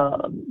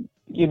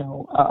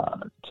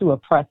 to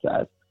oppress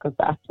us, because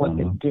that's what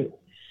they do.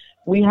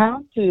 We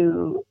have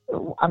to.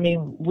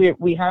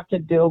 We have to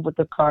deal with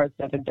the cards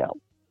that are dealt.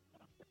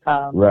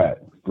 Right.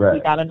 We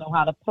got to know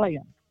how to play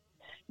them.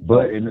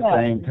 But in the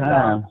same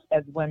time,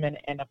 as women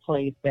in a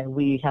place that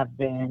we have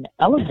been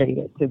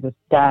elevated to the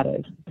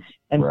status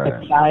in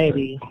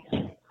society,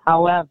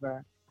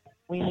 however,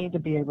 we need to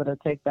be able to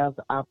take those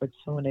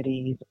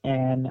opportunities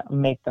and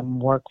make them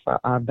work for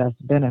our best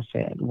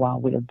benefit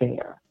while we're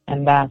there.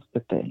 And that's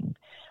the thing.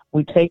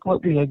 We take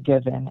what we are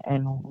given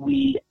and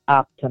we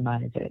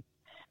optimize it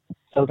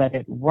so that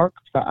it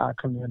works for our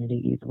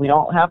communities. We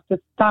don't have to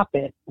stop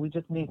it. We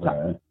just need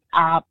to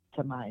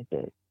optimize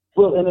it.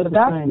 Well, and at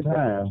the same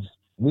time,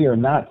 we are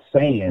not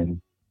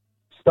saying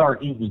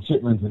start eating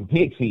chitlins and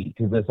pig feet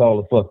because that's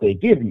all the fuck they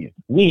give you.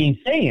 We ain't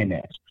saying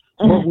that.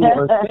 What we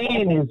are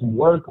saying is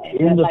work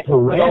in the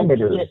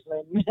parameters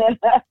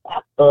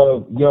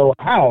of your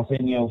house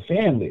and your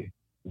family.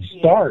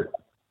 Start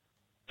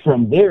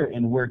from there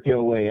and work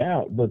your way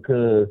out,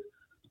 because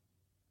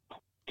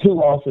too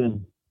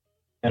often,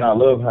 and I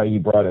love how you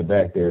brought it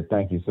back there.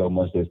 Thank you so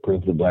much. There's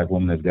proof the black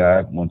woman is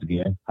God. Once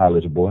again, holla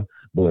at your boy.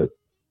 But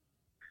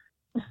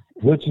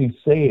what you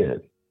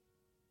said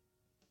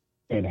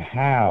at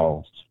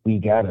how we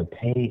got to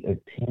pay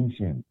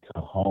attention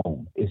to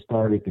home. It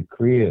started the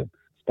crib,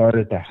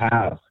 started the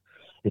house,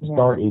 it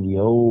started in the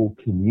old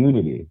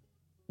community.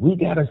 We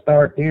got to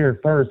start there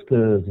first,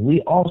 because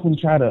we often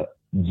try to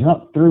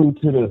jump through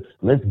to the,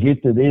 let's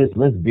get to this,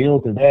 let's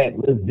build to that,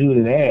 let's do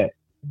to that.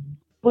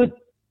 But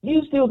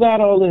you still got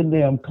all in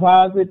them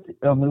closet,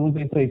 what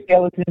they say,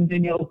 skeletons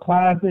in your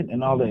closet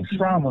and all that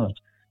trauma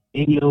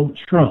in your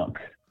trunk.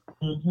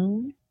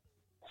 Mm-hmm.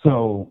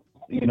 So,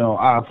 you know,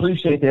 I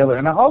appreciate the elder.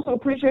 And I also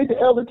appreciate the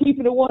elder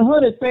keeping it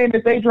 100, saying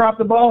that they dropped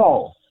the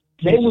ball.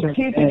 They was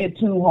kicking it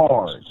too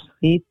hard.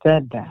 He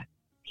said that.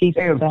 They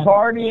was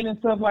partying and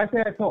stuff like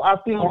that. So I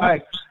feel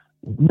like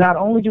not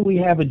only do we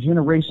have a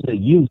generation of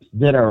youth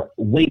that are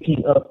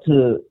waking up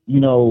to,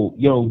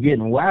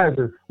 getting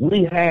wiser,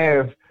 we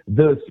have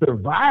the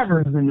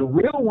survivors and the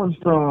real ones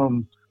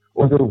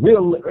or the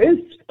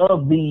realest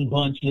of the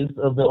bunches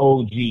of the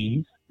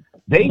OGs.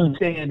 They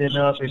standing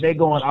up and they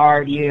going, all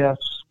right, yeah,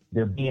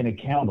 they're being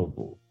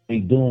accountable. They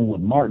doing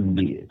what Martin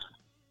did.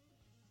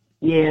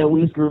 Yeah,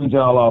 we screwed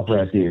y'all off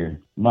right there.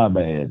 My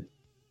bad.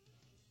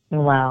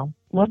 Wow.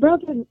 Well,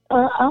 brother,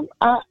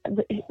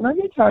 let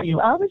me tell you,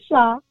 I was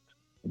shocked.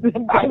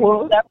 I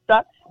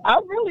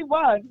really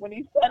was. When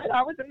he said it,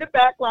 I was in the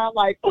background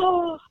like,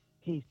 oh,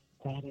 he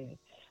said it.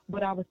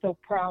 But I was so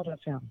proud of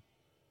him.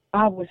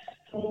 I was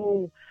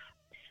so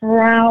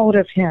proud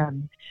of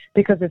him,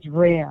 because it's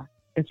rare.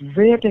 It's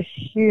rare to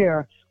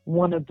hear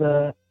one of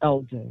the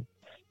elders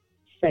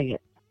say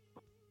it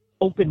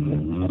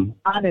openly,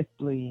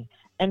 honestly,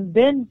 and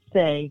then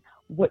say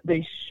what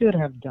they should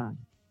have done.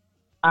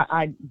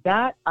 I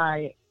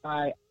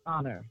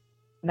honor.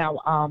 Now,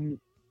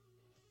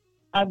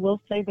 I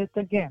will say this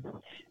again,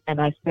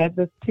 and I said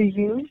this to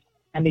you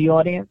and the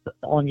audience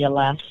on your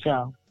last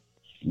show.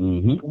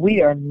 Mm-hmm.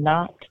 We are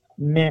not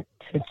meant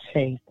to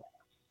chase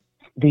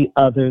the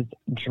other's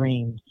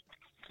dreams.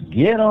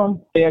 Get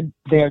them.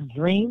 Their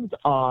dreams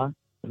are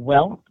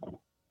wealth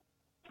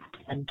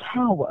and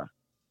power.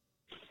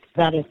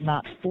 That is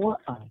not for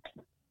us.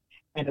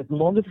 And as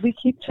long as we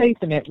keep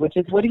chasing it, which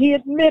is what he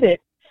admitted,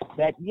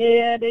 that,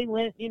 they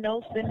went,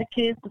 send the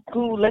kids to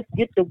school, let's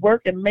get to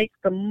work and make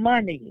some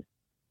money.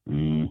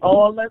 Mm-hmm.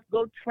 Or let's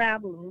go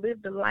travel and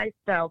live the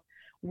lifestyle.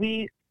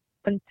 We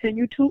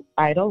continue to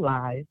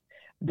idolize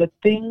the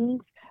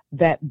things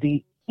that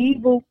the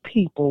evil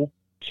people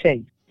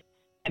chase.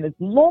 And as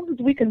long as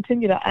we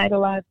continue to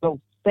idolize those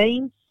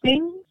same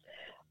things,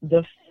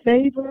 the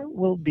favor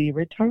will be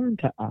returned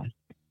to us.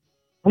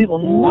 We will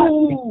not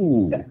be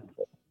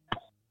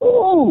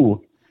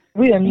successful.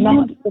 We are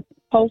not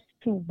supposed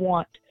to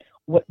want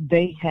what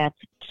they have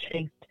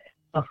chased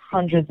for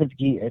hundreds of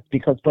years,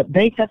 because what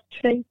they have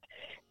chased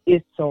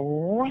is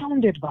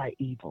surrounded by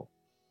evil.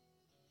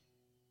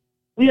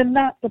 We are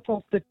not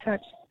supposed to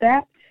touch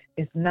that.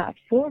 It's not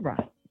for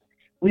us.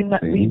 We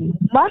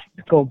must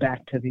go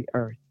back to the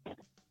earth,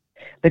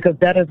 because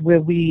that is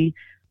where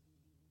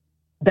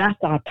that's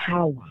our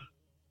power.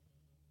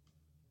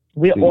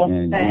 We're all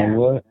there. You know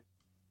what?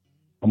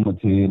 I'm going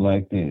to tell you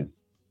like this.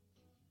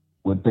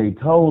 What they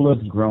told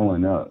us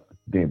growing up,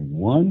 that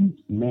one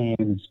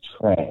man's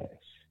trash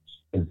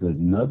is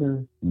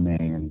another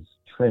man's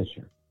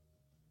treasure.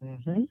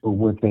 Mm-hmm. But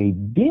what they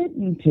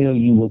didn't tell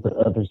you was the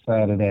other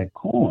side of that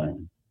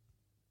coin,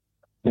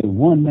 that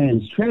one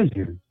man's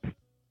treasure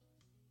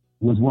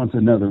was once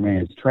another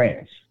man's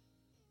trash.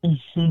 You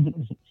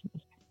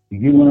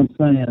get what I'm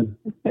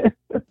saying?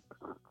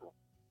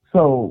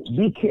 So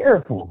be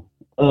careful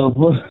of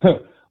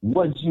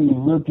what you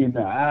looking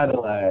to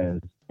idolize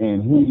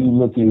and who you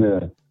looking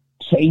to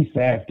chase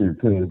after,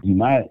 because you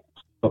might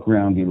fuck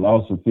around and get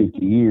lost for 50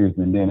 years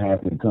and then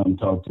have to come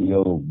talk to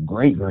your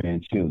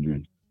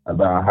great-grandchildren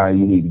about how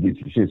you need to get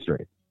your shit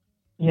straight.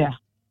 Yeah,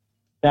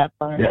 that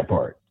part. That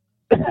part.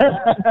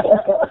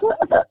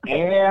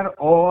 And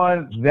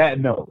on that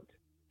note,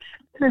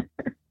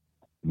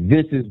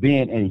 this has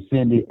been a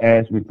Cindy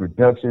Ashby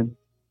production.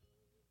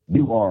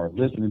 You are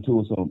listening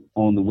to us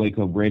on the Wake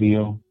Up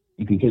Radio.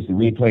 You can catch the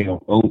replay on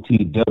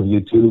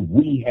OTW2.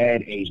 We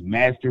had a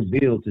master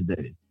build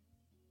today.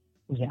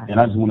 Yeah. And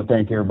I just want to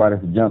thank everybody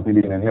for jumping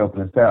in and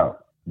helping us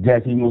out.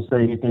 Jackie, you want to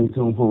say anything to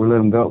them before we let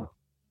them go?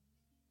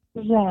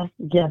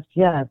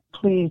 Yes,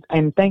 please.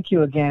 And thank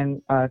you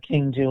again,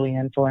 King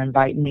Julian, for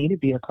inviting me to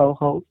be a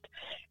co-host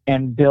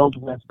and build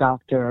with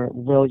Dr.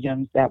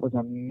 Williams. That was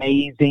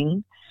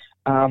amazing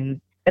and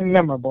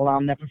memorable.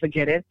 I'll never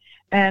forget it.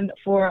 And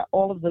for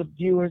all of the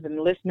viewers and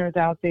listeners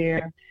out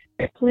there,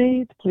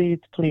 please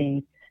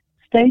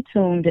stay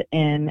tuned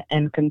in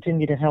and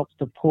continue to help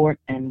support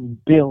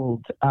and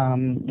build.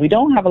 We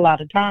don't have a lot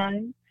of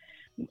time,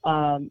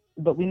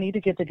 but we need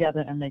to get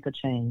together and make a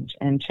change.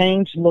 And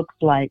change looks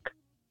like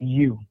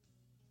you.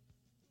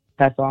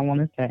 That's all I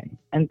want to say.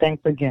 And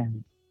thanks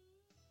again.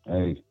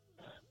 Hey,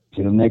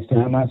 till next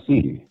time I see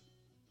you.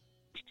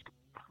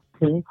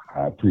 Peace.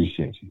 I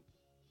appreciate you.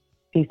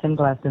 Peace and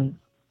blessings.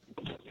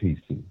 Peace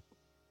to you.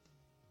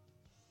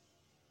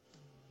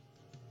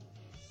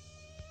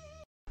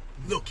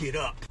 Look it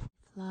up.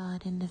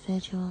 Flawed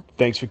individual.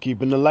 Thanks for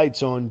keeping the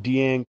lights on,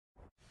 Deang.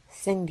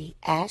 Cindy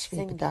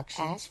Ashby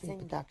Production.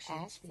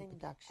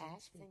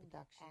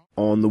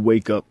 On the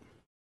Wake Up.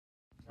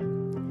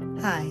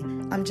 Hi,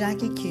 I'm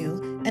Jackie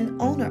Q, and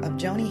owner of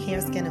Joni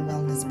Hair, Skin, and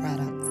Wellness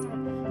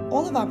Products.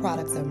 All of our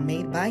products are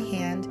made by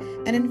hand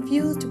and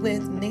infused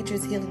with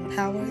nature's healing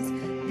powers,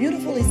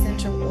 beautiful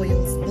essential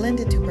oils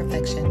blended to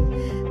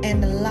perfection,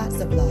 and lots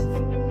of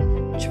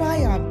love.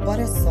 Try our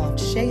Butter Soft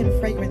Shea and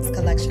Fragrance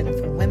collection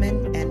for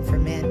women and for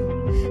men,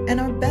 and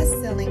our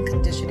best-selling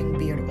conditioning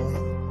beard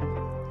oil.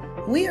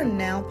 We are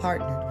now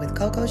partnered with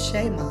Coco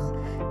Shea Ma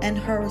and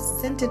her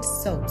scented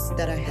soaps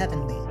that are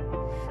heavenly.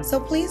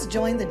 So please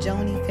join the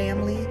Joni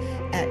family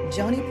at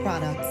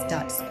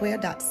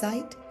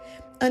joniproducts.square.site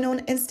and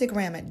on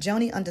Instagram at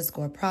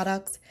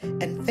Joni_products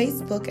and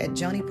Facebook at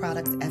Joni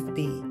Products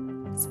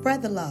FB.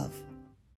 Spread the love.